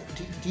 "Look,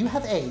 do you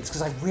have AIDS?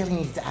 Because I really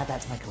need to add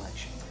that to my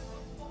collection."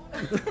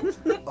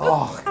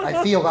 Oh,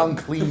 I feel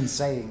unclean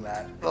saying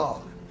that.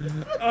 Oh,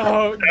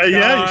 Oh, God.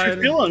 yeah, you should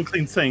feel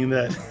unclean saying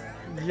that.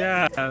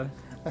 Yeah.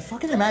 I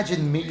fucking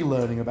imagine me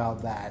learning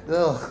about that.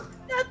 Ugh.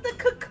 Not the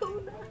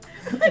cocoon.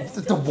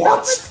 The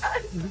what?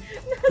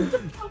 Not the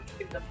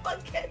pumpkin, the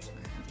bug catcher.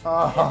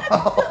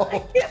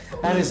 Oh,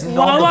 that is not the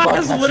Lala bug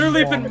has catching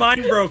literally one. been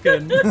mind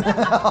broken.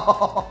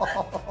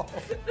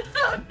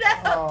 Oh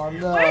no! Oh,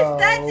 no. Where's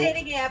that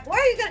dating app? Where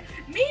are you gonna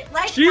meet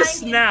like She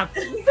snapped.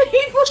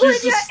 people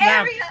She's in your just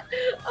snapped. area?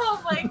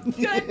 Oh my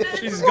goodness!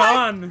 She's What?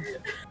 gone.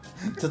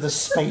 To the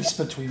space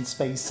between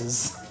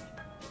spaces.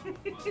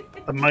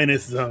 The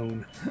minus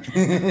zone.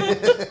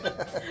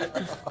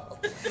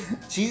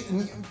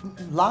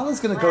 Lala's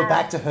gonna go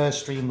back to her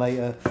stream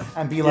later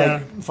and be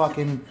like,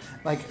 fucking,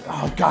 like,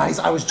 oh guys,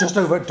 I was just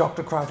over at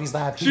Dr. Crafty's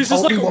lab. He She's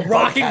just told me like what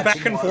rocking bug back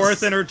catching and was."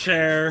 forth in her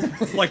chair,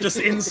 like just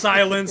in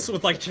silence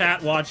with like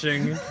chat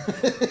watching.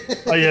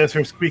 Oh yeah, it's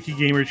her squeaky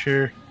gamer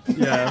chair.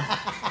 Yeah.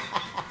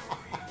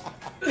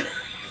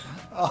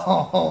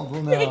 Oh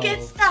no. Make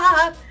it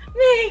stop!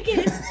 Make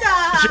it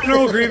stop!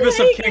 General Grievous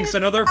of Make Kinks, it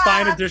another stop.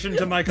 fine addition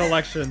to my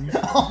collection.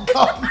 Oh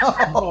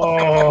god, no.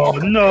 Oh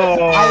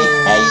no! I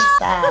hate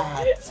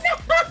that.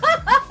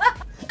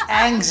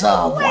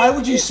 Angza, why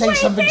would you say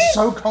something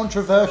so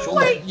controversial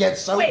wait, yet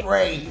so wait.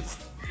 brave?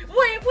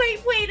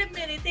 Wait a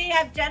minute. They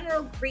have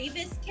General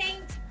Grievous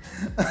Kinks?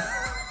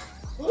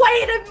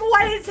 Wait a minute,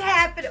 what is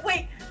happening?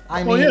 Wait. I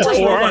mean, Well, yeah, Just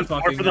or robot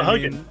for fucking. the I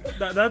hugging. mean,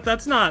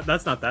 that's not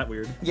that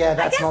weird. yeah,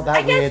 that's guess- not that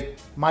I guess weird.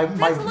 My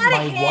that's a lot of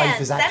wife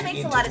hands. is That actually makes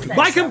a into lot of Grievous sense.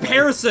 By that way.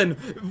 comparison,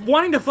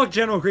 wanting to fuck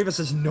General Grievous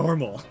is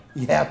normal.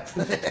 Yep.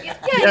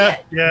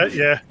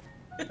 Yeah.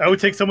 I would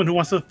take someone who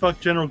wants to fuck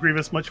General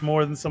Grievous much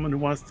more than someone who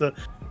wants to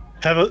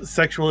have a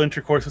sexual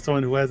intercourse with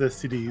someone who has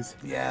STDs.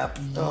 Yep.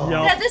 Oh.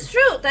 Yep. Yeah,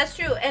 that's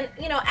true. And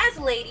you know, as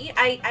a lady,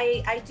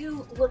 I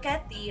do look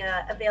at the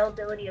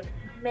availability of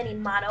many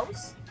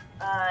monos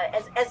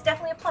as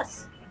definitely a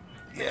plus.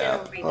 For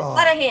General Grievous. Oh. A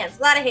lot of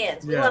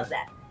hands. We Yeah. love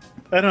that.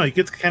 I don't know, he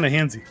gets kind of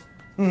handsy.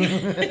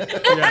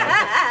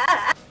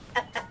 Yeah.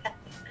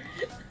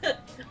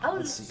 Oh,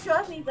 Let's see.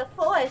 show me the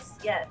force.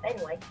 Yeah.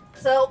 Anyway,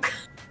 so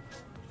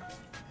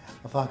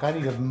Oh, fuck, I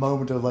need a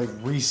moment to like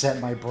reset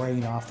my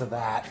brain after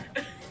that.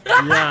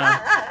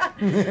 Yeah.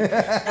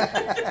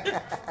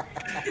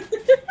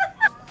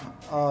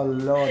 Oh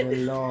lord, oh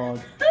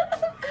lord.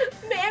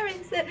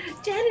 Marin said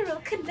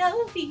General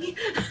Kenobi.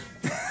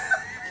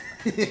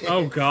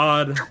 Oh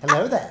God.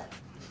 Hello there.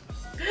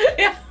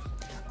 Yeah.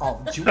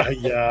 Oh, do you,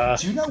 Yeah.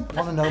 do you want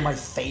to know my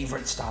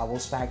favorite Star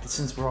Wars fact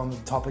since we're on the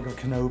topic of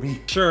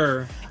Kenobi?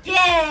 Sure.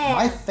 Yeah.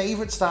 My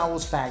favorite Star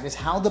Wars fact is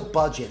how the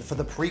budget for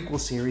the prequel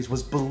series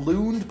was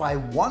ballooned by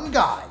one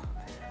guy.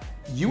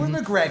 Ewan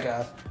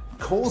McGregor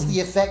caused the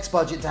effects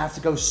budget to have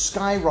to go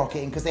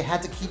skyrocketing because they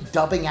had to keep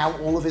dubbing out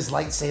all of his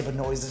lightsaber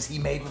noises he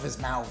made with his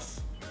mouth.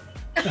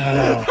 Wait,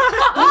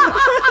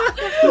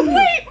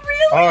 really?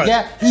 All right.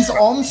 Yeah, he's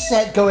on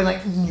set going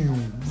like...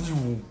 "Vroom,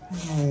 vroom,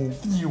 vroom,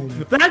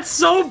 vroom." That's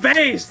so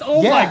based.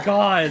 Oh Yeah. my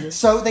God.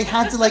 So they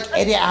had to like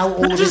edit out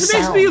all That of his just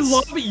makes me sounds.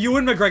 love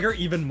Ewan McGregor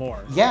even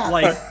more. Yeah,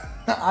 Like,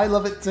 I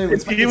love it too.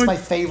 It's Ewan- my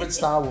favorite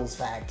Star Wars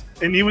fact.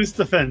 In Ewan's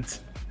defense,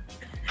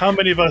 how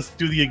many of us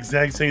do the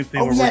exact same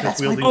thing Oh, where yeah, we're just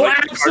that's my- wielding oh, like,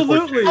 cardboard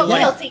absolutely. Oh,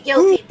 Like, guilty,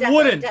 who definitely,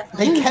 wouldn't?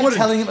 definitely. They kept wouldn't?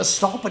 telling him to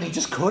stop and he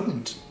just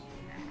couldn't.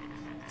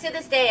 to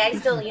this day, I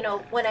still,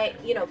 when I,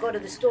 go to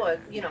the store,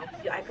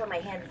 I put my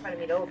hand in front of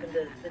me to open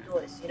the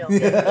doors,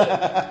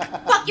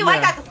 Fuck you, I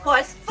got the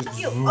course. Fuck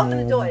you, open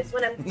the doors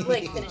when I'm,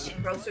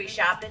 finishing grocery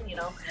shopping,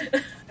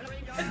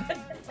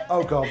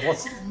 Oh god,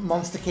 what's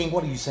Monster King?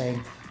 What are you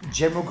saying?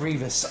 General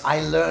Grievous,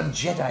 I learned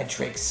Jedi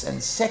tricks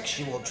and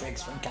sexual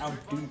tricks from Count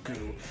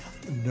Dooku.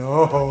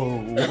 No.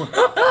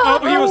 Oh,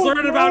 he was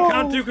learning about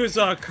Count Dooku's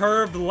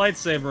curved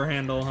lightsaber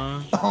handle,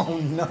 huh? Oh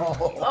no.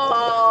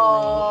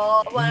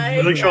 Oh my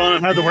Really showing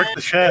him how to work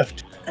the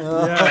shaft.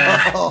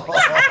 Yeah.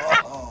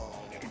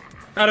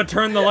 How to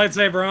turn the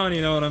lightsaber on,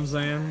 you know what I'm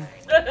saying?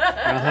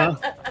 Uh-huh.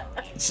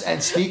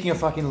 And speaking of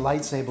fucking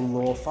lightsaber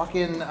lore,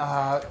 fucking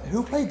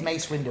who played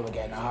Mace Windu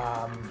again?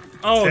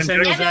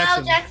 Samuel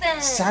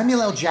Jackson.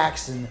 Samuel L.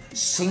 Jackson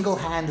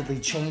single-handedly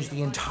changed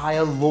the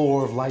entire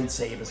lore of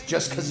lightsabers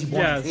just because he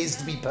wanted his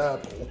to be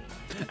purple.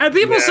 And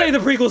people say the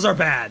prequels are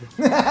bad.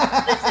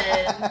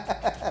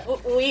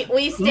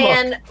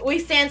 Listen, we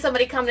stand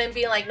somebody coming in and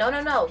being like,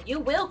 no, you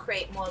will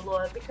create more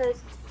lore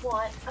because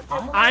what?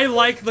 I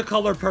like the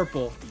color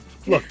purple.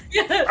 Look,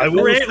 I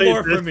will Create say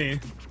lore this. for me.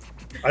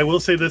 I will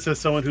say this as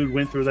someone who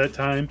went through that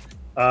time.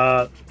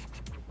 The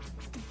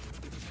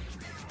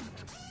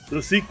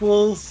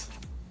sequels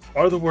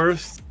are the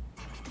worst.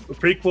 The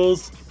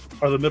prequels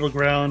are the middle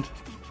ground.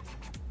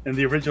 And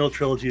the original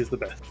trilogy is the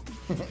best.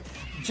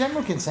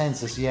 General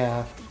consensus,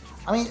 yeah.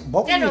 I mean,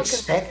 what were you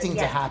expecting to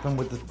yeah. happen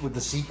with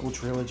the sequel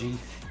trilogy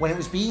when it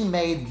was being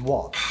made,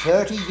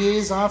 30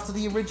 years after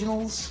the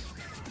originals?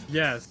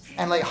 Yes.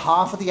 And like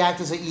half of the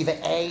actors are either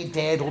A,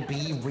 dead, or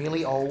B,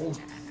 really old,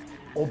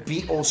 or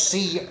B, or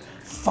C,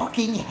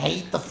 fucking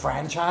hate the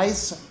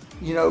franchise.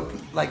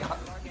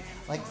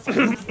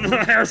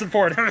 Harrison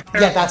Ford.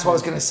 Yeah, that's what I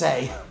was gonna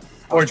say.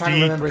 Or trying to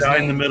D, remember his die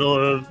in name. the middle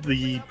of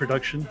the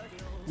production.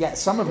 Yeah,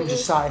 some of them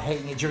just started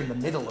hating it during the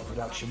middle of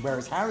production,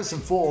 whereas Harrison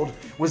Ford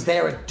was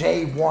there at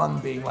day one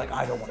being like,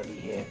 I don't want to be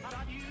here.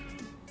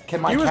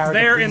 Can my He was character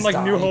there in please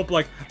die? New Hope,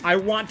 I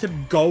want to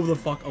go the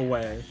fuck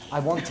away. I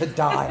want to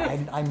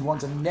die. I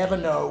want to never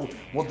know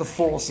what the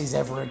Force is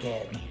ever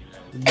again.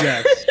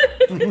 Yes.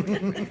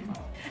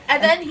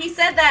 And then he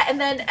said that, and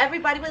then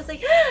everybody was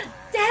like,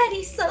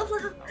 Daddy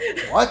Solo.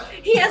 What?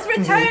 He has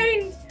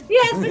returned. He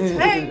has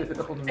returned.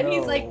 Oh, And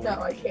he's no. like,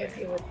 no, I can't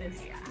deal with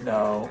this.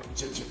 No.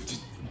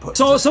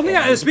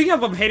 Speaking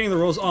of hating the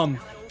rules,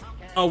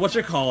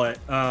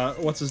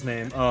 what's his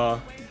name?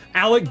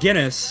 Alec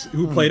Guinness,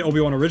 who played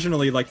Obi-Wan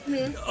originally, a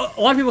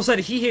lot of people said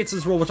he hates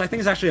this role, which I think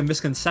is actually a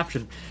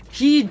misconception.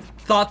 He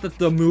thought that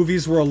the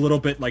movies were a little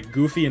bit,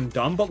 goofy and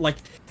dumb, but,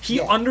 he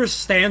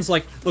understands,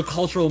 the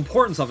cultural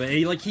importance of it.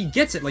 He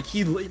gets it.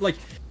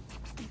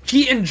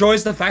 He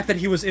enjoys the fact that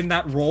he was in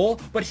that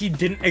role, but he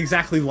didn't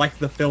exactly like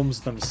the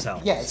films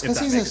themselves. Yeah, it's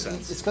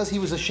because he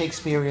was a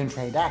Shakespearean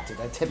trained actor.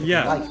 They typically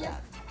like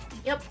that.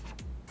 Yep.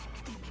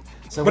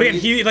 So but again,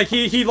 he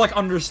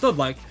understood,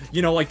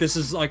 this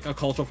is, a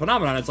cultural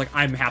phenomenon. It's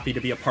I'm happy to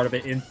be a part of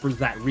it for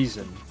that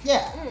reason.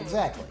 Yeah,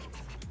 exactly.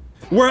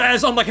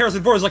 Whereas, unlike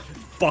Harrison Ford, is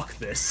fuck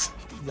this.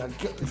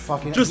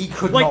 He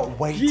could not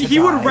wait to He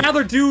die. would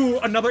rather do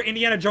another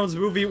Indiana Jones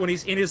movie when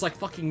he's in his,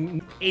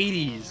 fucking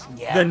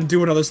 80s than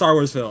do another Star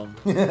Wars film.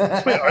 Wait,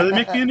 are they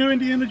making a new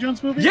Indiana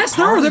Jones movie? Yes,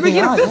 they're making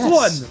a fifth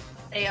one!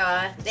 They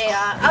are.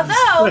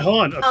 Wait,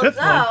 hold on, a fifth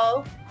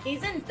one?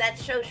 He's in that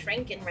show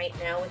Shrinking right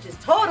now, which is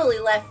totally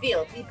left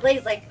field. He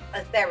plays a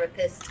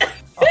therapist.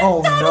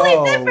 Oh, totally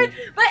no. different,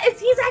 but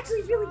he's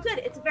actually really good.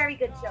 It's a very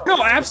good show.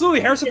 No, absolutely.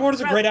 Harrison Ford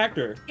is a great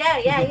actor.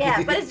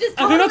 Yeah. But it's just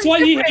I totally think that's why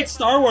different. he hates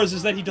Star Wars,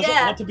 is that he doesn't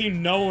want to be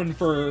known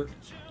for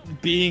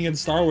being in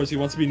Star Wars. He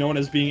wants to be known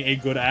as being a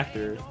good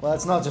actor. Well,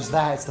 it's not just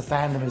that, it's the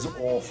fandom is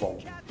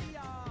awful.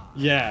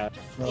 Yeah.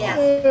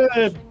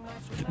 Yeah.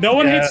 No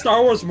one hates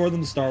Star Wars more than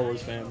the Star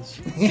Wars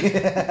fans.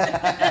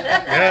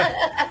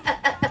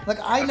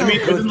 I know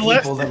good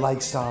people that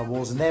like Star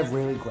Wars, and they're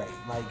really great.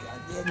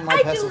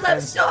 I do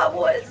love Star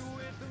Wars.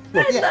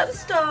 I love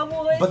Star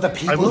Wars. But the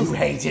people who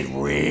hate it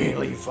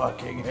really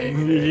fucking hate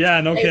it.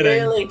 Yeah, no kidding.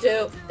 They really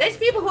do. There's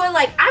people who are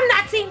like, I'm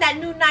not seeing that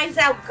new Knives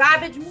Out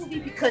garbage movie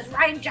because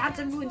Rian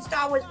Johnson ruined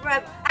Star Wars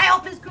forever. I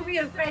hope his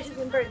career crashes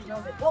and burns.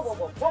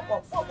 Whoa.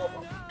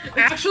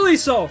 Actually,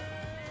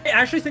 I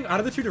actually think out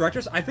of the two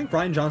directors, I think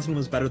Rian Johnson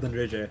was better than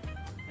JJ.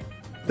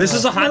 This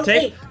is a hot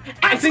take.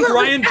 I think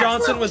Rian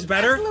Johnson was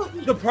better.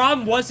 Absolutely. The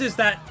problem is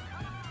that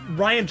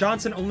Rian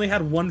Johnson only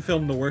had one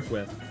film to work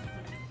with.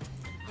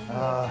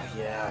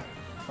 Yeah.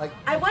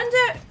 I wonder.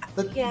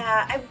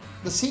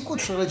 The sequel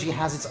trilogy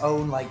has its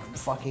own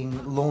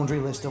fucking laundry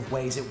list of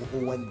ways it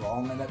all went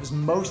wrong, and that was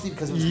mostly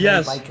because it was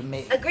made by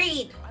committee.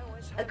 Agreed.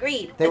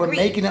 They were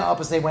making it up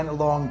as they went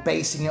along,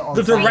 basing it on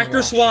the fan director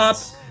reactions. swap,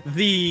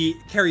 the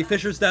Carrie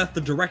Fisher's death,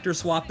 the director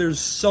swap. There's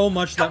so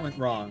much that went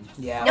wrong.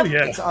 Yeah,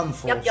 Yep. it's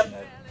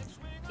unfortunate.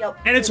 Yep.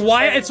 And it's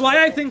why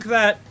I think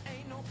that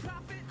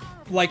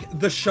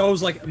the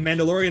shows like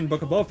Mandalorian,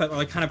 Book of Boba Fett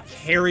are kind of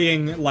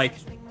carrying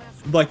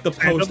the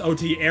post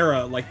OT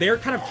era. They're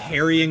kind of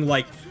carrying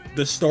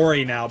the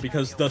story now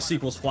because the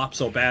sequels flop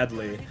so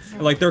badly.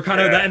 And, they're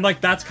kind of that, and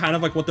that's kind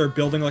of what they're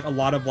building a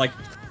lot of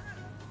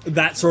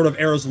that sort of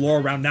era's lore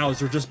around now is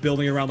they're just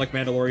building around like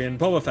Mandalorian and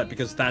Boba Fett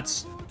because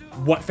that's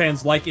what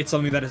fans like. It's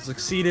something that has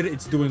succeeded,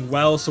 it's doing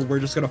well, so we're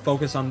just gonna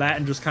focus on that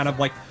and just kind of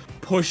like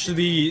push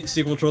the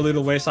sequel trilogy to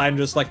the wayside and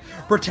just like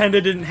pretend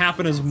it didn't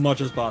happen as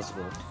much as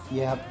possible.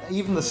 Yeah,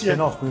 even the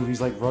spin-off movies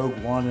like Rogue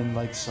One and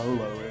like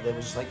Solo, they were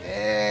just like,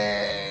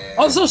 eh.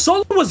 Also,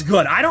 Solo was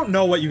good. I don't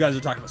know what you guys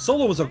are talking about.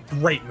 Solo was a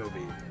great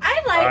movie.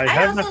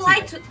 I also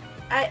liked.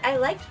 I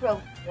liked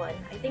Rogue One.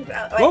 I think.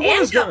 Rogue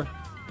One is good.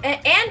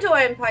 Andor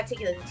in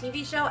particular, the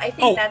TV show, I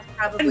think that's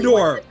probably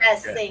one of the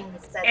best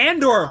things.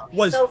 Andor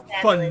was so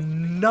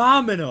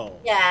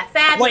phenomenal. Yeah,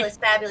 fabulous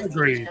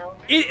TV show.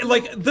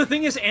 The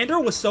thing is,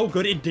 Andor was so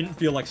good, it didn't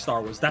feel like Star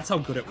Wars. That's how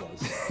good it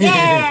was.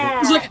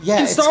 Yeah.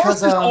 In Star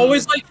Wars,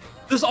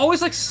 there's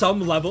always like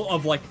some level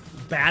of like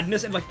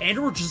badness, and like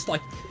Andor just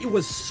like it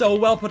was so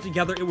well put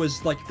together. It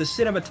was like the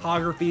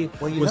cinematography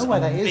was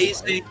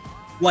amazing.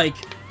 Like,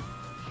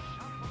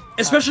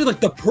 especially like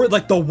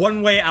the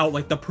one way out,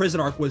 like the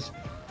prison arc was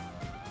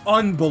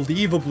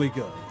unbelievably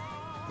good.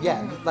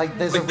 Yeah, like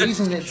there's a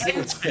reason it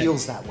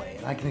feels that way,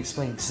 and I can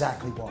explain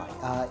exactly why.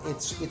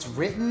 It's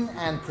written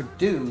and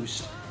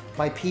produced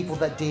by people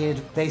that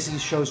did basically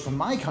shows from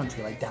my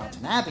country, like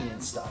Downton Abbey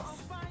and stuff.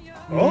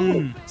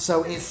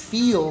 So it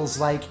feels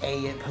like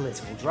a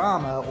political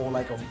drama or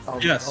like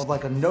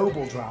a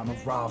noble drama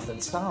rather than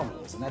Star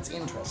Wars, and that's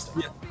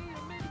interesting.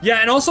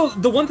 Yeah, and also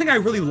the one thing I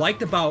really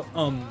liked about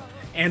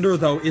Andor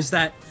though is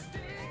that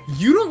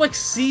you don't like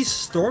see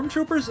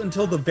stormtroopers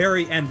until the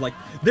very end. Like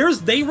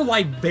they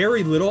rely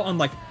very little on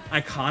like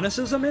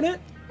iconicism in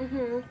it.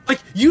 Like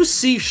you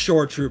see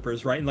shore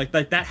troopers, right? And like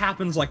that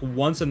happens like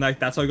once, and like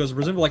that's how it goes to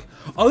prison. But like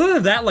other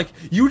than that, like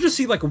you just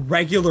see like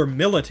regular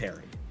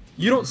military.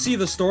 You don't see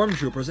the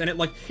stormtroopers, and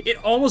it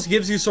almost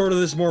gives you sort of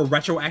this more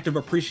retroactive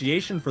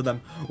appreciation for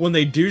them when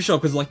they do show,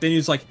 because like then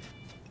it's like,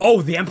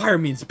 oh, the Empire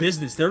means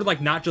business. They're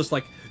like not just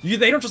like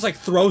they don't just like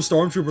throw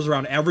stormtroopers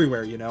around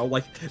everywhere, you know?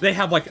 Like they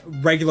have like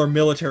regular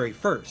military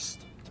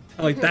first.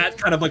 And, like that's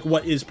kind of like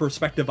what is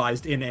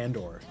perspectivized in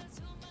Andor.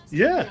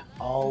 Yeah.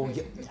 Oh,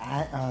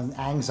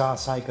 Angzar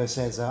Psycho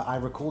says, I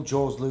recall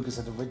George Lucas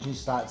had originally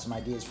started some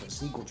ideas for a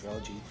sequel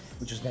trilogy,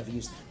 which was never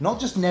used. Not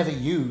just never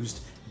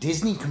used,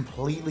 Disney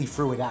completely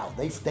threw it out.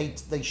 They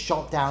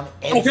shot down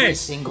every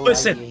single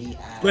idea.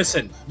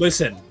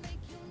 Listen.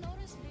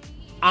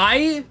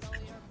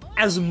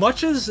 As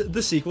much as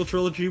the sequel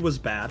trilogy was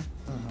bad,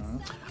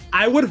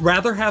 I would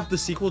rather have the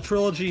sequel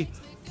trilogy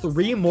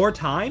 3 more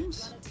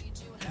times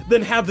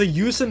than have the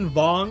Yuuzhan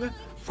Vong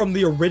from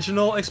the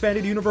original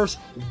expanded universe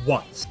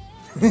once.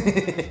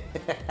 The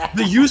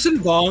Yuuzhan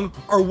Vong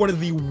are one of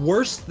the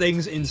worst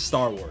things in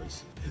Star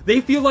Wars. They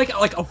feel like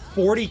a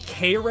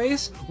 40K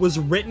race was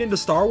written into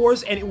Star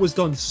Wars, and it was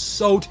done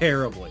so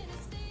terribly.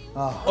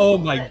 Oh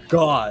my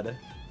god.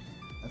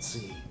 Let's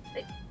see.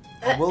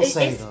 I will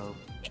say though.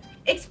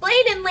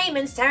 Explain in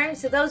layman's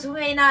terms to those who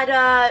may not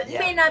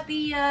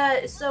be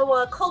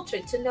so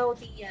cultured to know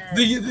the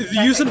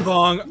Yuuzhan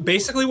Vong.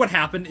 Basically, what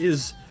happened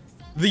is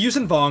the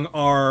Yuuzhan Vong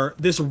are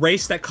this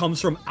race that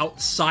comes from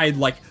outside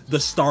like the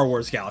Star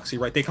Wars galaxy,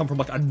 right? They come from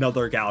like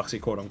another galaxy,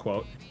 quote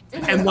unquote.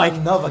 And like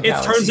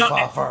it turns out,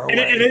 and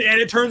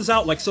it turns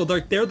out like so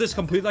they're this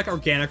completely like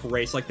organic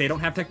race. Like they don't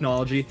have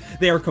technology.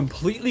 They are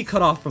completely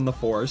cut off from the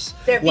Force.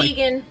 They're like,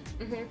 vegan.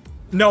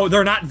 No,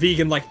 they're not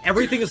vegan. Like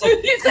everything is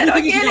like you said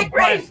organic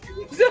race.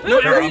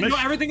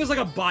 Everything is like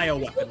a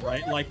bioweapon,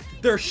 right? Like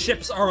their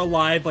ships are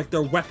alive, like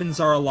their weapons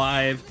are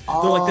alive.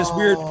 They're like this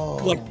weird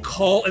like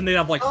cult, and they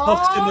have like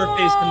hooks in their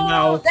face and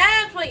mouth.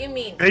 That's what you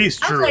mean. Face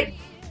true. Like,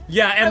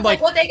 yeah, and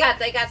like what they got?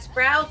 They got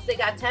sprouts. They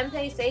got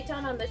tempeh,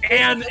 seitan on the.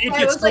 And it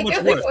gets so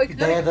much worse.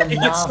 It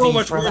gets so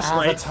much worse,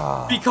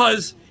 right?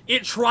 Because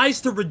it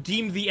tries to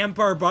redeem the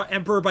Emperor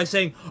by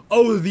saying,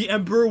 "Oh, the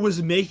Emperor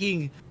was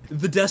making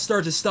the Death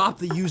Star to stop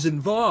the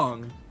Yuuzhan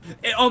Vong."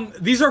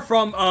 These are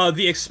from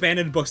the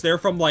expanded books. They're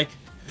from like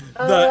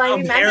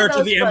the Heir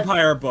to the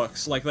Empire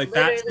books, like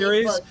that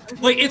series.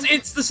 Like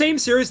it's the same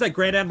series that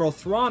Grand Admiral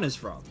Thrawn is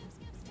from.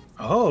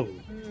 Oh.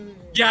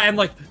 Yeah, and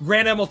like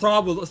Grand Admiral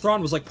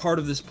Thrawn was like part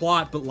of this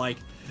plot, but like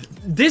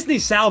Disney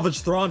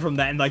salvaged Thrawn from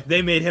that, and like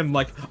they made him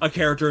like a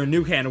character in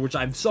new canon, which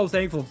I'm so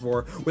thankful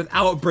for,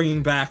 without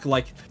bringing back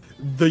like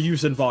the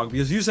Yuuzhan Vong,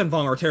 because Yuuzhan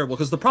Vong are terrible.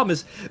 Because the problem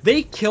is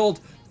they killed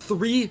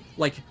 3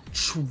 like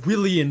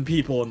trillion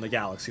people in the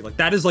galaxy. Like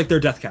that is like their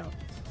death count.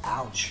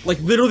 Ouch.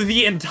 Like literally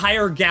the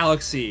entire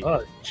galaxy.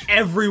 Ouch.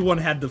 Everyone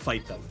had to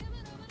fight them.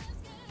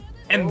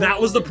 And that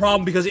was the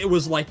problem, because it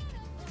was like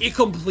it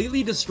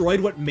completely destroyed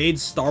what made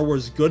Star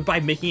Wars good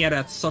by making it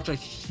at such a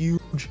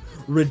huge,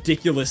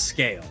 ridiculous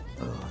scale.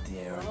 Oh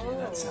dear,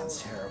 that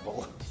sounds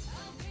terrible.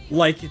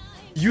 Like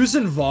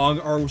Yuuzhan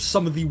Vong are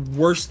some of the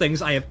worst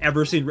things I have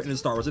ever seen written in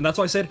Star Wars, and that's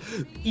why I said,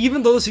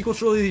 even though the sequel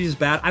trilogy is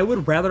bad, I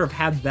would rather have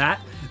had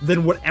that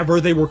than whatever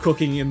they were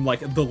cooking in like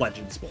the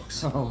Legends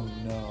books. Oh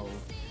no.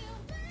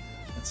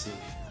 Let's see.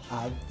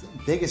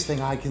 Biggest thing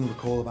I can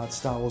recall about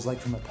Star Wars, like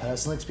from a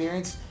personal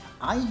experience,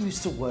 I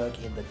used to work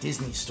in the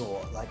Disney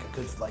store like a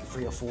good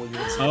 3 or 4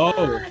 years ago.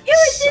 Oh. You're a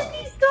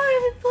Disney store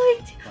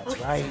employee. That's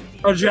right.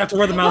 Oh, did you have to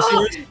wear the mouse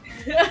ears?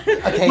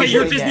 Wait,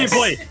 you're a Disney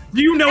employee.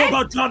 Do you know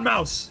about John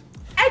Mouse?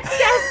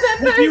 Ex-cast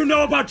What members. do you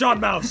know about John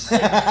Mouse?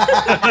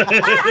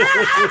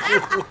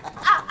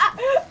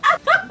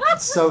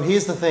 So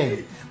here's the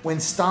thing. When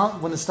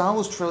the Star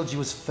Wars trilogy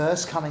was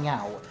first coming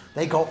out,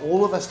 they got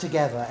all of us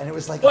together, and it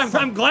was like... Well,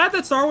 I'm glad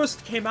that Star Wars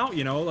came out,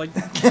 you know, like,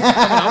 coming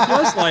out to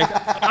us. Like,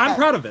 I'm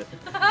proud of it.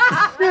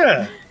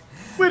 Yeah.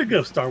 Way to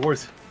go, Star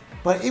Wars.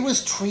 But it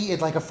was treated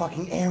like a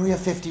fucking Area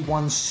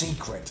 51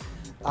 secret.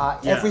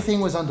 Everything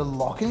was under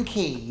lock and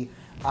key.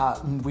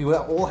 We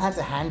all had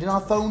to hand in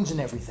our phones and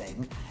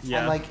everything. Yeah.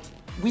 And like,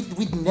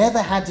 we'd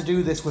never had to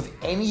do this with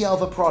any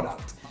other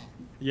product.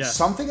 Yeah.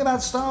 Something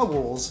about Star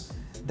Wars,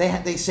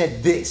 they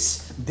said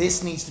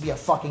this needs to be a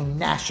fucking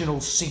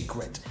national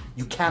secret.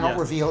 You cannot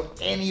reveal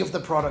any of the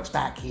products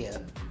back here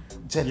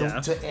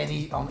to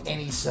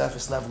any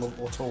surface level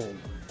at all.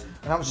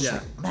 And I was just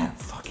like, man,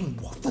 fucking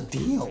what the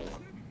deal?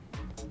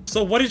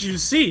 So what did you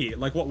see?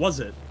 Like, what was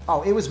it?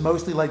 Oh, it was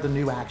mostly like the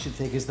new action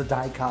figures, the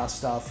die-cast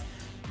stuff.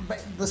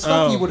 But the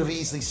stuff you would have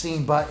easily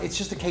seen, but it's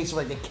just a case of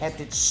like they kept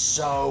it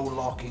so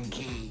lock and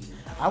key.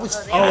 I was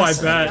I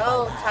bet.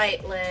 So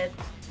tight-lipped.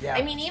 Yeah.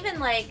 I mean, even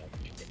like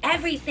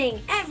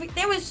everything,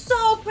 they were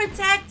so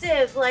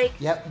protective. Like,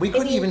 yeah, we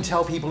couldn't even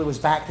tell people it was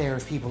back there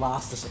if people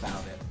asked us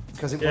about it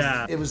because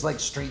it was like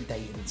street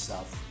dated and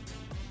stuff.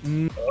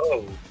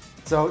 Oh.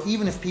 So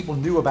even if people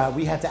knew about it,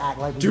 we had to act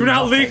like we Do knew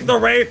not nothing. leak the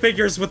Rey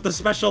figures with the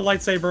special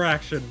lightsaber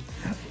action.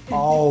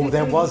 Oh,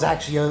 there was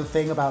actually a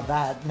thing about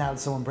that now that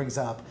someone brings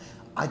it up.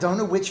 I don't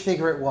know which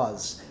figure it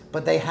was,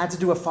 but they had to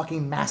do a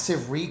fucking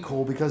massive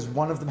recall because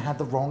one of them had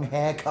the wrong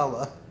hair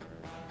color.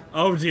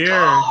 Oh dear.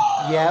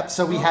 Yep,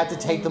 so we had to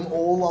take them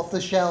all off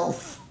the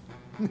shelf.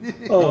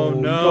 Oh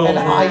no. And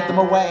hide them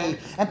away.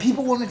 And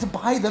people wanted to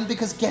buy them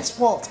because guess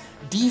what?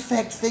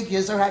 Defect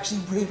figures are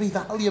actually really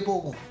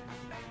valuable.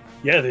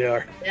 Yeah, they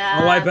are.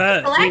 Yeah. Oh, I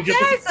bet.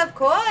 Collectors, of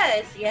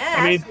course. Yeah,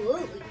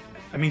 absolutely.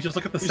 I mean, just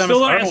look at the You still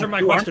don't answer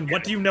my question.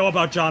 What do you know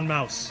about John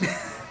Mouse?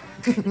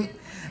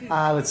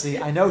 Let's see.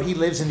 I know he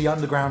lives in the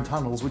underground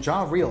tunnels, which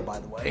are real, by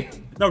the way.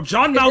 No,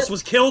 John Mouse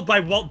was killed by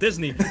Walt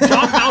Disney.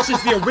 John Mouse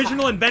is the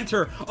original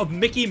inventor of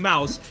Mickey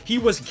Mouse. He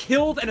was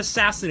killed and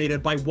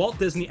assassinated by Walt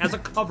Disney as a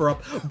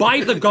cover-up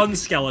by the gun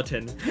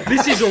skeleton.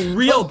 This is a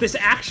real... This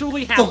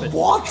actually happened. The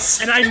what?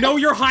 And I know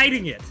you're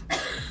hiding it.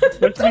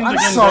 I'm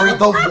sorry,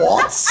 the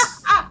what?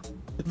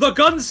 The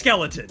gun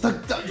skeleton.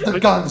 The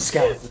gun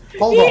skeleton.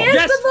 Hold on.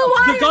 Yes,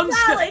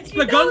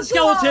 the gun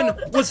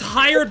skeleton was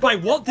hired by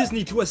Walt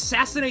Disney to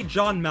assassinate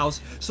John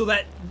Mouse so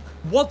that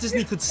Walt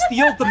Disney could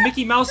steal the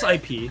Mickey Mouse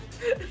IP.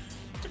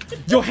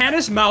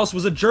 Johannes Mouse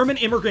was a German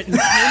immigrant who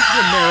came to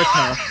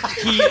America.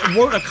 He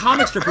wrote a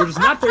comic strip which was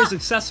not very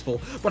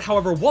successful, but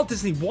however, Walt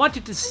Disney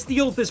wanted to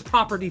steal this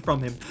property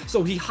from him,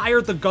 so he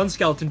hired the gun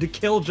skeleton to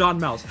kill John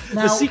Mouse.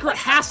 Now, the secret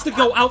has to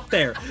go out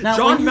there. Now,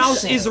 John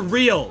Mouse is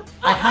real.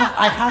 I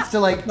have to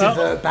like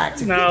divert back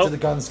to the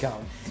gun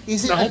skeleton.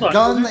 Is it a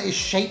gun that is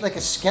shaped like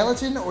a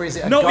skeleton, or is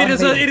it a gun it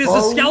is made a of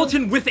bone?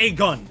 skeleton with a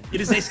gun. It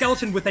is a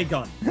skeleton with a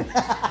gun.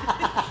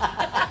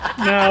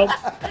 Now,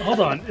 hold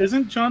on.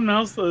 Isn't John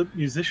Mouse a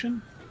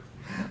musician?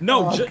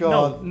 No,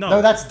 God. no.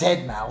 No, that's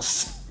Dead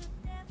Mouse.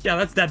 Yeah,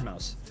 that's Dead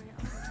Mouse.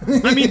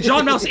 I mean,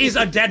 John Mouse is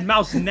a dead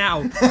mouse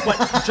now,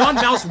 but John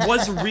Mouse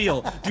was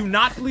real. Do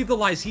not believe the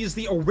lies. He is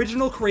the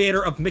original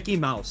creator of Mickey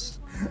Mouse.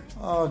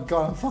 Oh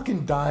God, I'm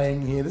fucking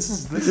dying here. This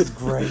is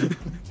great.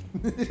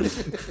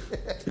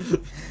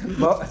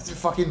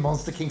 Fucking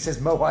Monster King says,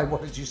 Moai,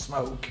 what did you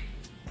smoke?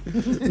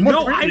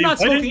 No, I'm not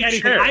smoking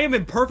anything. I am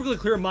in perfectly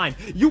clear mind.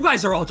 You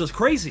guys are all just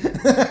crazy.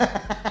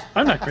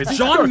 I'm not crazy.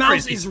 John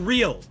Mouse is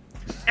real.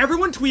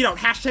 Everyone tweet out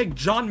hashtag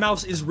John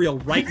Mouse is real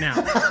right now.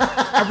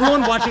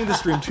 Everyone watching the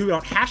stream, tweet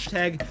out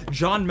hashtag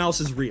John Mouse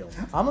is real.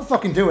 I'm gonna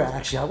fucking do it,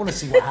 actually. I want to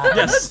see what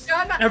happens.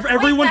 Yes.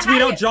 Everyone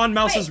tweet out John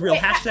Mouse is real.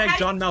 Hashtag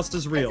John Mouse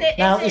is real.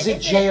 Now, is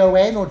it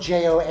Jon or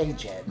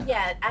John?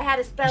 Yeah, I had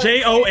to spell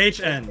it.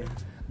 John.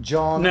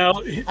 John. Now,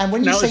 and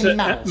when you say is it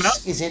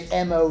mouse, is it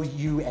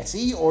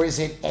Mouse or is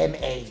it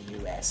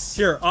Maus?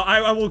 Here,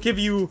 I will give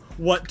you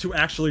what to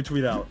actually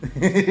tweet out.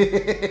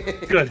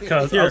 Good,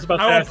 because I was about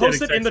to I will ask that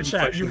post it in the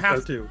exact chat. same You question,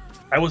 have to.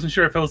 I wasn't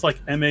sure if it was like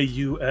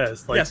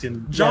MAUS, like Yes,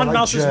 in John like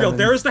Mouse is real. German.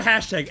 There is the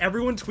hashtag.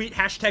 Everyone tweet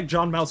hashtag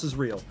John Mouse is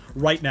real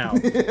right now.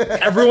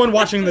 Everyone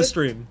watching the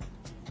stream.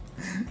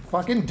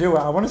 Fucking do it.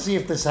 I want to see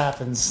if this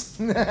happens.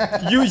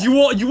 You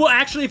will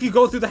actually, if you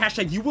go through the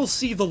hashtag, you will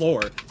see the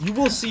lore. You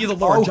will see the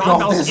lore. Oh, John God,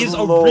 Mouse there's is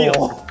lore.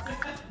 real.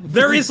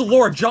 There is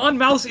lore. John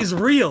Mouse is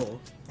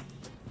real.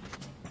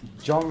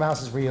 John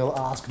Mouse is real.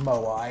 Ask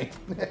Moai.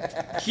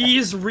 He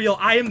is real.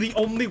 I am the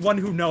only one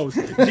who knows.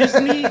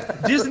 Disney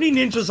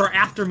ninjas are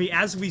after me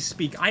as we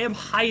speak. I am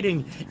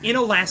hiding in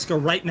Alaska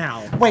right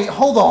now. Wait,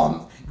 hold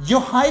on. You're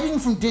hiding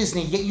from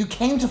Disney, yet you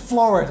came to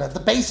Florida,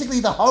 basically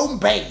the home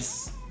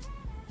base.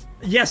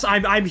 Yes,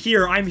 I'm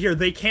here. I'm here.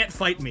 They can't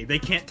fight me. They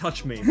can't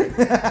touch me.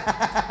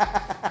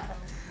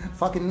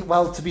 Fucking,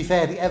 well, to be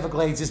fair, the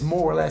Everglades is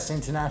more or less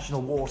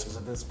international waters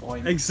at this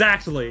point.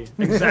 Exactly.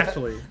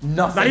 Nothing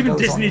Not even goes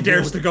Disney on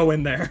dares to go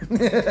in there.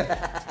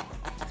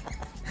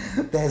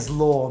 There's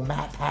lore.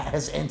 Matt Pat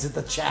has entered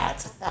the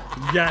chat.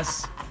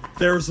 Yes,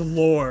 there's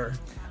lore.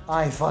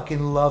 I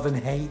fucking love and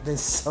hate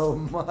this so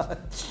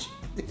much.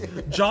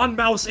 John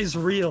Mouse is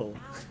real.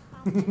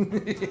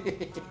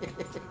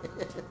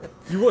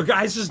 You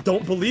guys just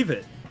don't believe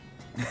it.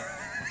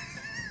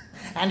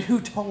 And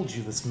who told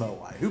you this,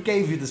 Moai? Who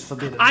gave you this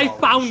forbidden I knowledge?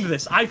 found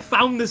this. I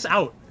found this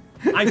out.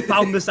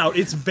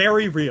 It's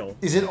very real.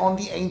 Is it on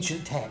the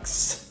ancient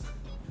texts?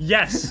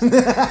 Yes.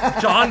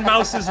 John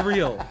Mouse is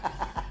real.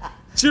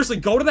 Seriously,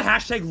 go to the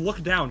hashtag,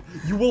 look down.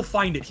 You will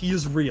find it. He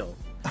is real.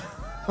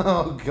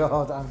 Oh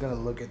god, I'm gonna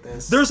look at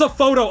this. There's a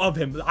photo of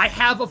him. I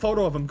have a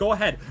photo of him. Go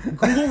ahead.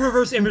 Google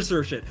reverse image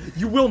search it.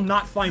 You will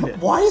not find it.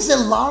 Why is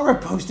Lara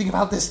posting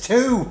about this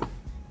too?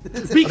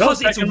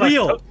 Because it's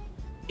real.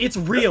 It's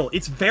real.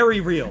 It's very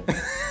real.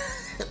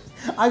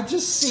 I've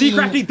just seen... See,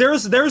 Crafty,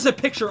 there's a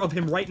picture of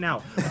him right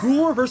now.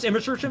 Google reverse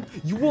image search him.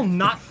 You will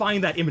not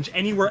find that image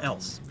anywhere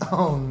else.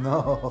 Oh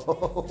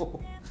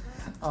no.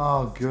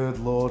 Oh, good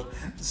lord.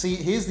 See,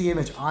 here's the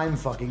image I'm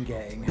fucking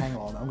getting. Hang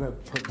on, I'm gonna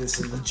put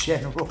this in the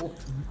general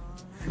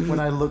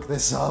when I look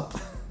this up.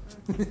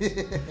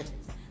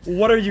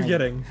 What are you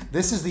getting?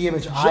 This is the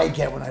image I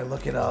get when I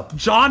look it up.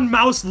 John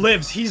Mouse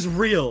lives. He's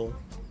real.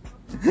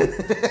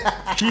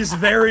 He's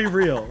very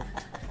real.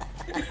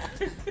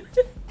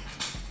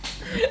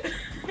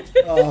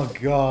 Oh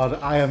god,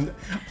 I am...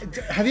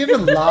 Have you ever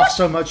laughed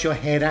so much your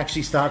head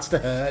actually starts to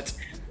hurt?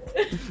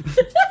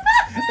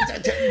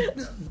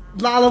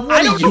 Lala,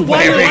 what are you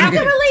wearing?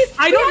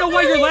 I don't know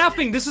why you're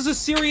laughing. This is a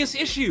serious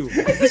issue.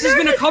 This has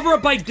been a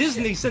cover-up by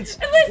Disney since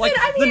like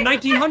the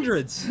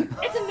 1900s.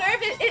 It's a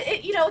nervous,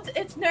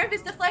 it's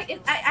nervous deflect.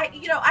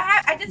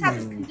 I just have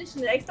this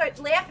condition that I start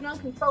laughing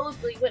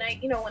uncontrollably when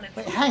when it's.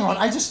 Wait, hang on,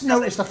 I just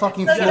noticed a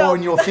fucking flaw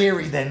in your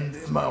theory then,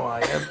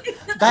 Moai.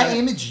 That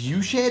image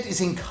you shared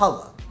is in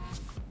color.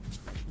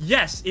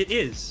 Yes, it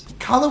is.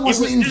 Color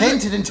wasn't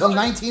invented until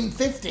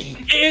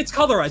 1950. It's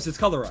colorized. It's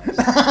colorized.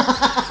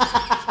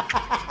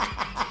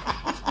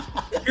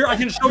 Here, I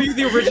can show you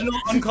the original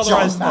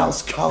uncolorized. John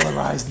Mouse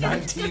colorized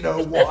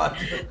 1901.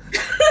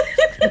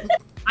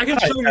 I can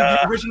show you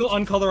the original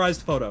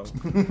uncolorized photo.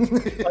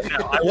 Right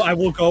now, I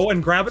will go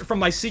and grab it from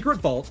my secret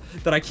vault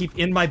that I keep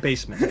in my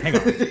basement. Hang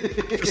on.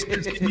 Just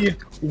give me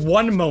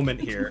one moment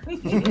here.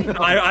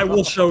 I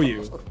will show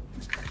you.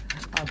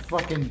 I'm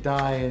fucking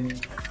dying.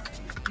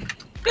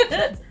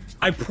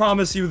 I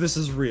promise you this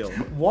is real.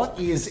 What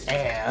is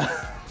air?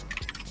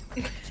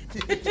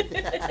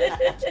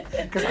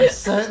 Because I'm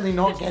certainly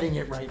not getting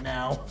it right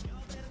now.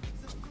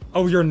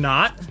 Oh, you're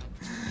not?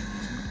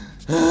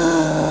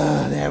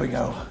 There we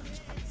go.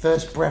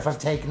 First breath I've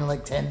taken in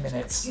like 10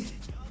 minutes.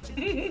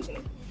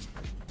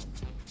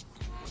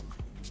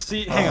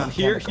 See, hang on.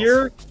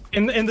 Here,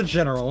 in the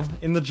general,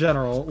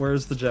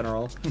 where's the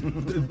general?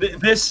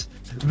 This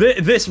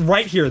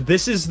right here.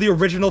 This is the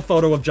original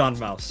photo of John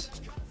Mouse.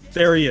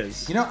 There he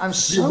is. You know, I'm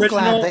so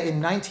glad that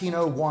in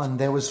 1901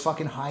 there was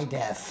fucking high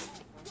def.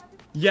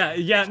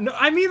 Yeah. No,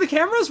 I mean, the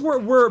cameras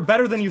were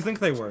better than you think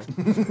they were.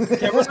 The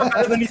cameras are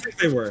better than you think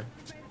they were.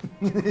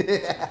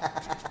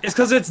 It's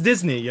because it's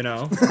Disney, you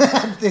know.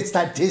 It's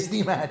that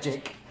Disney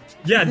magic.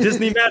 Yeah,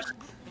 Disney magic.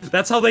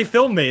 That's how they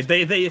film made.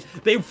 They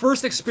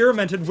first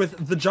experimented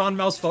with the John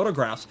Mouse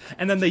photographs,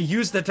 and then they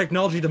used that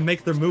technology to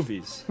make their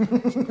movies.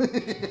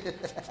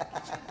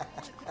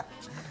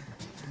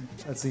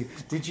 Let's see.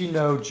 Did you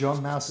know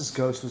John Mouse's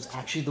ghost was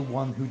actually the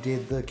one who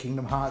did the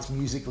Kingdom Hearts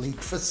music leak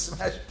for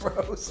Smash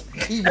Bros?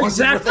 He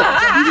wasn't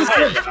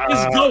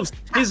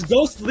His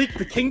ghost leaked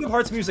the Kingdom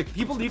Hearts music.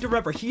 People need to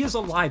remember, he is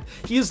alive.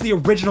 He is the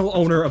original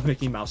owner of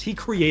Mickey Mouse. He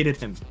created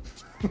him.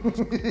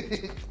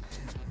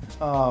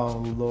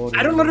 Oh, Lord.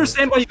 I don't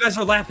understand why you guys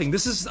are laughing.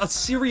 This is a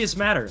serious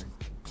matter.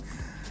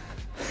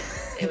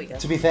 Here we go.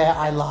 To be fair,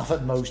 I laugh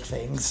at most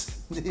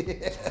things.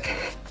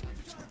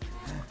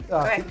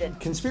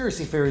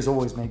 Conspiracy theories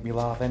always make me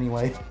laugh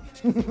anyway.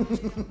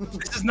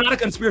 This is not a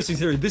conspiracy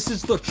theory. This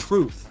is the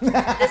truth. This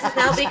has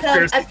now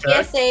become a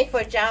PSA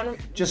for John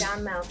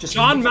Mouse.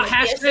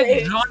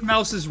 Hashtag John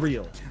Mouse is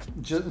real.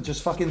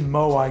 Just fucking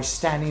Moai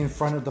standing in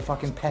front of the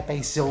fucking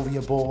Pepe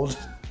Sylvia board.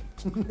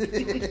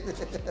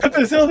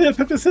 Pepe Sylvia,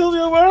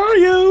 where are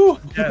you?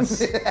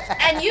 Yes.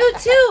 And you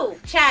too,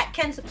 chat,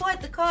 can support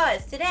the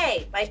cause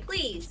today by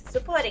please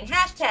supporting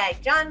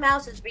hashtag John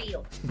Mouse is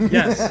real.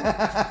 Yes.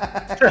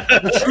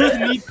 The truth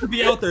needs to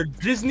be out there.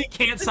 Disney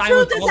can't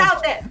silence the truth is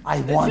out there.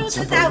 I want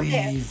to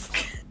believe.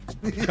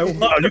 Oh,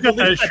 you got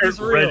that shirt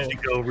ready to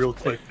go real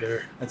quick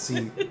there. Let's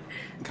see.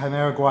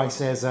 Chimera Guy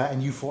says,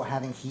 and you thought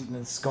having Heaton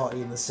and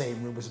Scotty in the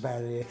same room was a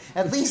bad idea.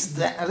 At least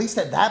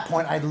at that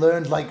point, I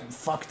learned like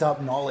fucked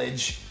up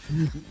knowledge.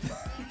 Well,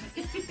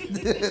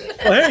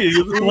 hey,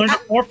 you learned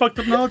more fucked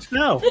up knowledge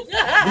now.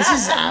 This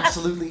is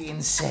absolutely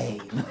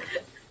insane.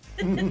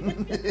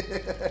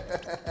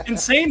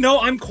 Insane? No,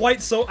 I'm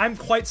quite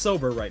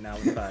sober right now.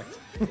 In fact,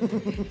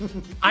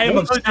 I am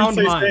of sound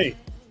mind.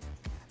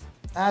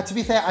 To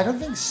be fair, I don't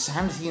think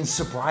sanity and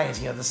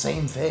sobriety are the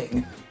same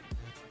thing.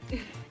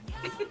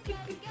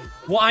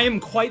 Well, I am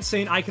quite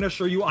sane. I can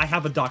assure you I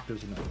have a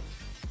doctor's note.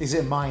 Is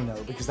it mine,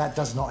 though? Because that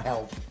does not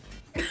help.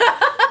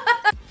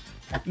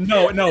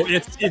 No,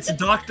 it's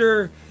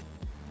Dr.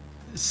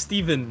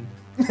 Steven.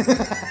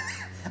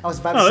 I was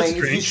about to say,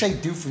 if you say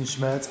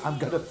Doofenshmirtz, I'm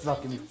gonna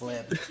fucking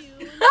flip.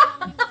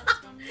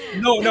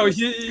 No,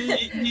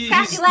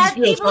 he's Lab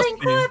real, People trust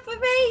me.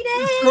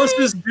 Incorporated!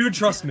 Sources do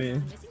trust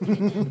me.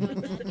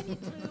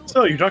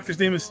 So, your doctor's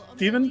name is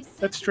Steven?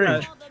 That's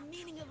strange.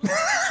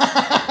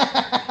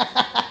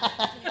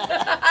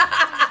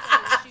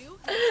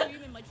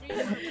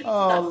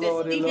 Oh,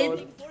 lordy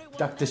lord.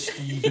 Dr.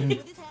 Steven.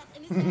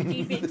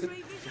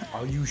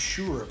 Are you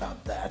sure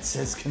about that?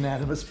 Says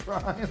Canadimus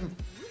Prime.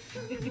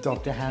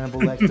 Dr.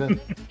 Hannibal Lecter.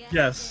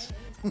 Yes.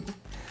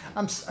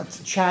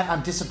 Chat,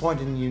 I'm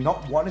disappointed in you.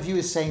 Not one of you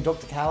is saying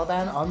Dr.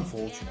 Caliban.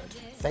 Unfortunate.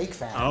 Fake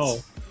fans.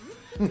 Oh.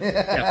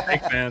 Yeah,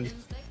 fake fans.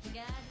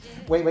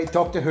 Wait,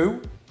 Doctor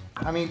Who?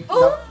 I mean,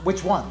 no,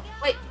 which one?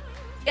 Wait,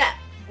 yeah,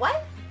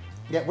 what?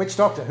 Yeah, which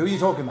Doctor? Who are you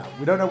talking about?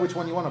 We don't know which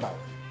one you want about.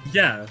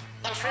 Yeah.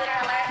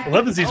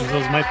 11 Seasons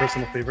was my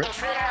personal favorite.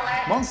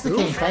 Monster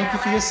King, thank you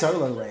for your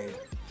solo raid.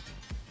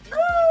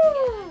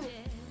 Ooh.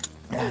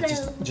 Yeah,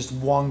 just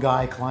one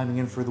guy climbing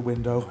in through the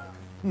window.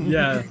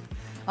 Yeah.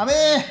 I'm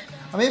here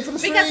for the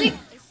stream.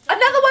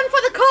 Another one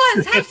for the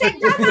cause. Hashtag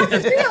John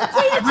is real.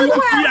 Tweet it to the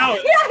world.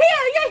 You're here.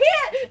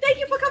 Thank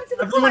you for coming to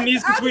the Everyone cause.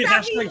 needs to tweet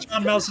hashtag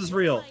John Mouse is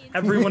real.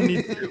 Everyone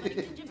needs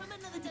to.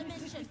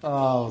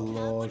 Oh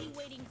lord.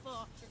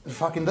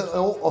 Fucking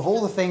of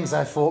all the things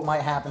I thought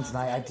might happen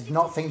tonight, I did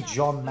not think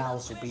John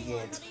Mouse would be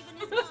it.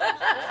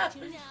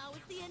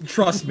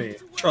 Trust me.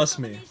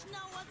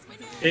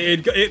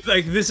 It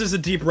like this is a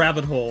deep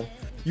rabbit hole.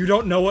 You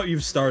don't know what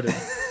you've started.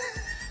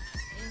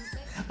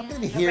 I'm gonna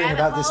be hearing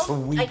about this for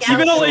weeks.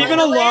 Even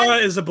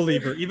Alara is a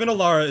believer. True,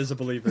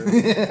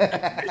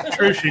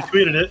 she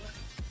tweeted it.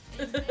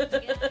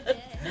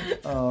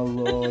 Oh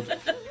lord.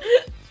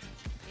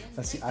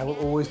 Let's see, I will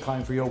always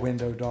climb for your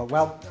window, dog.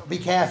 Well, be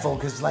careful,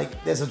 because,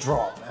 like, there's a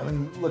drop. I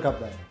mean, look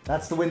up there.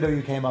 That's the window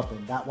you came up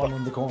in. That one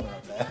in the corner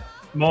up there.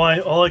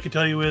 Moai, all I can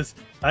tell you is,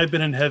 I've been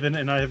in heaven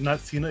and I have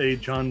not seen a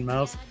John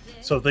Mouse,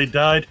 so if they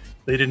died,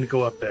 they didn't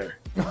go up there.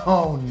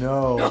 Oh,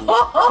 no.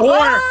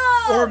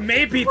 Or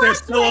maybe they're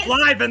still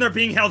alive and they're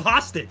being held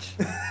hostage.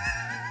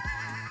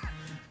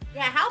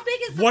 Yeah, how big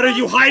is the What are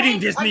you hiding,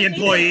 Disney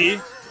employee?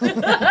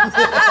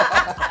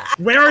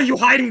 Where are you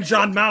hiding,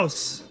 John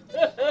Mouse?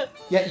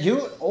 Yeah,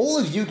 all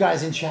of you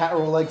guys in chat are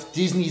all like,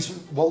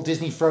 Walt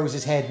Disney froze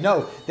his head.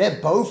 No,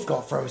 they've both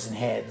got frozen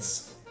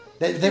heads.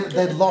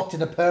 They're locked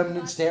in a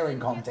permanent staring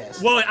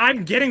contest. Well,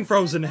 I'm getting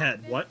frozen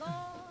head. What?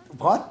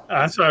 What?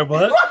 I'm sorry,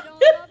 what?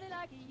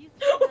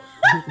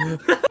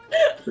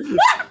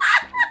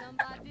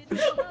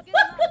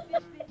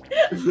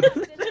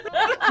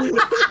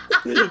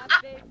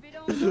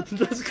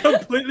 Just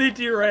completely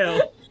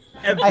derail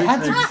everything. I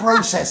had to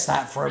process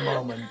that for a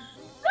moment.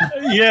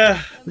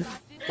 Yeah.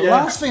 The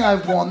last thing I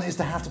want is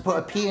to have to put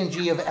a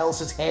PNG of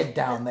Elsa's head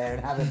down there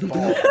and have it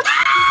fall.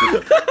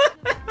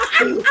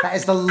 That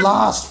is the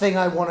last thing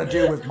I want to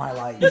do with my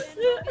life.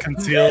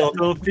 Conceal,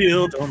 don't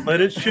feel, don't let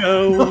it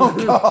show. Oh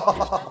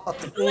god.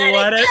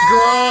 Let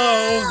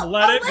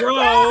it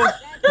grow.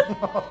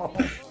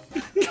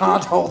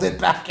 Can't hold it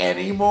back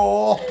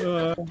anymore.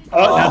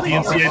 Not the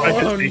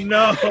MCA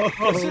no.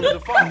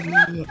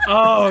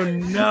 Oh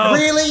no.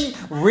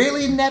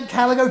 Really, Ned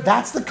Caligo?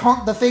 That's the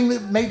thing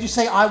that made you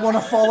say I want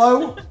to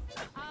follow?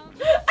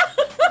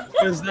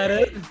 Is that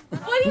it?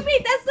 What do you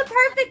mean? That's the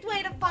perfect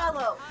way to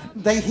follow.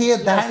 They hear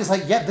that and it's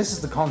like, yeah, this is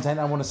the content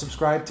I want to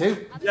subscribe to.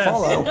 Yes.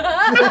 Follow.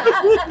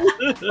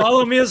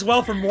 Follow me as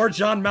well for more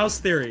John Mouse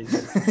theories.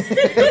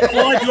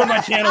 All I do on my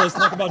channel is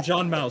talk about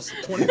John Mouse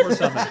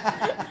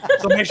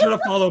 24/7. So make sure to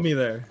follow me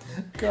there.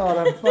 God,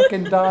 I'm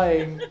fucking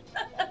dying.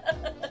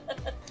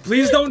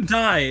 Please don't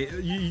die.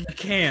 You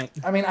can't.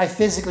 I mean, I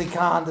physically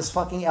can't. This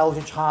fucking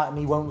eldritch heart in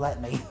me won't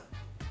let me.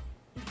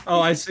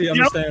 Oh, I see.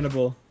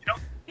 Understandable.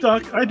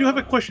 Doc, I do have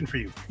a question for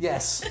you.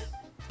 Yes.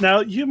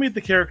 Now, you made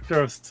the character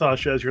of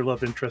Sasha as your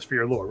love interest for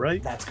your lore,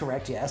 right? That's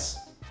correct,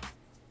 yes.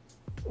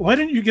 Why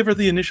didn't you give her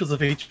the initials of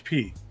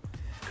HP?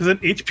 Because then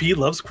HP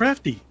loves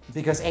Crafty.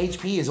 Because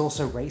HP is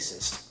also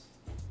racist.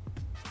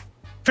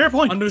 Fair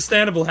point.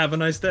 Understandable. Have a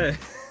nice day.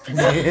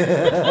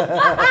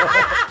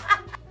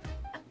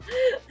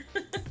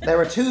 There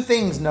are two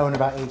things known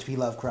about H.P.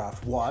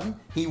 Lovecraft. One,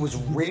 he was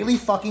really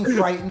fucking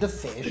frightened of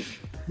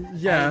fish.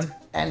 Yeah.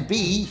 And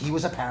B, he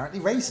was apparently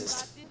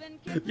racist.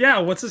 Yeah,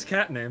 what's his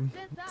cat name?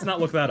 Let's not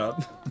look that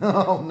up.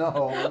 Oh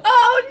no.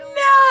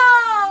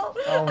 Oh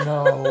no! Oh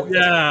no.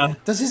 Yeah.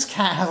 Does his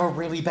cat have a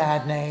really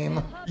bad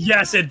name?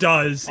 Yes, it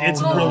does. Oh, it's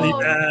no. really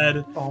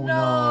bad. Oh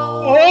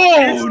no.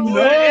 Oh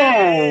no!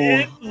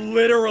 It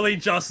literally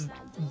just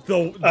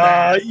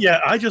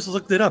yeah, I just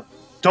looked it up.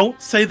 Don't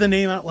say the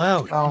name out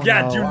loud. Oh,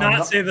 yeah, no, do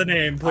not say the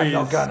name, please.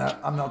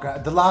 I'm not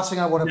gonna. The last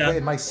thing I want to put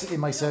in my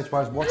search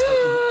bar is what's.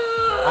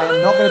 I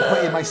am not going to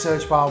put in my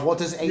search bar. What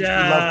does H.P.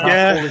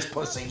 Lovecraft call his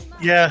pussy?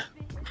 Yeah.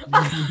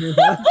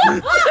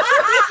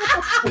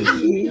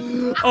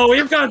 Oh,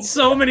 we've gone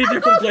so many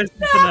different places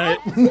tonight.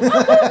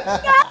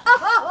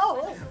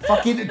 No!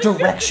 Fucking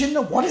direction?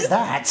 What is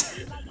that?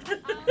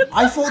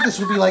 I thought this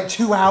would be like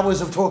 2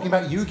 hours of talking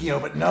about Yu-Gi-Oh,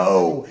 but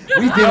no,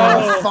 we've been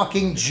on a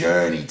fucking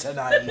journey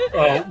tonight.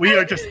 Oh, we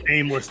are just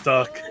aimless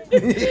duck.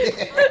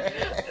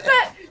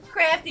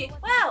 Crafty.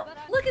 Wow,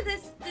 look at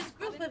this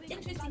group of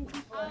interesting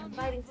people I'm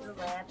inviting to the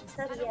lab to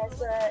study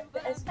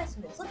as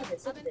specimens. Look at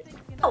this.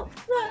 Oh,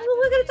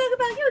 we're gonna talk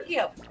about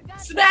Yu-Gi-Oh!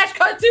 Smash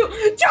cut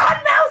to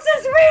John Mouse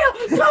is real!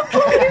 Don't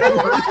believe it!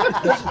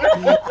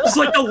 It's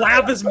like the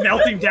lab is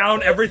melting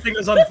down, everything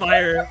is on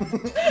fire.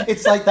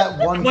 It's like that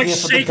one like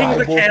gif of shaking the guy the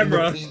walking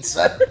camera. the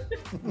pizza.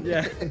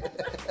 Yeah.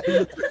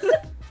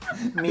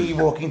 Me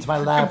walking to my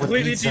lab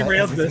Completely with pizza,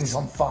 derailed everything's this.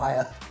 on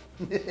fire.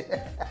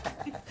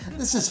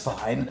 This is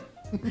fine.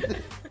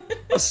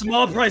 A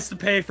small price to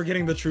pay for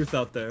getting the truth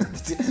out there.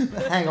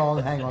 Hang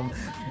on.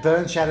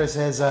 Burn Shadow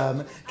says,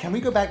 can we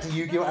go back to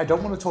Yu-Gi-Oh? I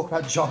don't want to talk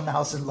about John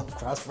Mouse and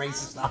Lovecraft's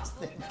racist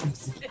last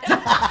names.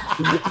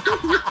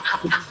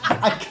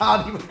 I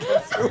can't even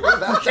get through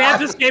without You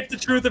can't escape the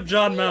truth of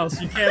John Mouse.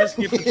 You can't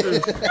escape the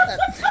truth.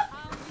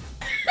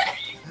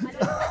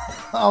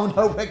 Oh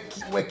no,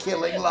 we're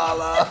killing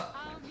Lala.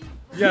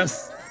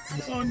 Yes.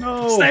 Oh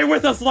no! Stay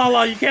with us,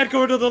 Lala. You can't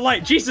go into the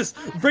light. Jesus,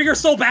 bring her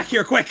soul back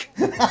here, quick.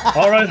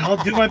 All right,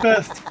 I'll do my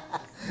best.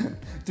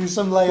 Do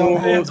some lay on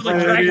hands. to,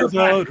 like, drag her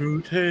back.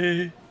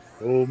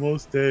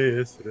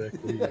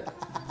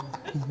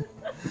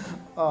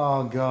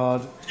 Oh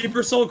god. Keep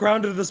her soul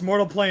grounded to this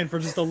mortal plane for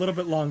just a little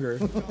bit longer.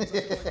 I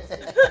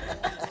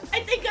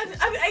think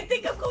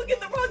I'm going in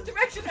the wrong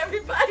direction,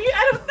 everybody.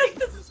 I don't think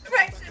this is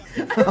direction.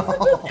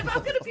 If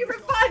I'm gonna be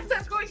revived,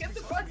 I'm going in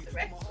the wrong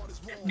direction.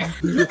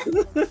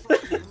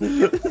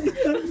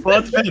 Well,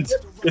 it depends.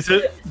 Is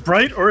it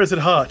bright or is it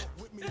hot?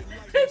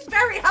 It's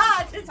very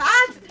hot. It's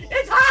hot.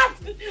 It's hot.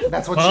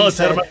 That's what Well, she it's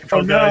out of said. my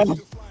control, guys.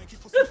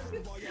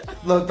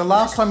 Look, the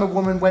last time a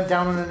woman went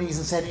down on her knees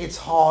and said, it's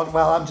hot,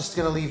 well, I'm just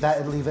going to leave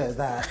it at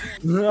that.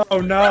 No,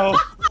 no.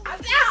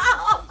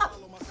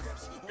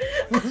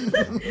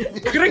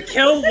 You're gonna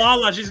kill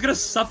Lala. She's gonna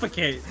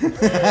suffocate.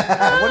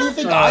 What do you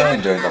think I've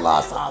been doing the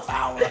last half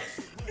hour?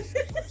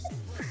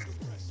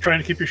 Trying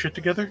to keep your shit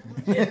together?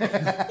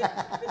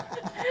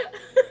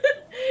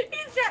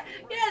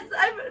 Yes,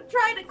 I'm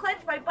trying to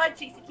clench my butt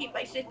cheeks to keep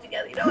my shit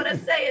together. You know what I'm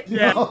saying?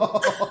 Yeah.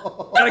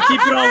 Gotta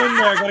keep it all in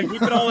there. Gotta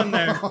keep it all in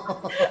there.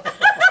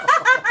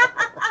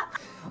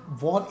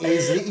 What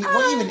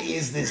even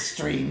is this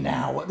stream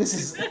now? This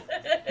is...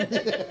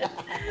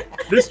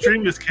 This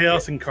stream is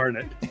chaos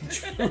incarnate. It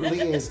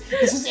truly is.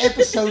 This is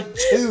episode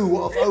 2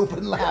 of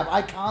Open Lab.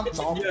 I can't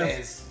top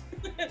this.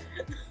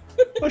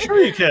 Oh,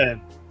 sure you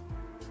can.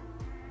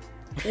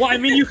 Well, I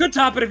mean, you could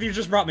top it if you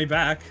just brought me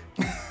back.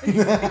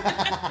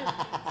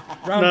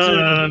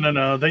 Round two.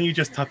 No. Then you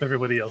just top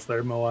everybody else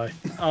there, Moai.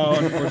 Oh,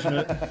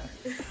 unfortunate.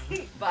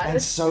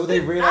 And so they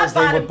realized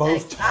they were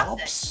both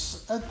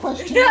tops? A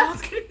question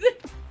mark?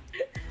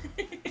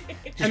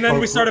 And then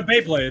we started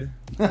Beyblade.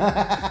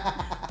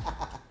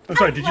 I'm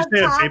sorry, did you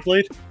say a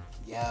Beyblade?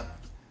 Yep.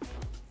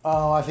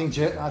 Oh, I think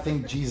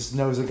Jesus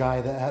knows a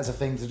guy that has a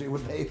thing to do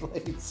with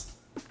Beyblades.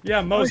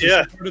 Yeah,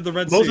 Moses started the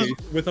Red Sea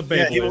with a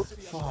Beyblade.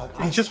 Fuck,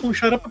 he just won't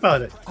shut up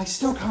about it. I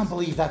still can't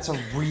believe that's a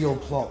real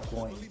plot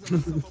point.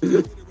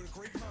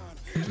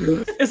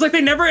 It's like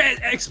they never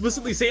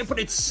explicitly say it, but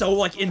it's so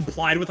like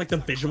implied with like the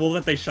visual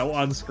that they show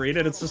on screen,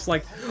 and it's just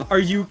like, are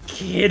you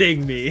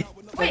kidding me?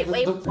 Wait,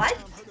 what?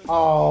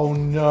 Oh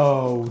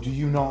no! Do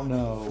you not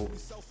know?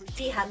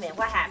 Man,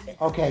 what happened?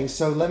 Okay,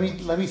 so let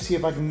me see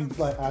if I can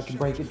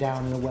break it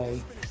down in a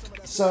way.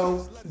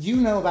 So you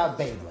know about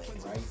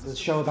Beyblade, right? The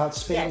show about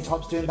spinning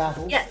tops doing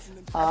battles. Yes.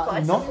 Not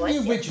in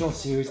the original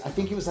series. I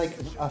think it was like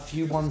a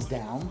few ones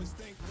down,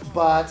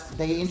 but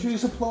they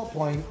introduce a plot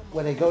point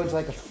where they go into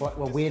like a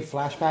weird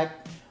flashback.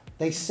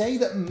 They say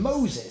that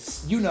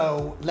Moses, you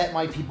know, let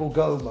my people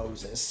go,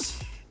 Moses,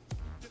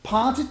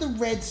 parted the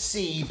Red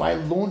Sea by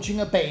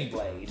launching a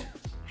Beyblade.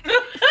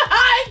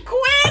 I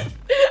quit!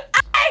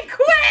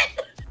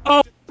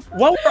 Oh,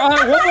 while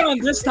we're on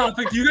this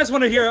topic, do you guys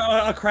want to hear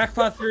a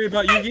crackpot theory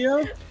about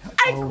Yu-Gi-Oh?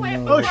 I quit.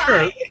 No. Oh,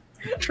 sure.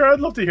 Sure, I'd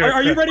love to hear it.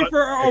 Are you ready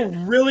for a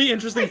really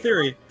interesting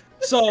theory?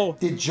 So,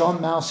 did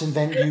John Mouse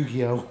invent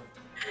Yu-Gi-Oh?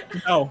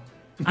 No.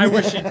 I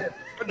wish he did.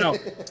 But no.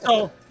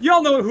 So, you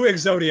all know who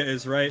Exodia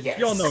is, right? Yes.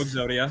 You all know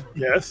Exodia.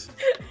 Yes.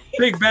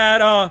 Big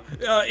bad,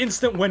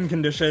 instant win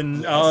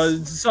condition,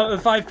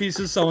 5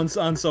 pieces, so on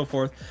and so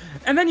forth.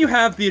 And then you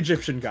have the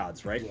Egyptian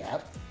gods, right?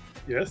 Yep.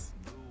 Yes.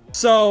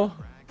 So,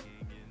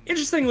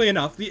 interestingly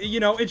enough,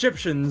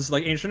 Egyptians,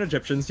 like ancient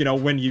Egyptians,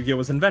 when Yu-Gi-Oh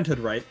was invented,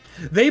 right?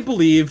 They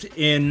believed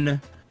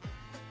in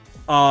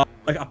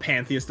like a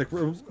pantheistic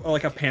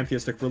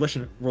religion,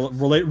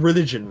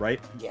 right?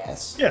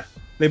 Yes. Yeah.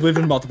 They believed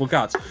in multiple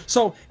gods.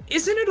 So,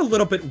 isn't it a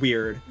little bit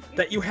weird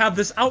that you have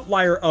this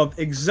outlier of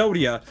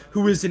Exodia,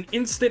 who is an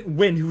instant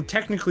win, who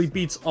technically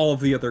beats all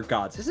of the other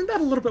gods? Isn't that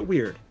a little bit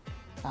weird?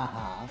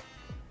 Uh-huh.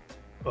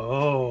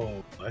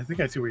 Oh, I think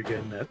I see where you're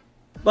getting at.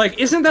 Like,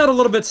 isn't that a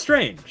little bit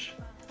strange?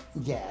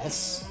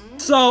 Yes.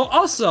 So,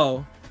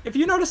 also, if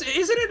you notice,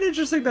 isn't it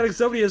interesting that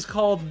Exodia is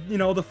called, you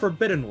know, the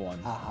Forbidden One?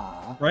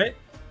 Uh-huh. Right?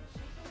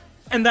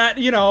 And that,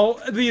 you know,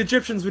 the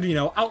Egyptians would, you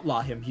know,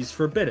 outlaw him. He's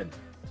forbidden.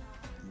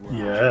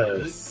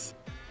 Yes.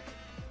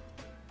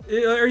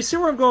 You see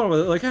where I'm going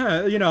with it? Like,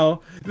 you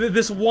know,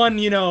 this one,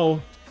 you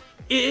know,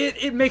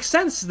 it makes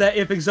sense that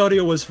if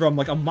Exodia was from,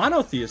 like, a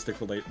monotheistic,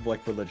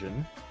 like,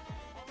 religion,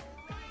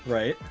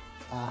 right?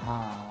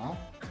 Uh-huh.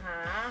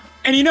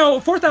 And, you know,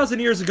 4,000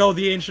 years ago,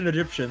 the ancient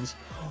Egyptians,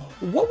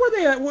 what were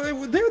they?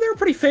 They were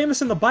pretty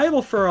famous in the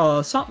Bible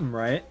for something,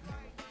 right?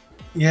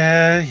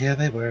 Yeah,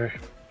 they were.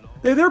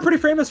 They were pretty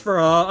famous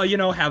for, you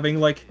know, having,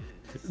 like,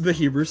 the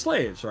Hebrew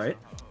slaves, right?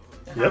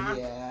 Yep.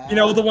 Yeah. You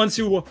know, the ones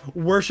who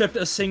worshipped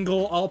a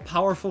single,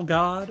 all-powerful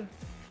god?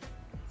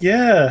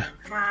 Yeah.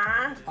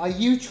 Are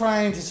you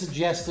trying to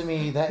suggest to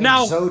me that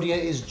Now- Exodia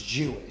is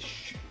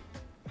Jewish?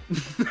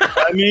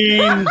 I mean,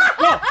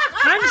 No,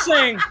 I'm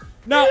saying...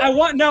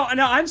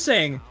 I'm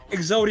saying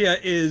Exodia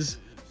is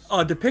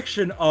a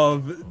depiction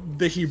of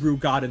the Hebrew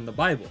god in the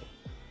Bible.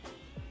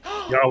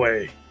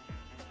 Yahweh.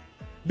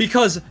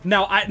 Because,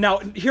 now,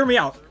 hear me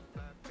out.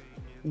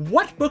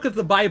 What book of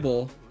the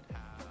Bible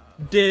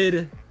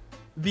did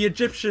the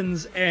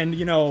Egyptians and,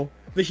 you know,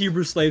 the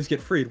Hebrew slaves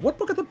get freed? What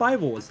book of the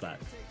Bible was that?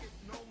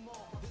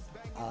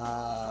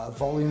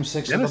 Volume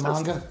 6 Genesis.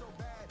 of the manga?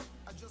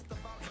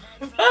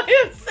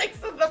 Volume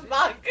 6 of the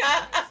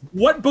manga.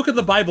 What book of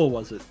the Bible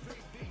was it?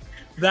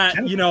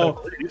 That, you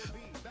know...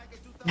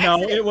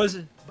 No, it was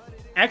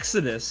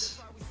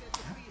Exodus.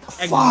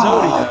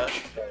 Exodia. Fuck!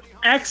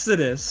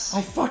 Exodus.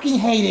 I fucking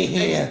hate it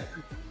here.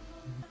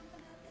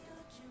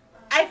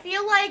 I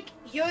feel like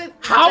you're...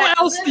 How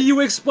else do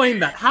you explain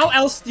that? How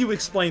else do you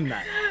explain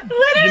that?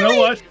 Literally, You know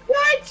what?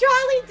 you're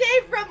Charlie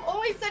Day from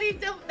Always Sunny in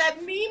Philadelphia, that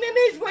meme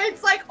image where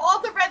it's like all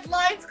the red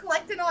lines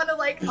collected on a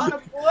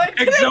board.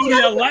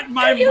 Exodia, let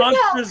my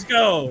monsters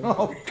go.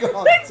 Oh,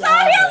 God. Exodia,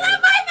 damn it.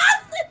 let my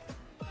monsters.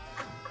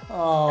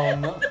 Oh,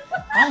 no.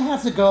 I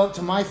have to go up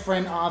to my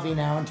friend Avi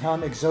now and tell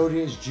him Exodia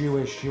is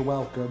Jewish. You're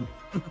welcome.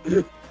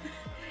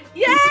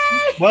 Yay!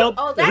 Well,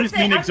 Oh, at that's least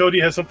me and it.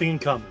 Exodia has something in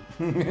common.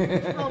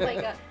 Oh my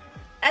god.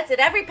 That's it.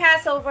 Every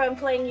Passover I'm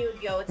playing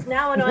Yu-Gi-Oh! It's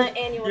now an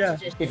annual Yeah.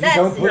 tradition. If you That's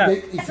don't put, it. the,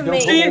 if That's you don't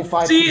amazing. put all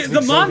 5 See, pieces of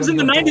the moms Exodia in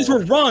the on your 90s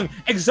board- were wrong.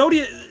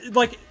 Exodia,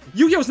 like,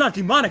 Yu-Gi-Oh's not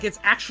demonic, it's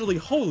actually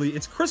holy,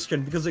 it's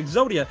Christian, because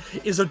Exodia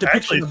is a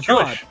depiction Actually, of it's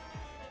God.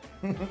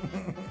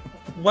 Jewish.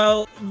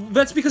 Well,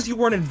 that's because you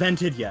weren't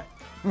invented yet.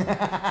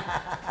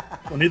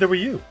 Well, neither were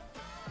you.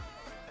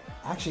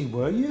 Actually,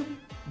 were you?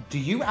 Do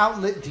you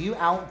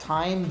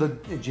out-time the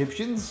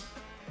Egyptians?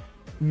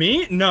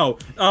 Me? No.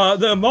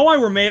 The Moai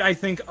were made, I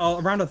think,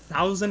 around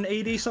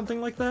 1080,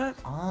 something like that.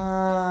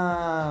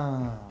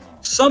 Ah.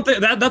 Something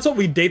that's what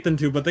we date them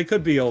to, but they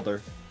could be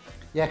older.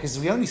 Yeah, because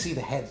we only see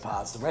the head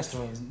parts. The rest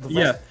of them.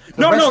 Yeah.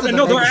 No.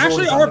 There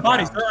actually are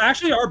bodies. There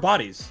actually are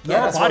bodies. There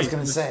Yeah, are that's what I was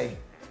bodies. gonna say.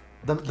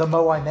 The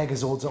Moai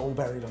Megazords are all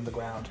buried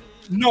underground.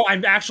 No,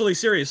 I'm actually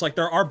serious. Like,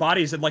 there are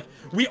bodies that, like,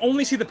 we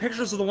only see the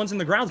pictures of the ones in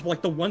the grounds, but,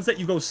 like, the ones that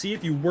you go see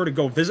if you were to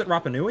go visit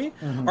Rapa Nui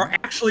are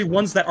actually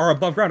ones that are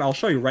above ground. I'll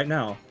show you right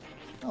now.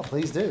 Oh,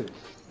 please do.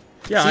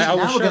 Yeah, See, I will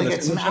now we're share gonna this.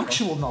 get some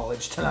actual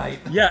knowledge tonight.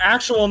 Yeah,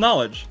 actual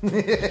knowledge.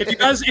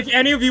 If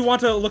any of you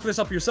want to look this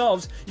up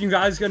yourselves, you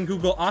guys can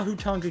Google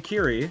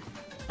Ahutangakiri.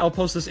 I'll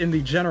post this in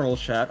the general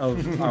chat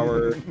of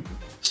our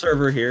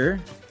server here.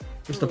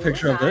 Just a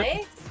picture of it.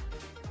 Nice.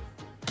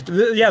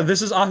 Yeah,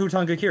 this is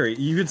Ahutangakiri.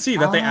 You can see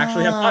that they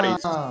actually have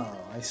bodies. Oh,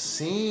 I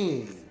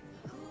see.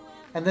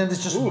 And then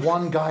there's just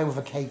one guy with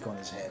a cake on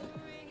his head.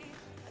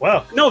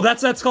 Wow. No,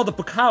 that's called the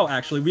Pukao,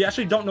 actually. We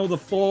actually don't know the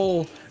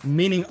full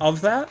meaning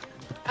of that.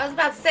 I was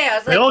about to say, I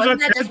was They like, all wasn't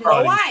got that just dead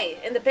bodies.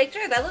 Moai in the picture?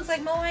 That looks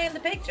like Moai in the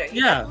picture. He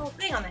Yeah. got a little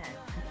thing on the head.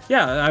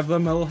 Yeah, I have a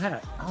little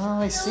hat. Oh,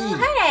 I see. Oh,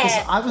 'Cause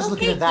hey, I was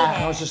looking okay, at that and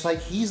I yeah. was just like,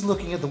 he's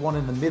looking at the one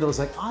in the middle. It's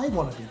like, I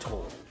want to be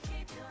tall.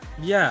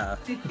 Yeah.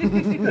 See, No,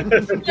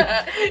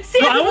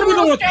 I want to be the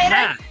one with the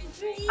hat.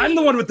 I'm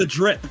the one with the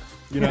drip,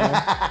 you know?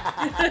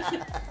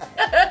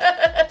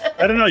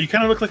 I don't know. You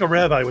kind of look like a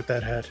rabbi with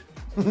that hat.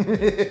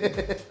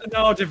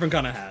 No, different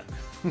kind of hat.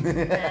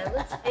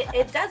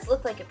 It does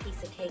look like a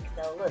piece of cake,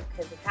 though. Look,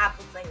 because the top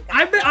looks like a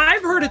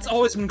I've heard it's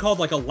always been called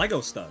like a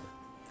Lego stud.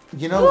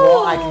 You know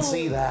what? I can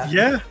see that.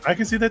 Yeah, I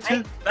can see that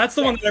too. That's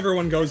the one that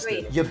everyone goes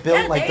to. You're built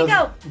Yeah, like there you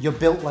go. you're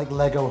built like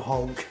Lego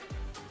Hulk.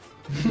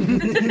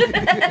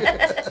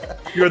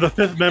 You're the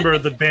 5th member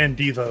of the band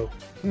Devo.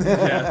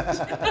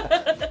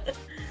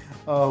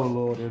 Oh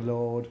lord, oh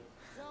lord.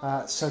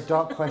 So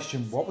dark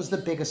question: what was the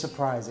bigger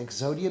surprise,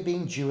 Exodia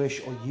being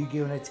Jewish or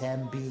Yu-Gi-Oh! and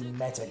Atem being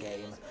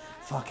metagame?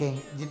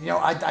 Fucking, you know,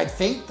 I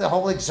think the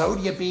whole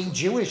Exodia being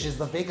Jewish is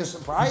the biggest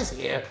surprise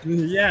here.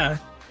 Yeah.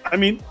 I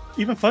mean,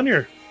 even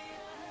funnier.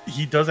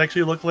 He does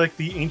actually look like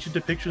the ancient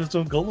depictions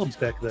of golems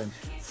back then.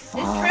 It's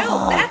true.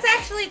 That's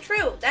actually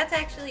true. That's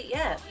actually,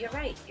 yeah, you're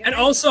right. And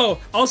also,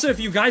 if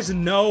you guys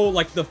know,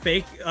 like, the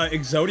fake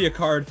Exodia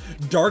card,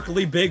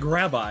 Darkly Big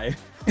Rabbi.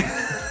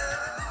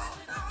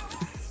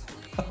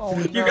 Oh,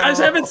 You guys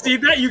haven't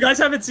seen that? You guys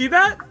haven't seen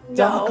that?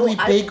 Darkly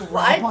No, Big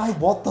what? Rabbi?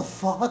 What the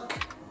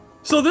fuck?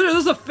 So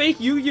there's a fake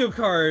Yu-Gi-Oh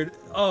card.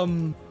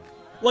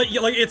 Like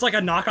it's like a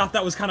knockoff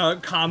that was kind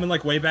of common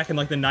like way back in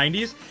like the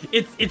 90s.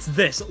 It's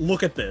this.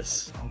 Look at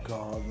this. Oh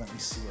god, let me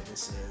see what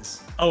this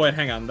is. Oh wait,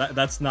 hang on.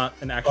 That's not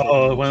an actual.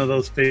 Oh, one of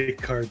those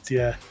fake cards.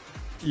 Yeah.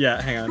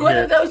 Yeah, hang on. One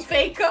Here. of those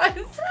fake cards.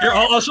 Here,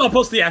 I'll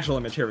post the actual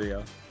image. Here we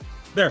go.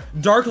 There,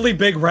 darkly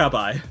big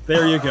rabbi.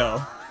 There you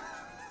go.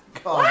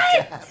 God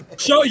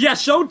What?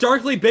 Show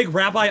darkly big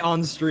rabbi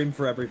on stream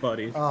for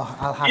everybody. Oh,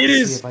 I'll have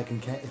to see if I can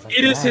get.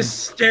 It is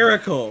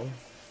hysterical.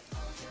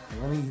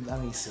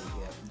 Let me see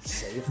here.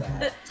 Save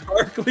that.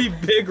 Darkly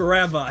big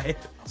rabbi.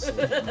 Save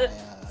my,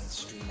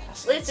 stream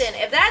assets. Listen,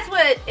 if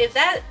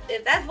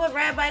that's what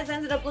rabbis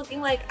ended up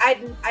looking like,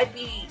 I'd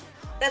be.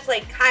 That's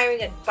like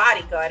hiring a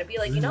bodyguard. I'd be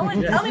like, you know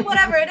what? Tell me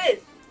whatever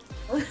it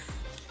is.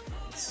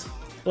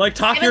 Like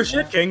talk your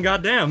shit, King.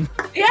 Goddamn.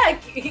 Yeah,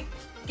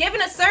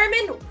 giving a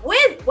sermon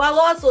while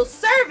also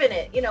serving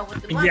it. You know,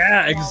 with the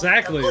yeah,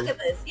 exactly. Look at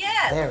this.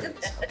 Yeah. There it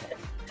is. Okay.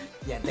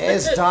 Yeah,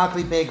 there's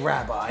darkly big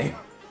rabbi.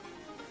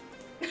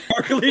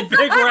 Darkly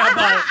big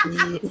rabbi.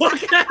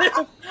 Look at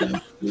him.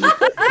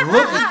 Look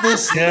at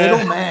this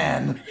little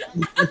man.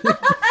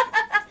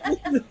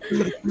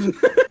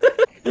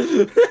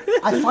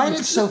 I find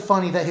it so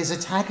funny that his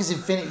attack is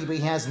infinity, but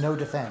he has no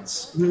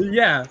defense.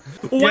 Yeah.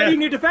 Well, why do you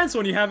need defense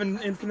when you have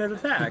an infinite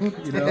attack?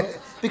 You know?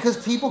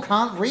 Because people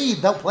can't read.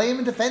 They'll play him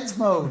in defense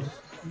mode.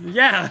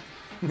 Yeah.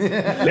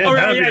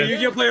 Yeah,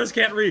 Yu-Gi-Oh players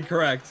can't read.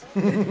 Correct.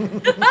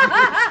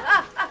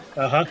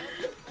 Uh-huh.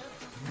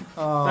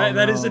 Oh,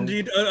 that is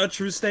indeed a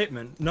true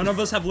statement. None of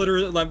us have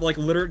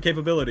literate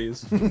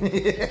capabilities.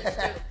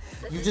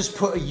 You just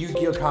put a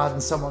Yu-Gi-Oh card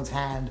in someone's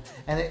hand,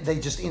 and they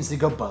just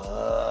instantly go,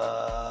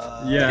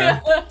 "Buh."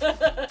 Yeah.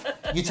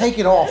 You take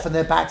it off, and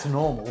they're back to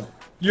normal.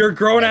 You're a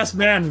grown-ass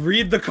man.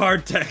 Read the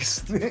card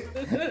text.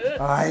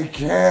 I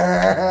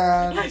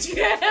can't.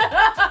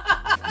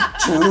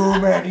 Too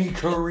many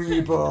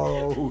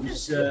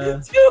Karibos.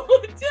 Yeah. Too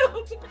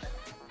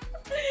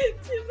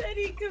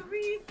many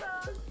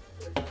Karibos.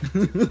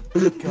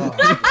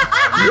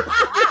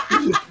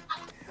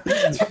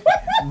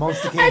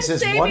 Monster King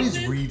says, "What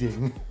is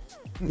reading?"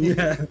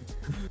 Yeah.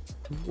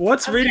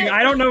 What's reading?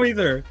 I don't know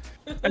either.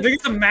 I think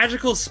it's a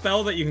magical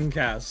spell that you can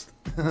cast.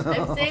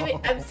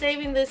 I'm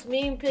saving this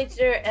meme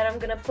picture and I'm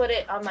gonna put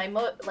it on my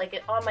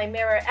on my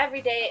mirror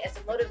every day as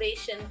a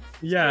motivation.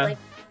 Yeah. To, like,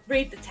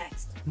 read the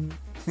text.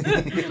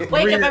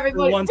 Wake up,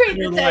 everybody. Once Read in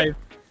the your text. life.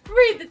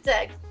 Read the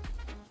text.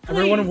 Please.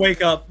 Everyone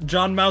wake up.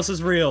 John Mouse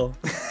is real.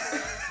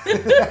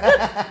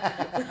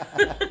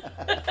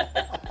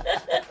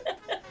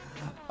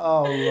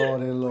 Oh,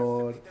 lordy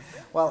lord.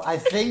 Well, I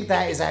think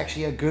that is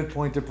actually a good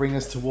point to bring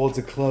us towards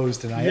a close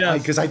tonight,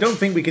 because I don't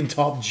think we can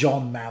top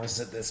John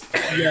Mouse at this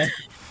point. Yeah.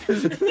 I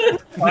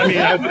mean,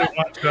 I wouldn't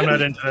want to go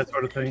not into that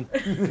sort of thing.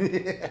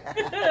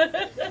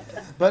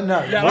 But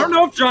no. Yeah, I don't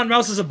know if John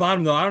Mouse is a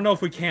bottom, though. I don't know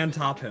if we can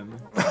top him.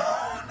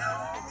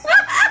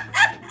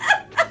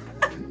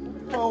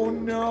 Oh,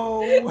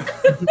 no.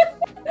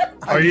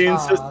 Are you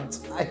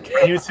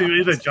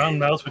insinuating that John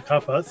Mouse would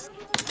top us?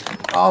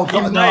 Oh,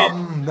 God,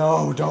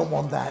 no, don't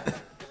want that.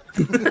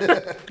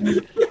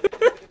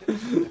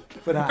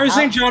 But, Are you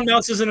saying John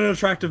Mouse isn't an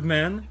attractive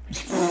man?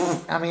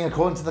 I mean,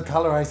 according to the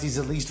colorize, he's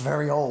at least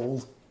very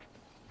old.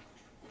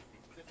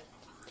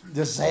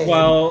 Just saying.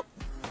 Well,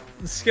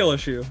 skill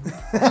issue.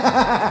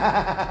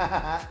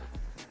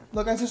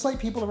 Look, I just like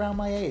people around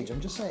my age.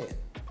 I'm just saying.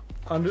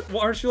 Well,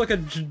 aren't you like a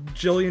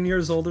jillion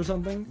years old or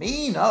something?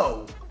 Me?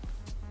 No.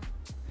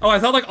 Oh, I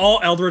thought like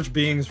all Eldritch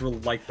beings were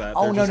like that.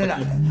 Oh, They're no.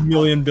 Like a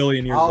million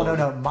billion years old. Oh,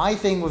 no. My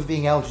thing with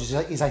being Eldritch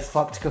is I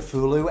fucked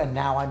Cthulhu, and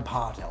now I'm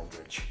part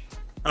Eldritch.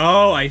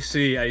 Oh, I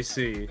see.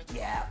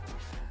 Yeah.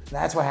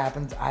 That's what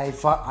happened. I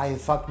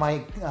fucked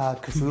my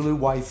Cthulhu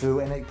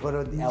waifu, and it put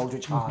an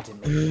Eldritch heart in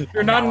me.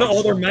 You're not into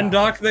older men,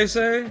 Doc, they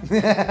say?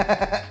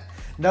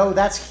 No,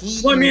 that's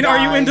he. Well, I mean,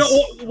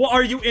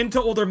 are you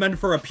into older men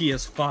for a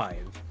PS5?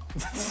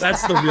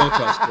 That's the real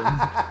question.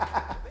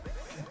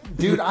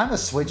 Dude, I'm a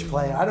Switch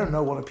player. I don't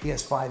know what a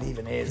PS5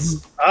 even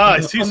is. Ah, I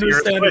see.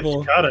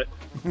 Understandable. Got it.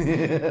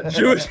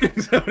 Jewish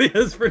Exodia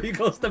is pretty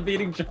close to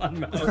beating John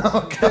Mouse.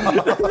 Oh,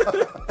 God.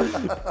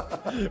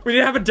 We need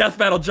to have a death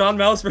battle, John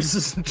Mouse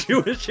versus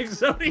Jewish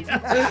Exodia.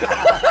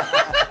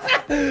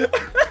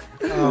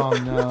 Oh,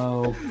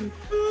 no.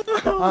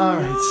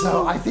 Alright,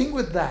 so I think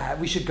with that,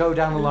 we should go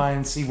down the line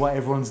and see what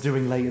everyone's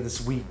doing later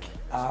this week.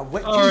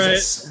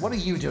 Jesus, what are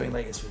you doing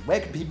later this week? Where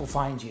can people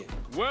find you?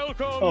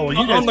 Welcome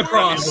on the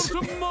cross.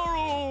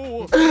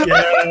 Tomorrow.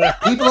 Yeah.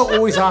 People are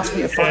always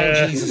asking me to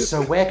find Jesus,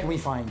 so where can we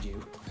find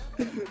you?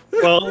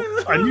 Well,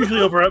 I'm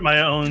usually over at my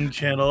own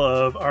channel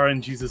of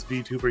RNJesus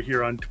Vtuber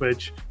here on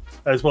Twitch,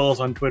 as well as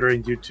on Twitter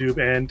and YouTube.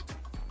 And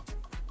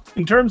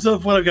in terms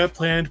of what I've got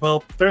planned,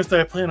 well,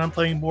 Thursday I plan on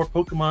playing more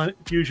Pokemon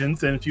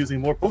fusions and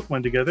fusing more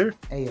Pokemon together.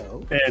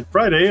 Ayo. And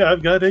Friday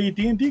I've got a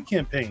D&D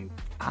campaign.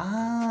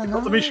 Ah, nice.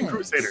 Cultivation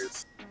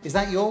Crusaders. Is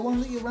that your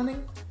one that you're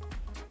running?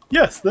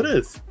 Yes, that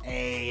is.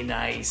 Hey,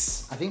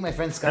 nice. I think my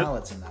friend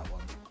Scarlett's in that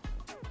one.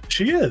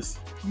 She is.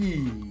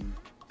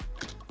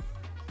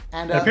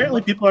 And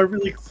apparently people are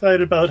really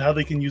excited about how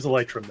they can use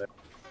Electrum there.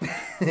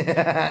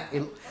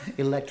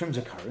 Electrum's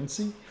a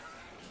currency?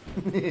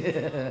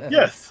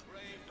 Yes.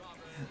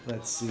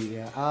 Let's see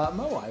here.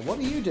 Moai, what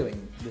are you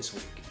doing this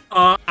week?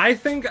 I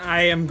think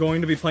I am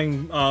going to be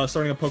playing,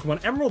 starting a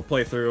Pokemon Emerald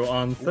playthrough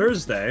on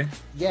Thursday.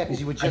 Yeah, because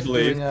you were just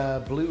doing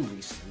Blue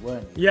recently,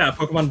 weren't you? Yeah,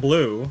 Pokemon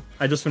Blue.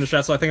 I just finished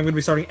that, so I think I'm going to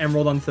be starting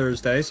Emerald on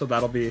Thursday, so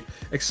that'll be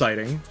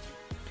exciting.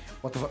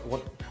 What the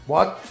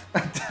what?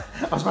 I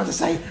was about to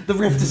say, the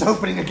rift is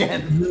opening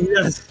again.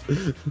 Yes.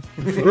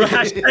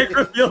 Hashtag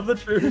reveal the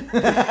truth.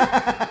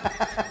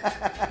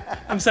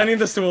 I'm sending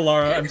this to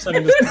Alara. I'm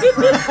sending this to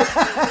Alara.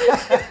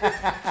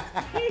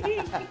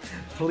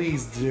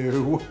 Please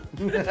do.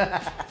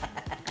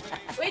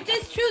 We're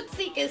just truth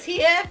seekers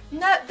here.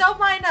 No, don't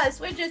mind us.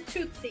 We're just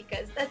truth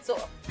seekers. That's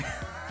all.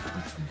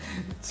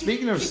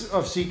 Speaking of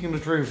seeking the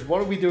truth, what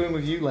are we doing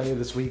with you later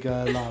this week,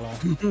 Lala?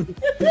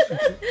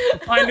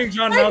 Finding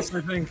John Mouse,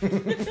 I think.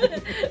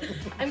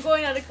 I'm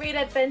going on a great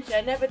adventure.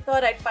 I never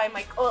thought I'd find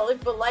my calling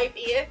for life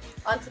here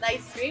on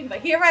tonight's stream, but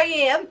here I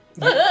am.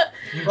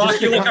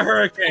 Rock you like a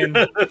hurricane.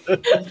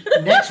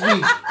 Next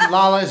week,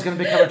 Lala is going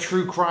to become a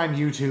true crime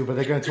YouTuber.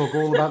 They're going to talk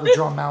all about the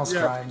John Mouse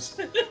crimes.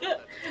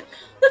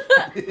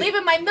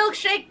 Leaving my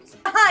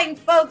milkshakes behind,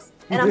 folks,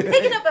 and I'm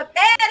picking up a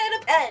pad and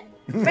a pen,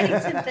 ready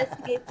to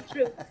investigate the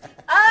truth.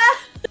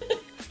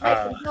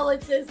 My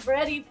condolences for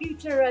any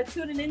future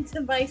tuning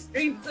into my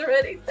streams or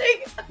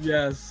anything.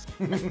 Yes.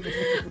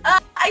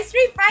 I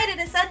stream Friday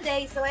to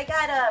Sunday, so I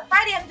got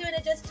Friday I'm doing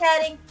it just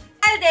chatting.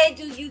 Saturday I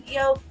do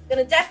Yu-Gi-Oh!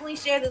 Gonna definitely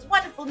share this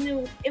wonderful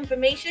new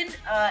information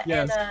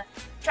and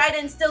try to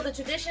instill the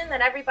tradition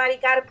that everybody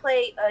gotta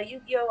play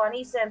Yu-Gi-Oh! On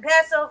Easter and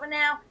Passover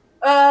now.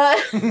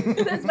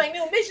 That's my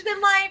new mission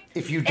in life.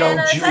 If you don't,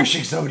 Jewish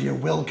Exodia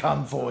will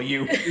come for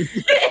you.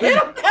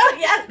 It'll come,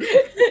 yeah.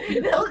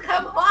 They'll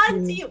come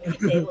on to you.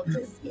 They will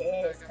just,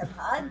 come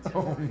on to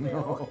you.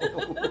 No.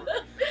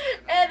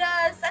 And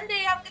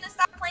Sunday, I'm going to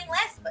start playing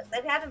Last of Us.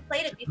 I haven't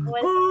played it before.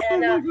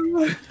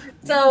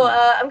 So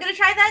I'm going to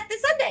try that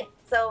this Sunday.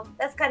 So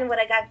that's kind of what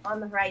I got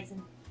on the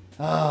horizon.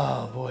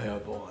 Oh, boy, oh,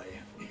 boy.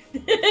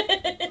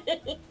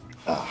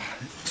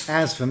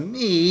 As for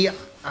me,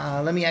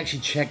 let me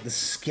actually check the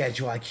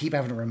schedule. I keep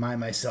having to remind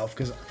myself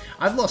because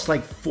I've lost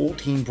like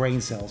 14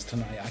 brain cells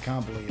tonight. I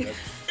can't believe it.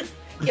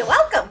 You're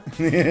welcome.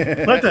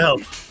 What the hell?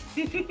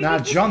 Nah,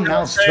 John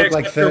Mouse took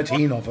like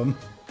 13 of them.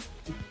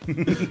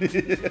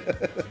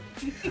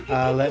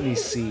 Let me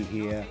see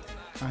here.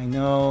 I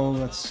know,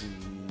 let's see.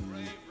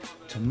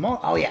 Tomorrow,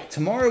 oh yeah,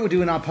 tomorrow we're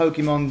doing our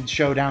Pokemon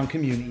Showdown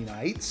community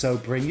night. So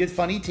bring your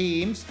funny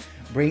teams,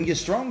 bring your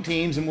strong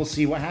teams, and we'll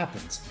see what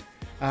happens.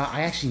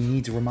 I actually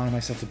need to remind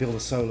myself to build a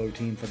solo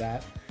team for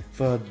that,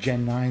 for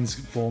Gen 9's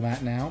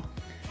format now.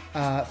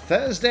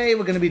 Thursday,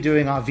 we're going to be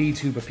doing our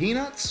Vtuber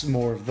Peanuts,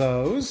 more of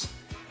those.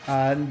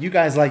 You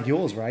guys like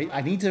yours, right?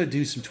 I need to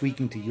do some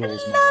tweaking to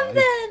yours.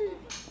 London!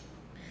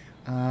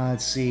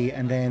 Let's see,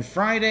 and then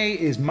Friday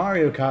is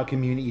Mario Kart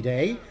Community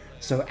Day.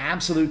 So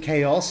absolute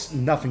chaos,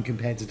 nothing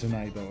compared to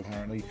tonight though,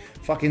 apparently.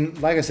 Fucking,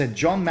 like I said,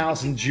 John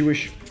Mouse and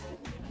Jewish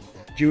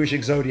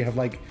Exodia have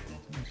like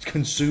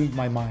consumed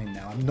my mind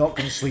now. I'm not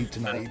going to sleep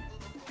tonight.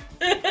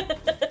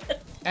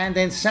 And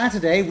then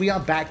Saturday, we are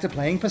back to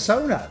playing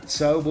Persona.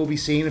 So we'll be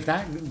seeing if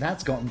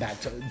that's gotten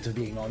back to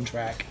being on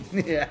track.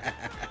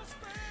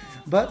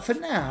 But for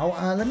now,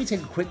 let me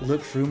take a quick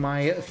look through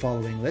my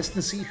following list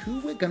and see who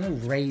we're going to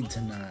raid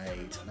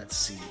tonight. Let's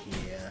see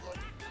here.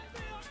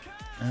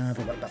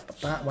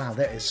 Wow,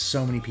 there is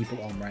so many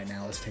people on right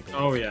now. Let's take a look.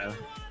 Oh, yeah.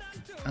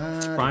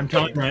 Prime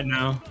time right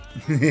now.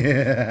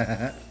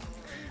 Yeah.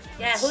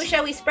 Yeah, who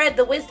shall we spread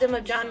the wisdom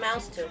of John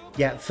Mouse to?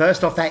 Yeah,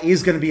 first off, that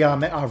is going to be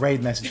our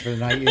raid message for the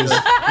night, is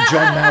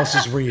John Mouse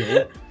is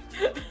real.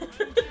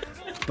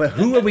 But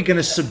who are we going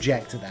to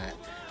subject to that?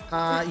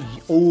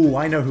 Oh,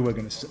 I know who we're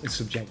going to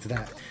subject to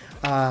that.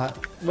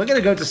 We're going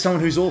to go to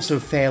someone who's also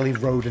fairly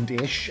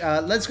rodent-ish.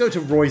 Let's go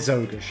to Roy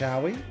Zoga,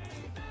 shall we?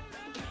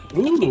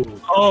 Ooh.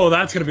 Oh,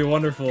 that's going to be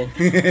wonderful.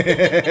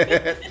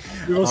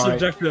 We will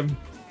subject him.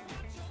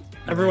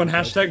 Everyone,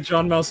 hashtag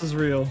John Mouse is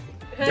real.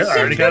 Yeah, I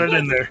already got it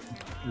in there.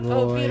 Roy,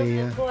 oh,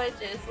 beautiful,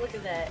 gorgeous. Look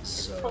at that.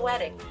 It's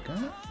poetic.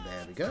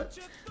 There we go.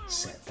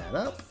 Set that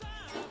up.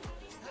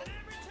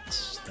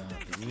 Start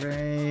the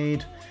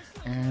raid.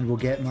 And we'll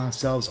get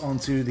ourselves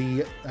onto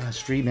the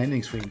stream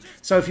ending screen.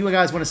 So if you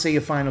guys want to say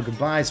your final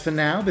goodbyes for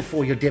now,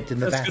 before you're dipped in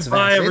the vats of acid.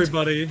 Goodbye,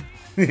 everybody.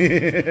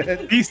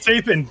 Be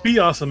safe and be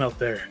awesome out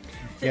there.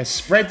 Yeah,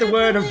 spread the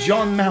word of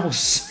John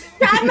Mouse.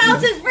 John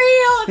Mouse is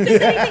real! If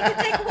there's anything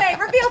to take away,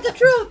 reveal the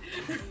truth!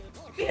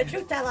 Be a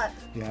truth teller.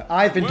 Yeah,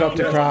 I've been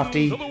Dr.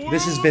 Crafty.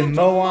 This has been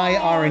Moai,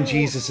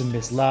 RNGesus, and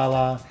Miss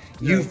Lala.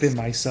 You've been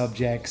my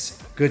subjects.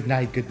 Good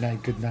night, good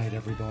night, good night,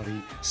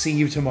 everybody. See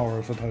you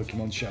tomorrow for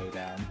Pokemon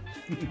Showdown.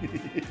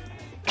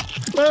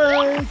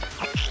 Bye!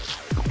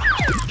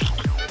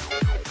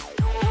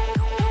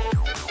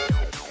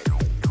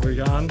 We're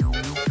gone.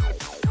 1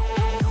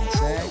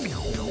 sec. Make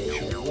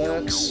sure it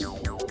works.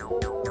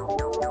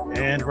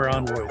 And we're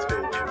on Roy's page.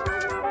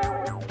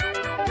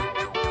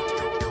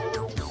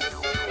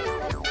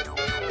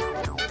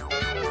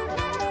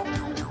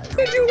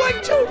 did you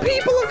like 2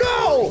 people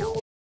ago?